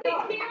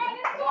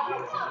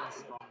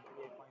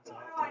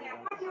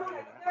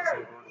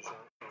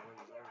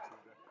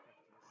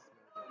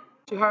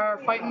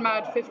 Duharra fighting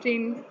mad,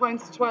 15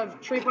 points to 12,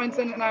 3 points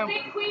in it now.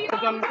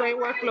 They've done great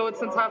workload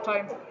since half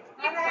time.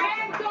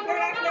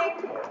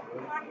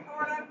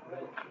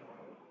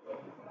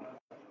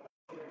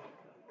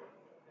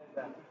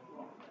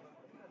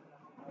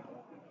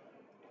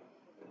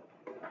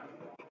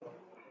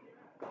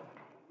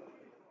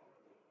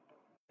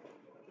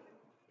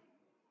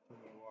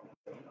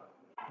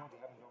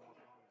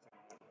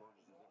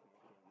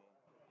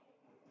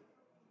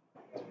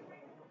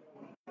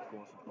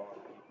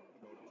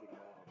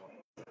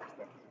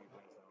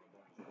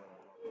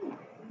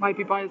 Might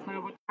be biased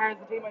now, but Duharra's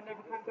the team I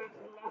never count out to the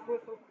last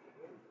whistle.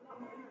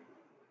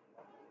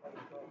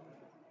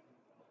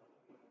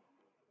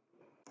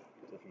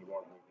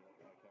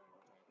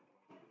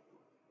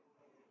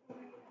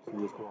 She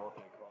was scored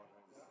okay,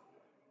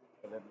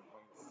 has 11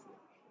 points.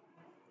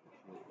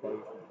 She was 5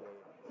 from play.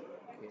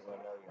 Kate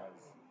Larry has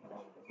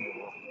 1 Katie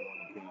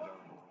Down has 1.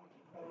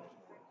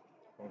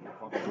 Going to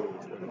contribute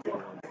with 12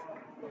 scores.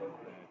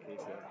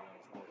 Casey has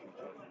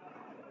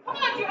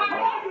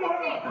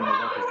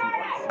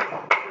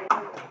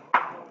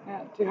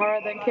Duharra,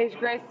 then Katie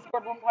Grace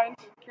scored 1 point.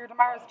 Kierda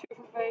Maher 2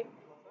 from play.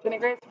 Jenny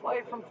Grace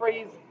 5 from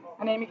freeze.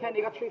 And Amy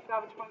Kennedy got 3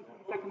 salvage points in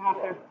the second half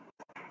there.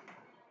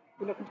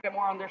 We're looking to get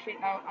more on their sheet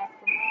now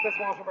after this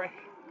water break.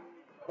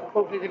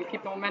 Hopefully they'll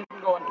keep the momentum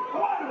going. Go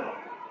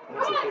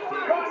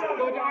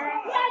Duharra.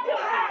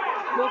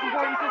 Most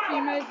important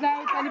 15 minutes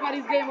now. It's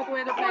anybody's game with the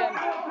way they're playing.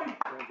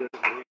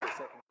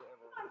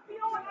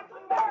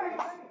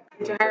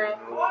 Duharra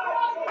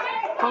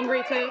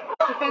hungry to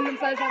defend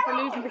themselves after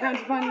losing the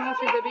county final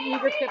last year. They'll be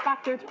eager to get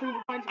back there to prove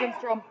a point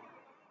against Drum.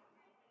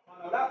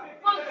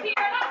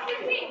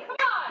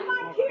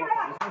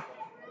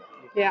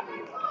 Yeah,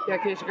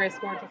 Katie Grace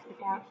scored just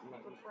before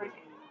the break.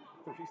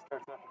 So she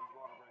starts after this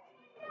water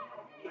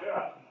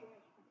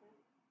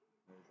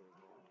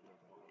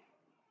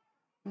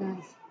break.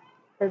 Yes.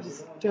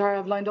 Burgess Duharra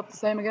have lined up the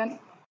same again.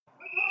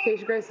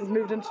 Katie Grace has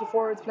moved into the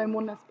forwards, playing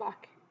 1 less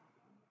back.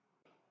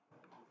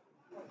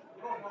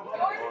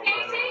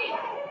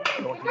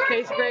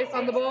 Katie Grace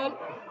on the ball.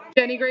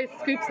 Jenny Grace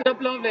scoops it up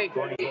lovely.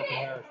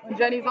 When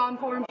Jenny's on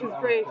form, she's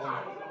great.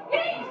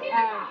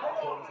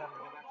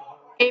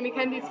 Amy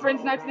Kennedy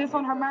sprinting out to this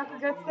one. Her marker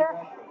gets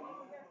there.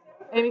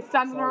 Amy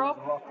standing her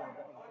up.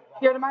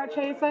 Kierda Maher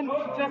chasing. She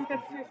just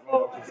gets too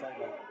slow.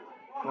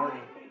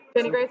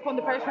 Jenny Grace putting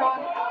the pressure on.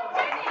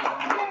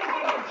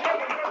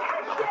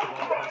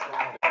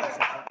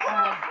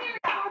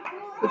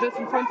 So just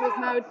in front of us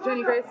now,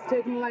 Jenny Grace is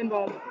taking the line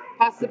ball.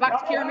 Passes it back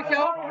to Ciara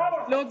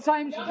McKeown. Loads of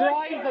time, she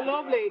drives it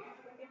lovely.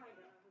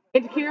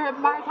 Into Ciara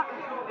Maher's.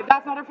 If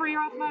that's not a free,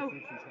 you're off now.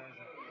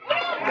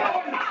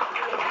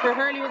 Her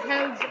Hurley was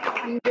held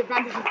and the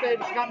advantage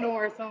instead, she got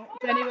nowhere. So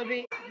Jenny will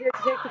be here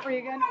to take the free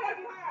again.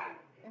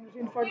 In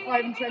between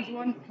 45 and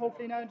 21.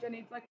 Hopefully now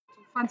Jenny's like to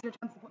fancy her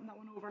chance of putting that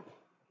one over.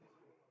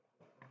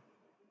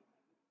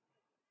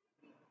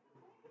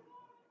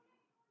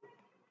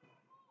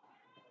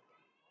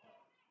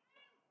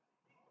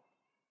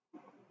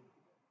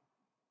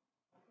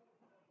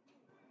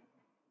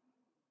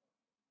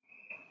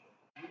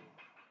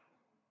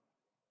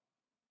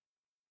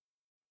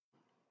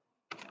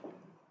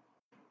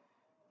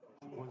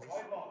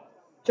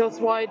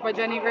 Just wide by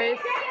Jenny Grace.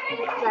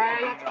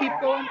 Jarl have to keep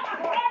going.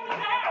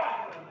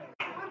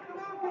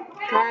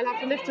 Jarl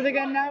have to lift it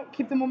again now.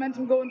 Keep the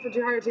momentum going for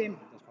Duharra team.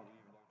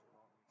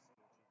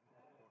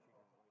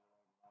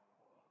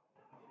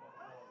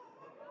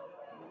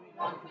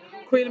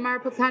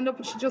 Quillamar puts her hand up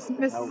but she just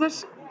misses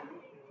it.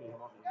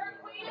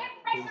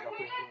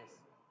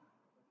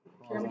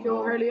 Kieran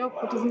McHugh early up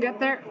but doesn't get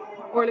there.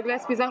 Orla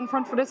Gillespie's out in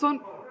front for this one.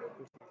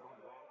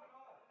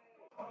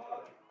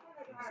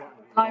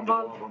 Line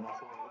ball.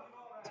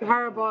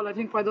 Duharra ball, I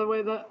think, by the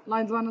way the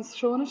linesman has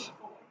shown it.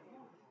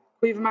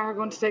 Quillamar are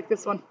going to take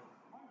this one.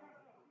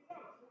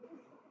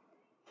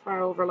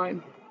 Far over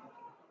line.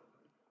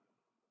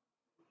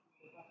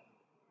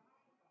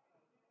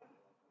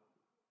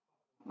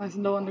 Nice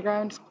and low on the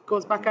ground.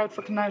 Goes back out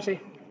for Clonoulty.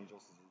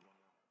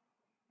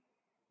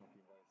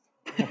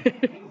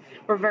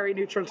 We're very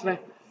neutral today.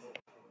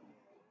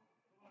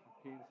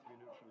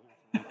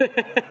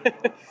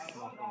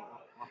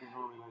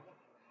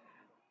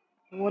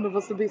 One of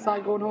us will be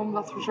sad going home,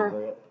 that's for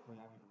sure.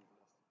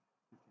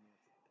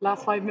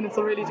 Last 5 minutes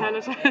will really tell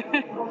it.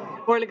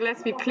 Orla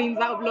Gillespie cleans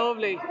that up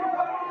lovely.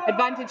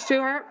 Advantage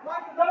to her.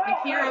 And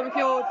Ciara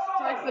McHugh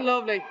strikes it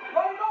lovely.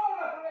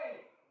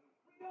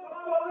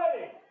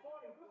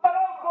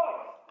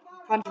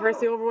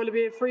 Controversy over, will it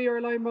be a free or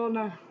a line ball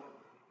now?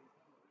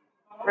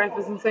 Ref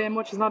isn't saying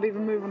much, he's not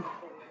even moving.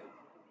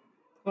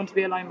 It's going to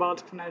be a line ball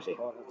to Clonoulty.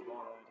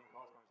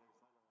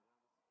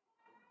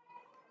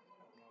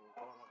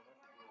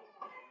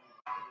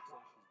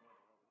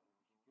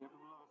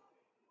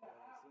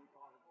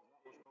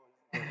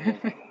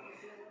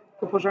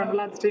 Could put her on the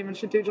lads team and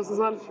she'd do just as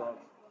well.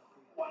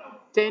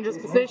 Dangerous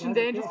position,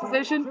 dangerous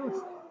position.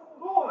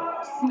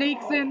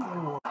 Sneaks in.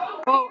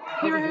 Oh,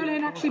 Ciara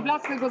Houlihan actually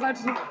blocks it, goes out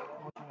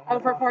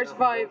for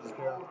 45.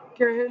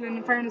 Ciara Houlihan,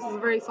 in fairness, is a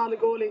very solid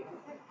goalie.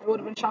 I would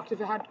have been shocked if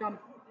it had gone.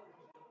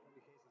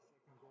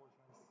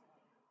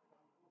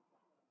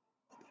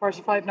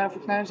 45 now for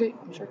Clonoulty.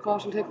 I'm sure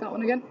Cosh will take that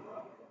one again.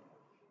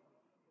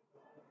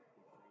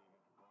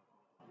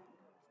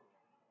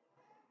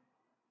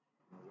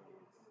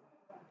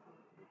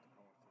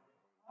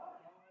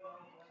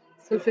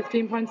 Still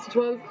 15 points to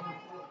 12.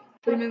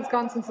 3 minutes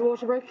gone since the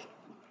water break.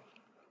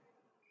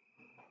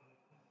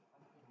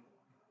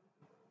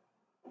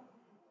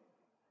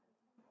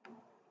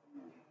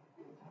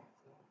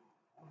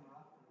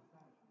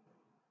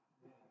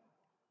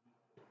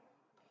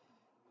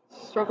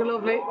 Struck it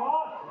lovely.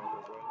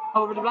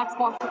 Over the black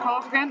spot for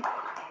Cosh again.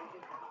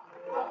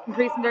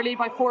 Increasing their lead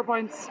by 4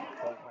 points.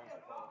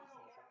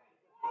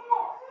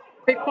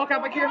 Quick puck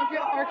out by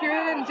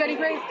Ciara and Jenny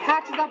Grace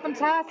catches that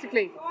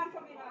fantastically.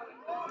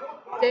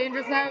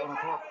 Dangerous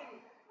now.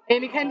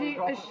 Amy Kennedy,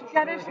 is she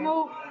get it?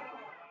 No.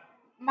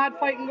 Mad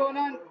fighting going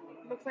on.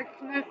 Looks like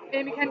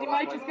Amy Kennedy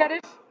might just get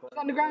it. She's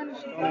on the ground.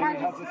 She's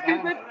managed to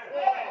scoop it.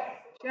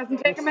 She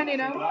hasn't taken many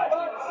now.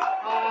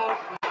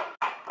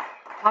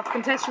 Have to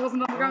contest, she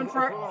wasn't on the ground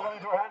for.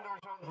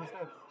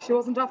 She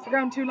wasn't off the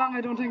ground too long,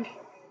 I don't think.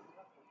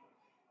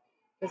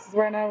 This is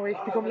where now we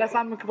become less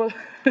amicable.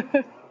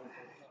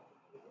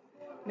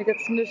 We get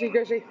some nitty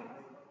gritty.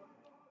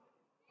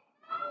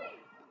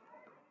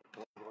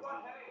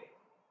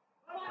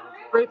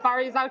 Ruth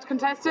Barry's out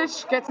contested,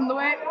 gets in the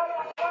way.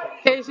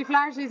 Katie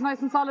Flaherty's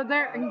nice and solid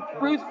there, and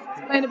Ruth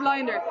playing a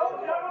blinder.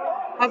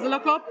 Has a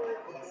look up,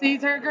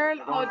 sees her girl,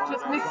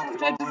 just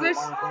misjudges it.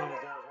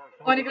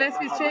 Orla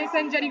Gillespie's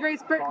chasing, Jenny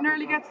Grace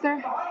nearly gets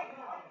there.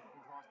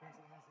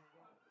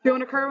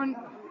 Fiona Kerwin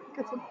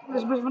gets a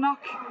little bit of a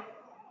knock.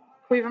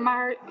 Caoimhe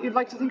Maher, you'd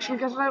like to think she'll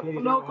get it out,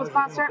 but no, it goes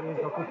past her.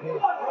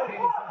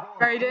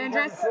 Very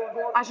dangerous.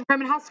 Aisling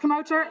Crimmon has to come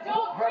out to her.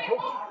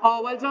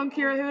 Oh, well done,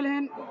 Ciara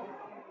Houlihan.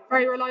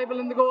 Very reliable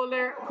in the goal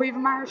there.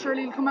 Caoimhe Maher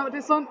surely will come out with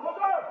this one.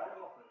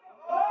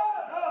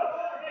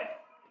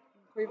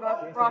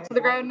 Caoimhe brought to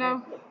the ground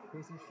now.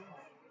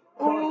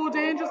 Oh,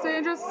 dangerous,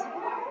 dangerous.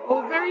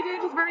 Oh, very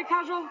dangerous, very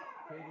casual.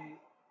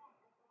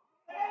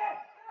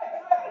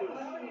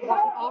 What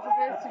an awful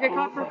place to get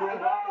caught for.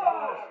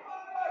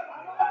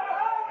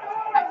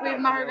 Caoimhe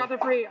Maher got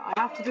it free. I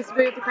have to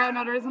disagree with the crowd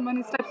now. There isn't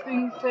many steps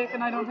being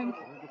taken, I don't think.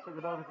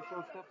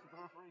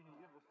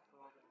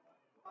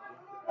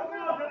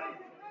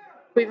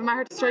 Caoimhe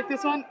Maher to strike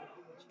this one.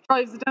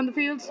 Drives it down the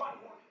field. In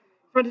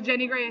front of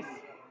Jenny Grace.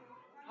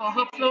 Oh,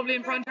 hops lovely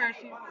in front of her.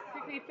 She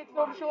quickly flicks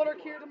over the shoulder.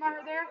 Ciara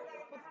Maher there.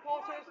 Puts the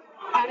paw to it.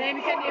 And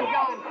Amy Kennedy is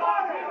gone.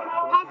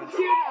 Pass it to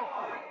Ciara.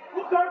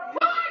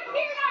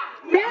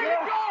 Here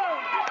it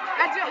goes.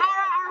 And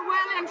Duharra are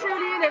well and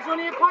truly in it.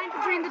 Only a point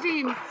between the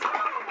teams.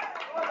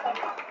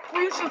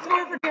 Crucial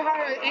score for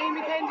Duharra.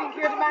 Amy Kennedy and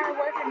Ciara Maher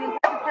working in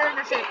perfect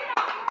partnership.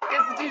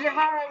 This is the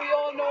Duharra we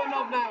all know and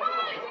love now.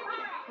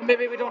 Well,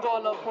 maybe we don't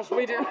all love, but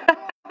we do.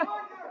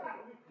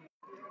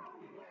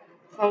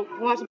 So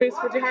what a boost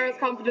for Duharra's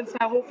confidence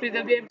now. Hopefully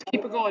they'll be able to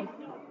keep it going.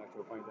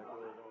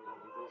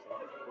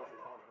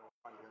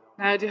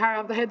 Now Duharra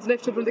have the heads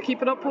lifted. Will they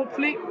keep it up,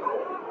 hopefully?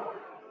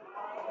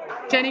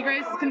 Jenny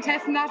Grace is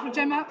contesting that with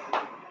Gemma.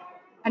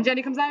 And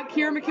Jenny comes out.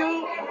 Ciara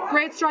McHugh.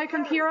 Great strike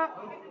on Ciara.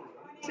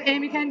 to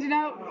Amy Kendi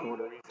now.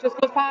 Just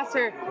goes past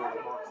her.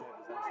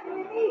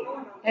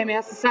 Amy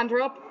has to stand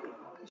her up.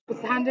 She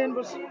puts the hand in,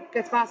 but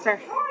gets past her.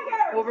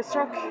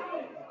 Overstruck.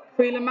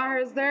 Quillen Maher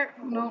is there.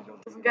 No,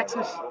 doesn't get to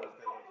it.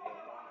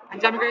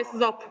 And Gemma Grace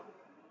is up.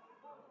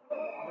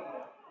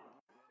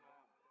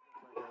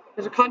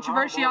 There's a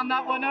controversy on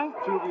that one now.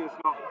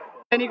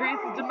 Jenny Grace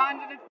is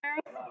demanding it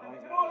first.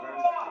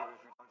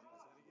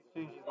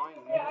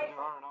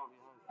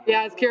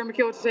 Yeah, it's Kieran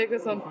McKeown to take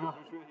this one.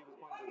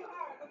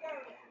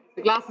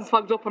 The glass is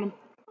fogged up on him.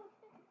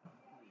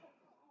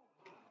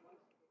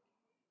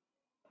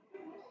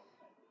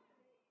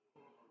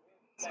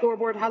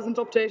 Scoreboard hasn't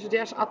updated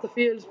yet at the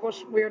field,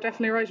 but we are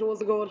definitely right, it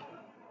was a goal.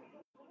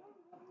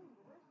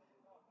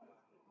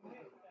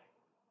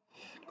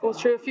 Goes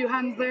through a few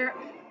hands there.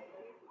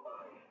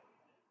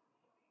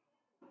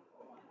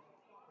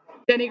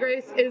 Jenny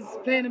Grace is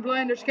playing in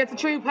blinder. She gets it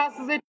through,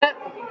 passes it to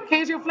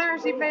Katie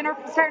O'Flaherty,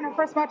 starting her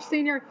first match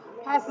senior.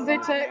 Passes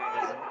it to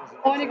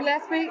Owen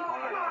Gillespie.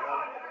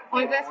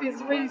 Owen Gillespie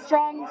is really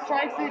strong,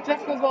 strikes it,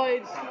 just goes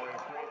wide.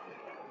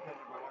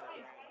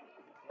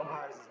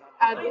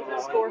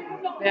 And score.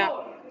 Yeah.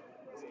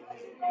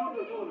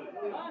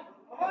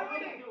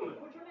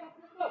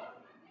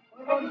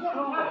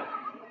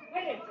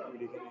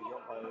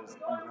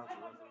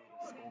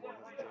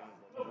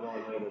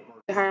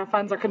 The Harrow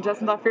fans are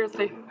contesting that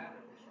fiercely.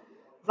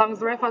 As long as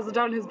the ref has it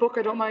down in his book,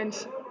 I don't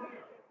mind.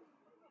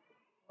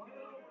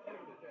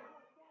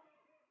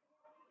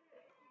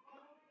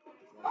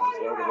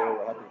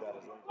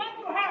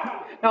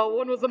 No,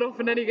 one was enough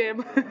in any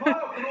game.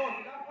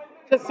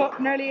 Just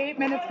nearly 8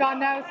 minutes gone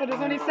now, so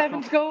there's only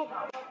 7 to go.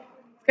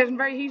 It's getting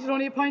very heated,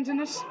 only a point in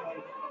it.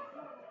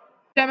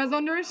 Gemma's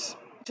under it.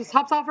 Just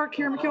hops off her.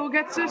 Kieran McKeown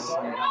gets it.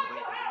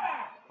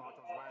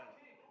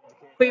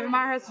 Quillen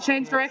Maher has to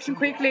change direction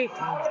quickly.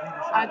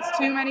 It's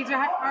too many to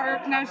our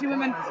Clonoulty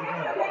women.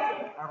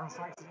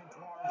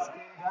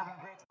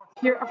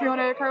 Here,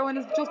 Fiona Kerwin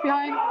is just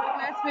behind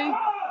Gillespie.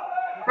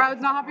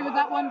 Crowd's not happy with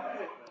that one.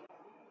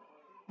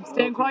 I'm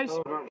staying quiet.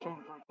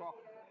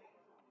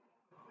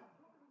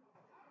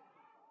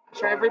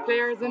 Sure, every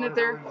player is in it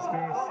there.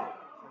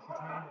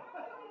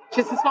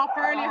 She's to swap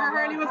Hurley. Her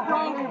Hurley was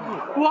broke.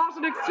 What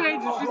an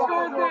exchange. She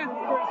scores this.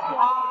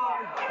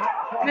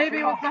 Maybe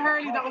it was the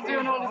Hurley that was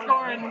doing all the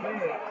scoring.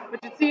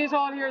 But you'd see it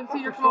all here in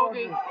Senior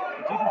Camogie.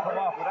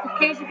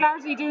 Katie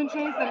Flaherty doing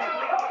chasing.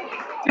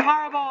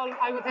 Duharra ball,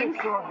 I would think.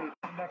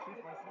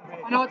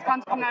 I know it's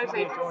gone to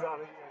Clonoulty.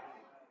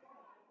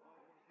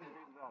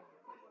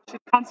 She's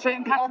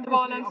concentrating catching the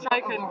ball and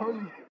striking.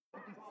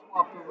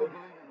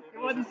 You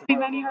wouldn't see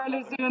many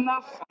hurlers doing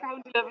that.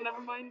 County level,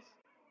 never mind.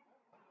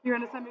 You're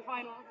in a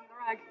semi-final in the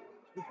rag.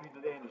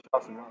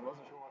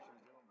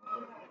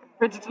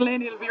 Bridget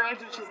Delaney will be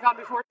right if she's gone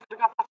before she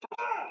got that shot.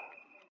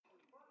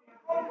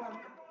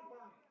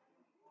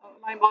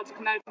 Line ball to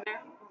Clonoulty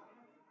there.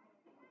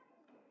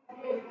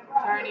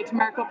 Tara need to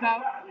mark up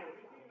now.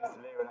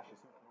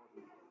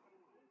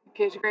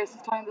 Katie Grace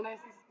is tying the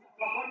laces.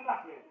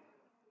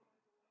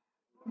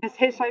 Miss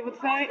hit, I would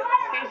say.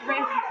 Katie Grace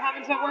is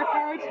having to work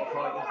hard.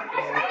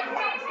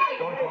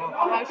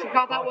 How she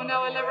got that one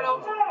now, I'll never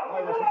know.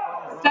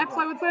 Steps,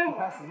 I would say.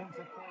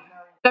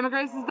 Gemma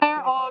Grace is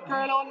there. Oh,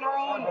 girl on her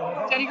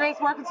own. Jenny Grace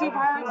working super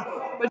hard.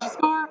 Will she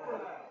score?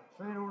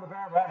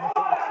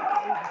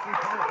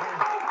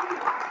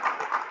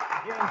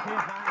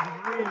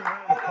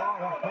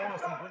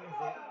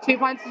 2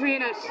 points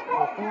between it.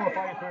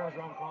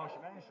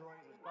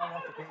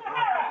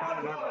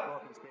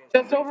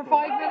 Just over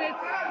 5 minutes.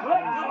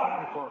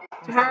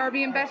 Duharra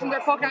being better in their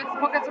puckets. The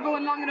puckets are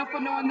going long enough,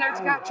 but no one there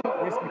to catch them.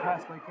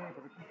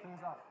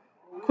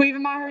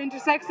 Quillen Maher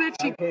intersects it.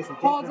 She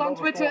holds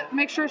onto it to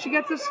make sure she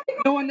gets it.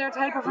 No one there to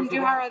help her from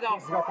Duharra though.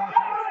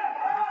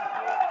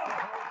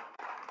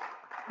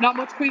 Not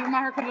much Quillen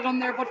Maher could have done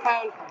there, but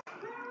foul.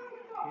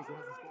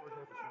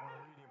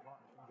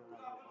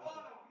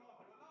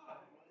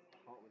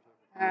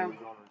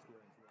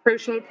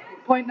 Crucial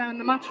point now in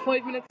the match.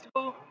 5 minutes to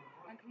go,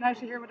 and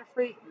Clonoulty here with a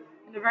free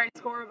in a very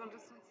scoreable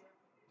distance.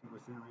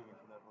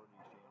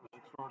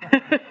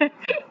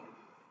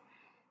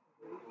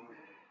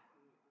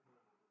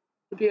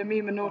 It'll be a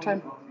meme in no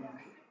time.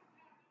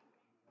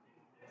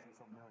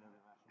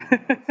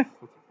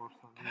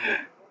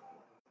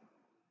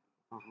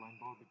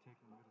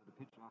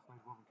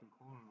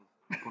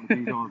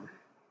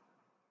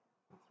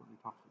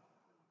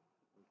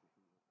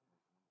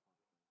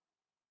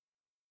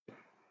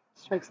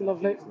 Strikes are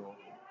lovely.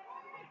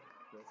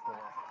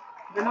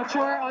 They're not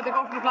sure. Oh, they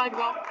go for the flag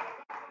though.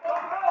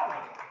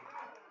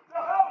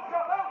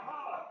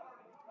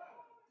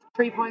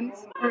 3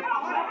 points.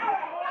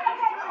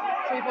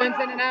 3 points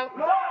in and out.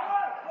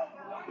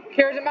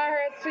 Kieran Maher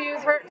has to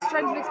use her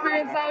strength and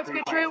experience now to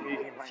get through.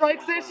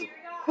 Strikes it.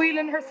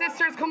 Quillen, her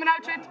sister, is coming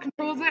out to it,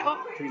 controls it. Oh,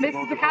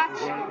 misses the catch.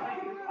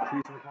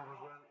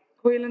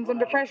 Quillen's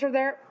under pressure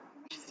there.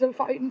 She's still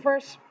fighting for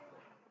it.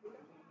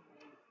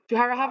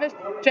 Duharra have it.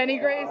 Jenny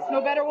Grace,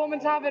 no better woman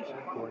to have it.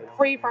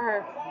 Free for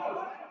her.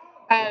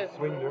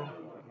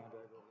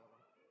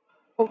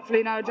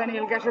 Hopefully now Jenny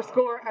will get her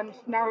score and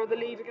narrow the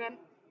lead again.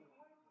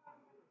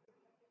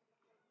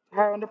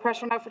 Her under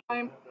pressure now for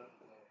time.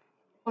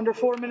 Under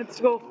 4 minutes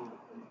to go.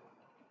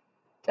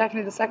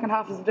 Definitely the second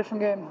half is a different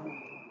game.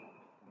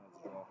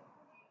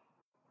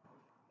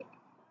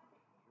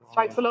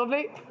 Strikes are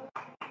lovely.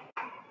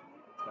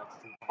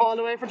 All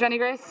the way for Jenny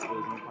Grace.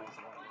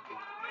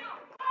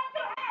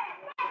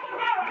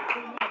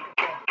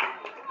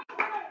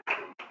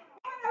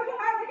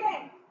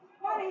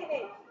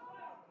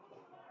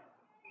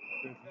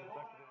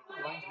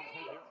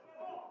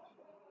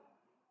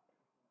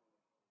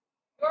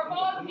 Your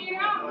ball,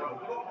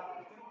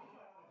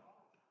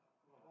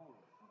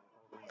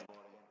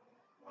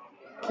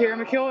 Ciara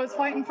McKeough is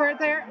fighting for it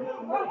there.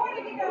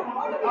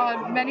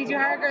 Many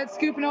Duharra girls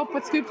scooping up,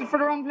 but scooped it for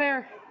the wrong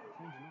player.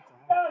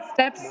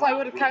 Steps, I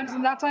would have counted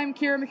in that time.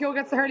 Ciara McKeough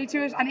gets the hurley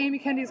to it, and Amy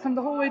Kennedy's come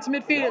the whole way to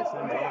midfield.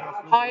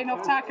 High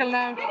enough tackle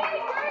now.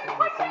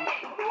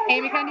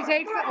 Amy Kennedy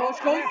takes it. Oh,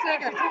 she goes to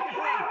take it.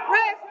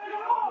 Ref!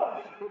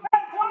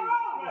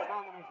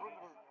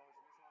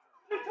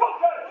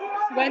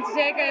 She went to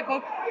take it,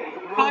 but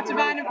caught the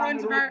man in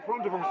front of her.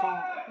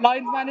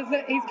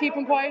 Linesman he's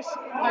keeping quiet.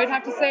 I'd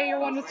have to say your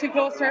one was too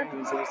close to her.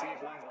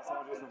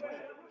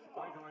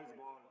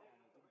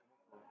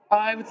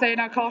 I would say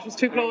now Caught was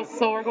too close,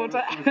 so we're going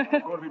to.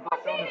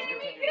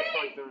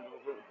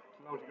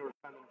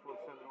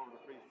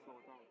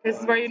 This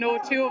is where you know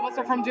two of us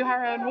are from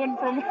Duharra and one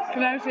from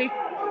Clonoulty.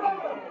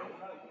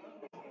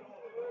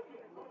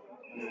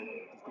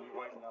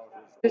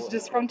 This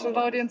disgruntled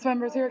audience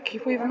members here.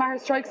 Caoimhe Maher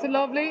strikes it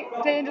lovely.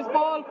 Dangerous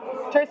ball.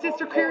 To her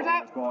sister cleared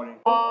out.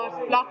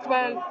 Oh, blocked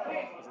well.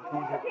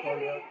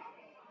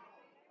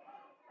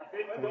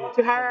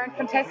 Duharra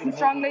contesting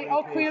strongly.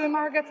 Oh, Caoimhe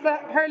Maher gets the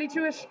hurley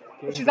to it.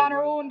 She's on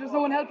her own. There's no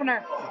one helping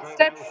her.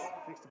 Steps.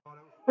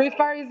 Ruth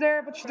Barry's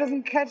there, but she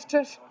doesn't catch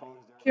it.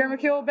 Ciara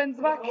McKeough bends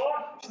back.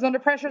 She's under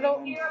pressure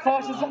though.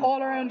 Caught is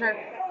all around her.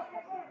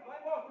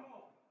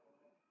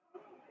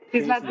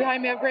 These lads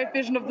behind me have great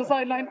vision of the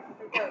sideline.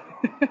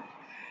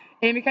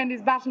 Amy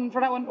Kennedy's batting for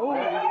that one. Oh.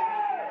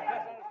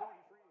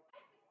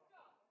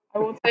 I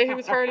won't say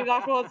whose hurley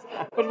that was,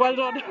 but well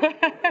done.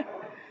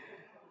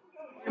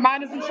 Your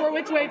man isn't sure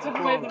which way to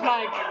wave the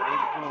flag.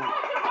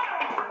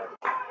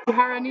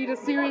 Duharra need a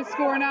serious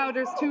score now.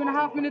 There's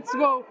 2.5 minutes to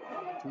go.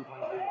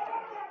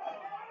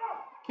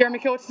 Ciara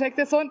McKeough to take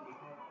this one.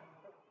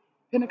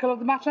 Pinnacle of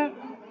the match now.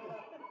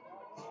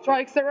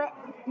 Strikes are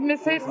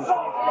miss hit.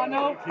 Oh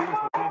no.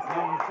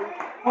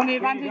 Only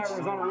advantage.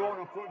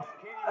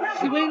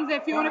 She wins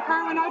it. Fiona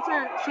Kerwin out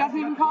there. She hasn't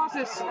even caught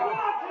it.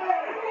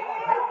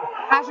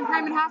 Ashton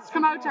Kerwin has to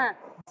come out there.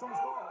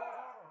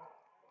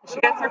 She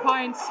gets her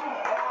points.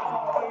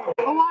 Oh,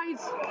 wide.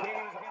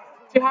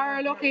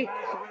 Duharra lucky.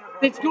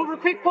 They go for a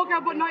quick poke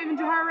out, but not even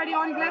Duharra ready.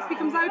 Only Gillespie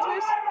comes out to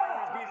it.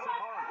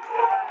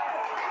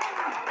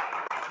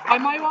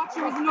 On my watch,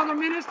 there was another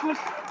minute, but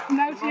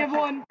now she have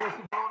won.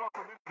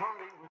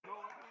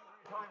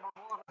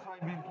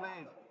 Being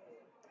played.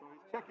 So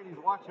he's checking his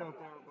watch out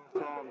there,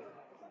 but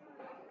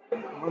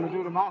I'm going to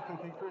do the math and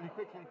think pretty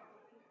quickly.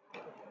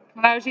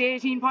 Clonoulty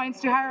 18 points,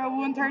 Duharra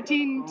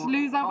 113 to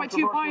lose out by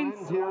 2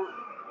 points.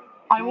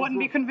 I wouldn't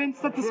be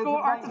convinced that the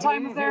score or the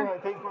time was there. I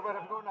think we're going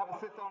to have a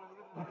sit down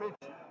in the middle of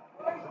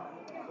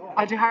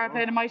the pitch. Duharra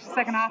played a mighty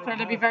second half there.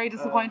 They'll be very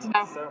disappointed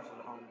now.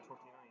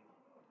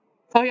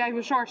 So yeah, he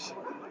was short.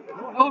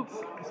 Oh,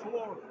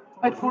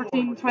 at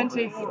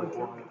 14-20.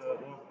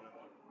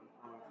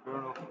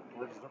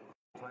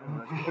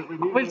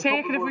 We'll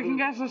take it if we can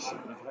get it.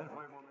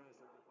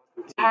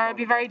 Duharra will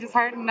be very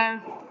disheartened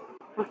now.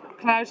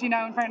 Clonoulty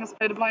now, in fairness,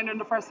 played a blinder in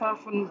the first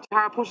half, and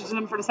Duharra pushes to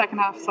them for the second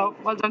half. So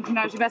well done,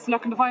 Clonoulty. Best of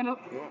luck in the final.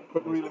 Yeah,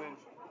 couldn't reel it in.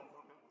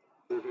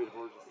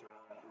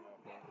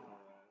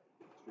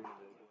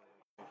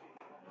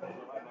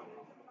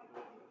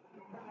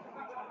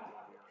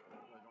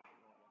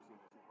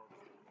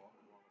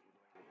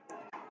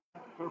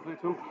 Fair play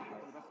too.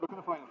 Best look in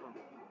the final from.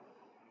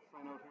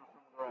 Sign out here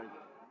from the right.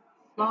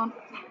 Long.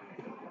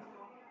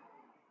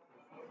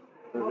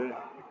 Fair play.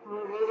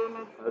 Well done,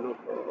 lads. I look.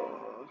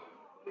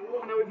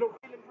 I know we've no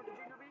feeling for the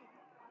junior B.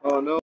 Oh no.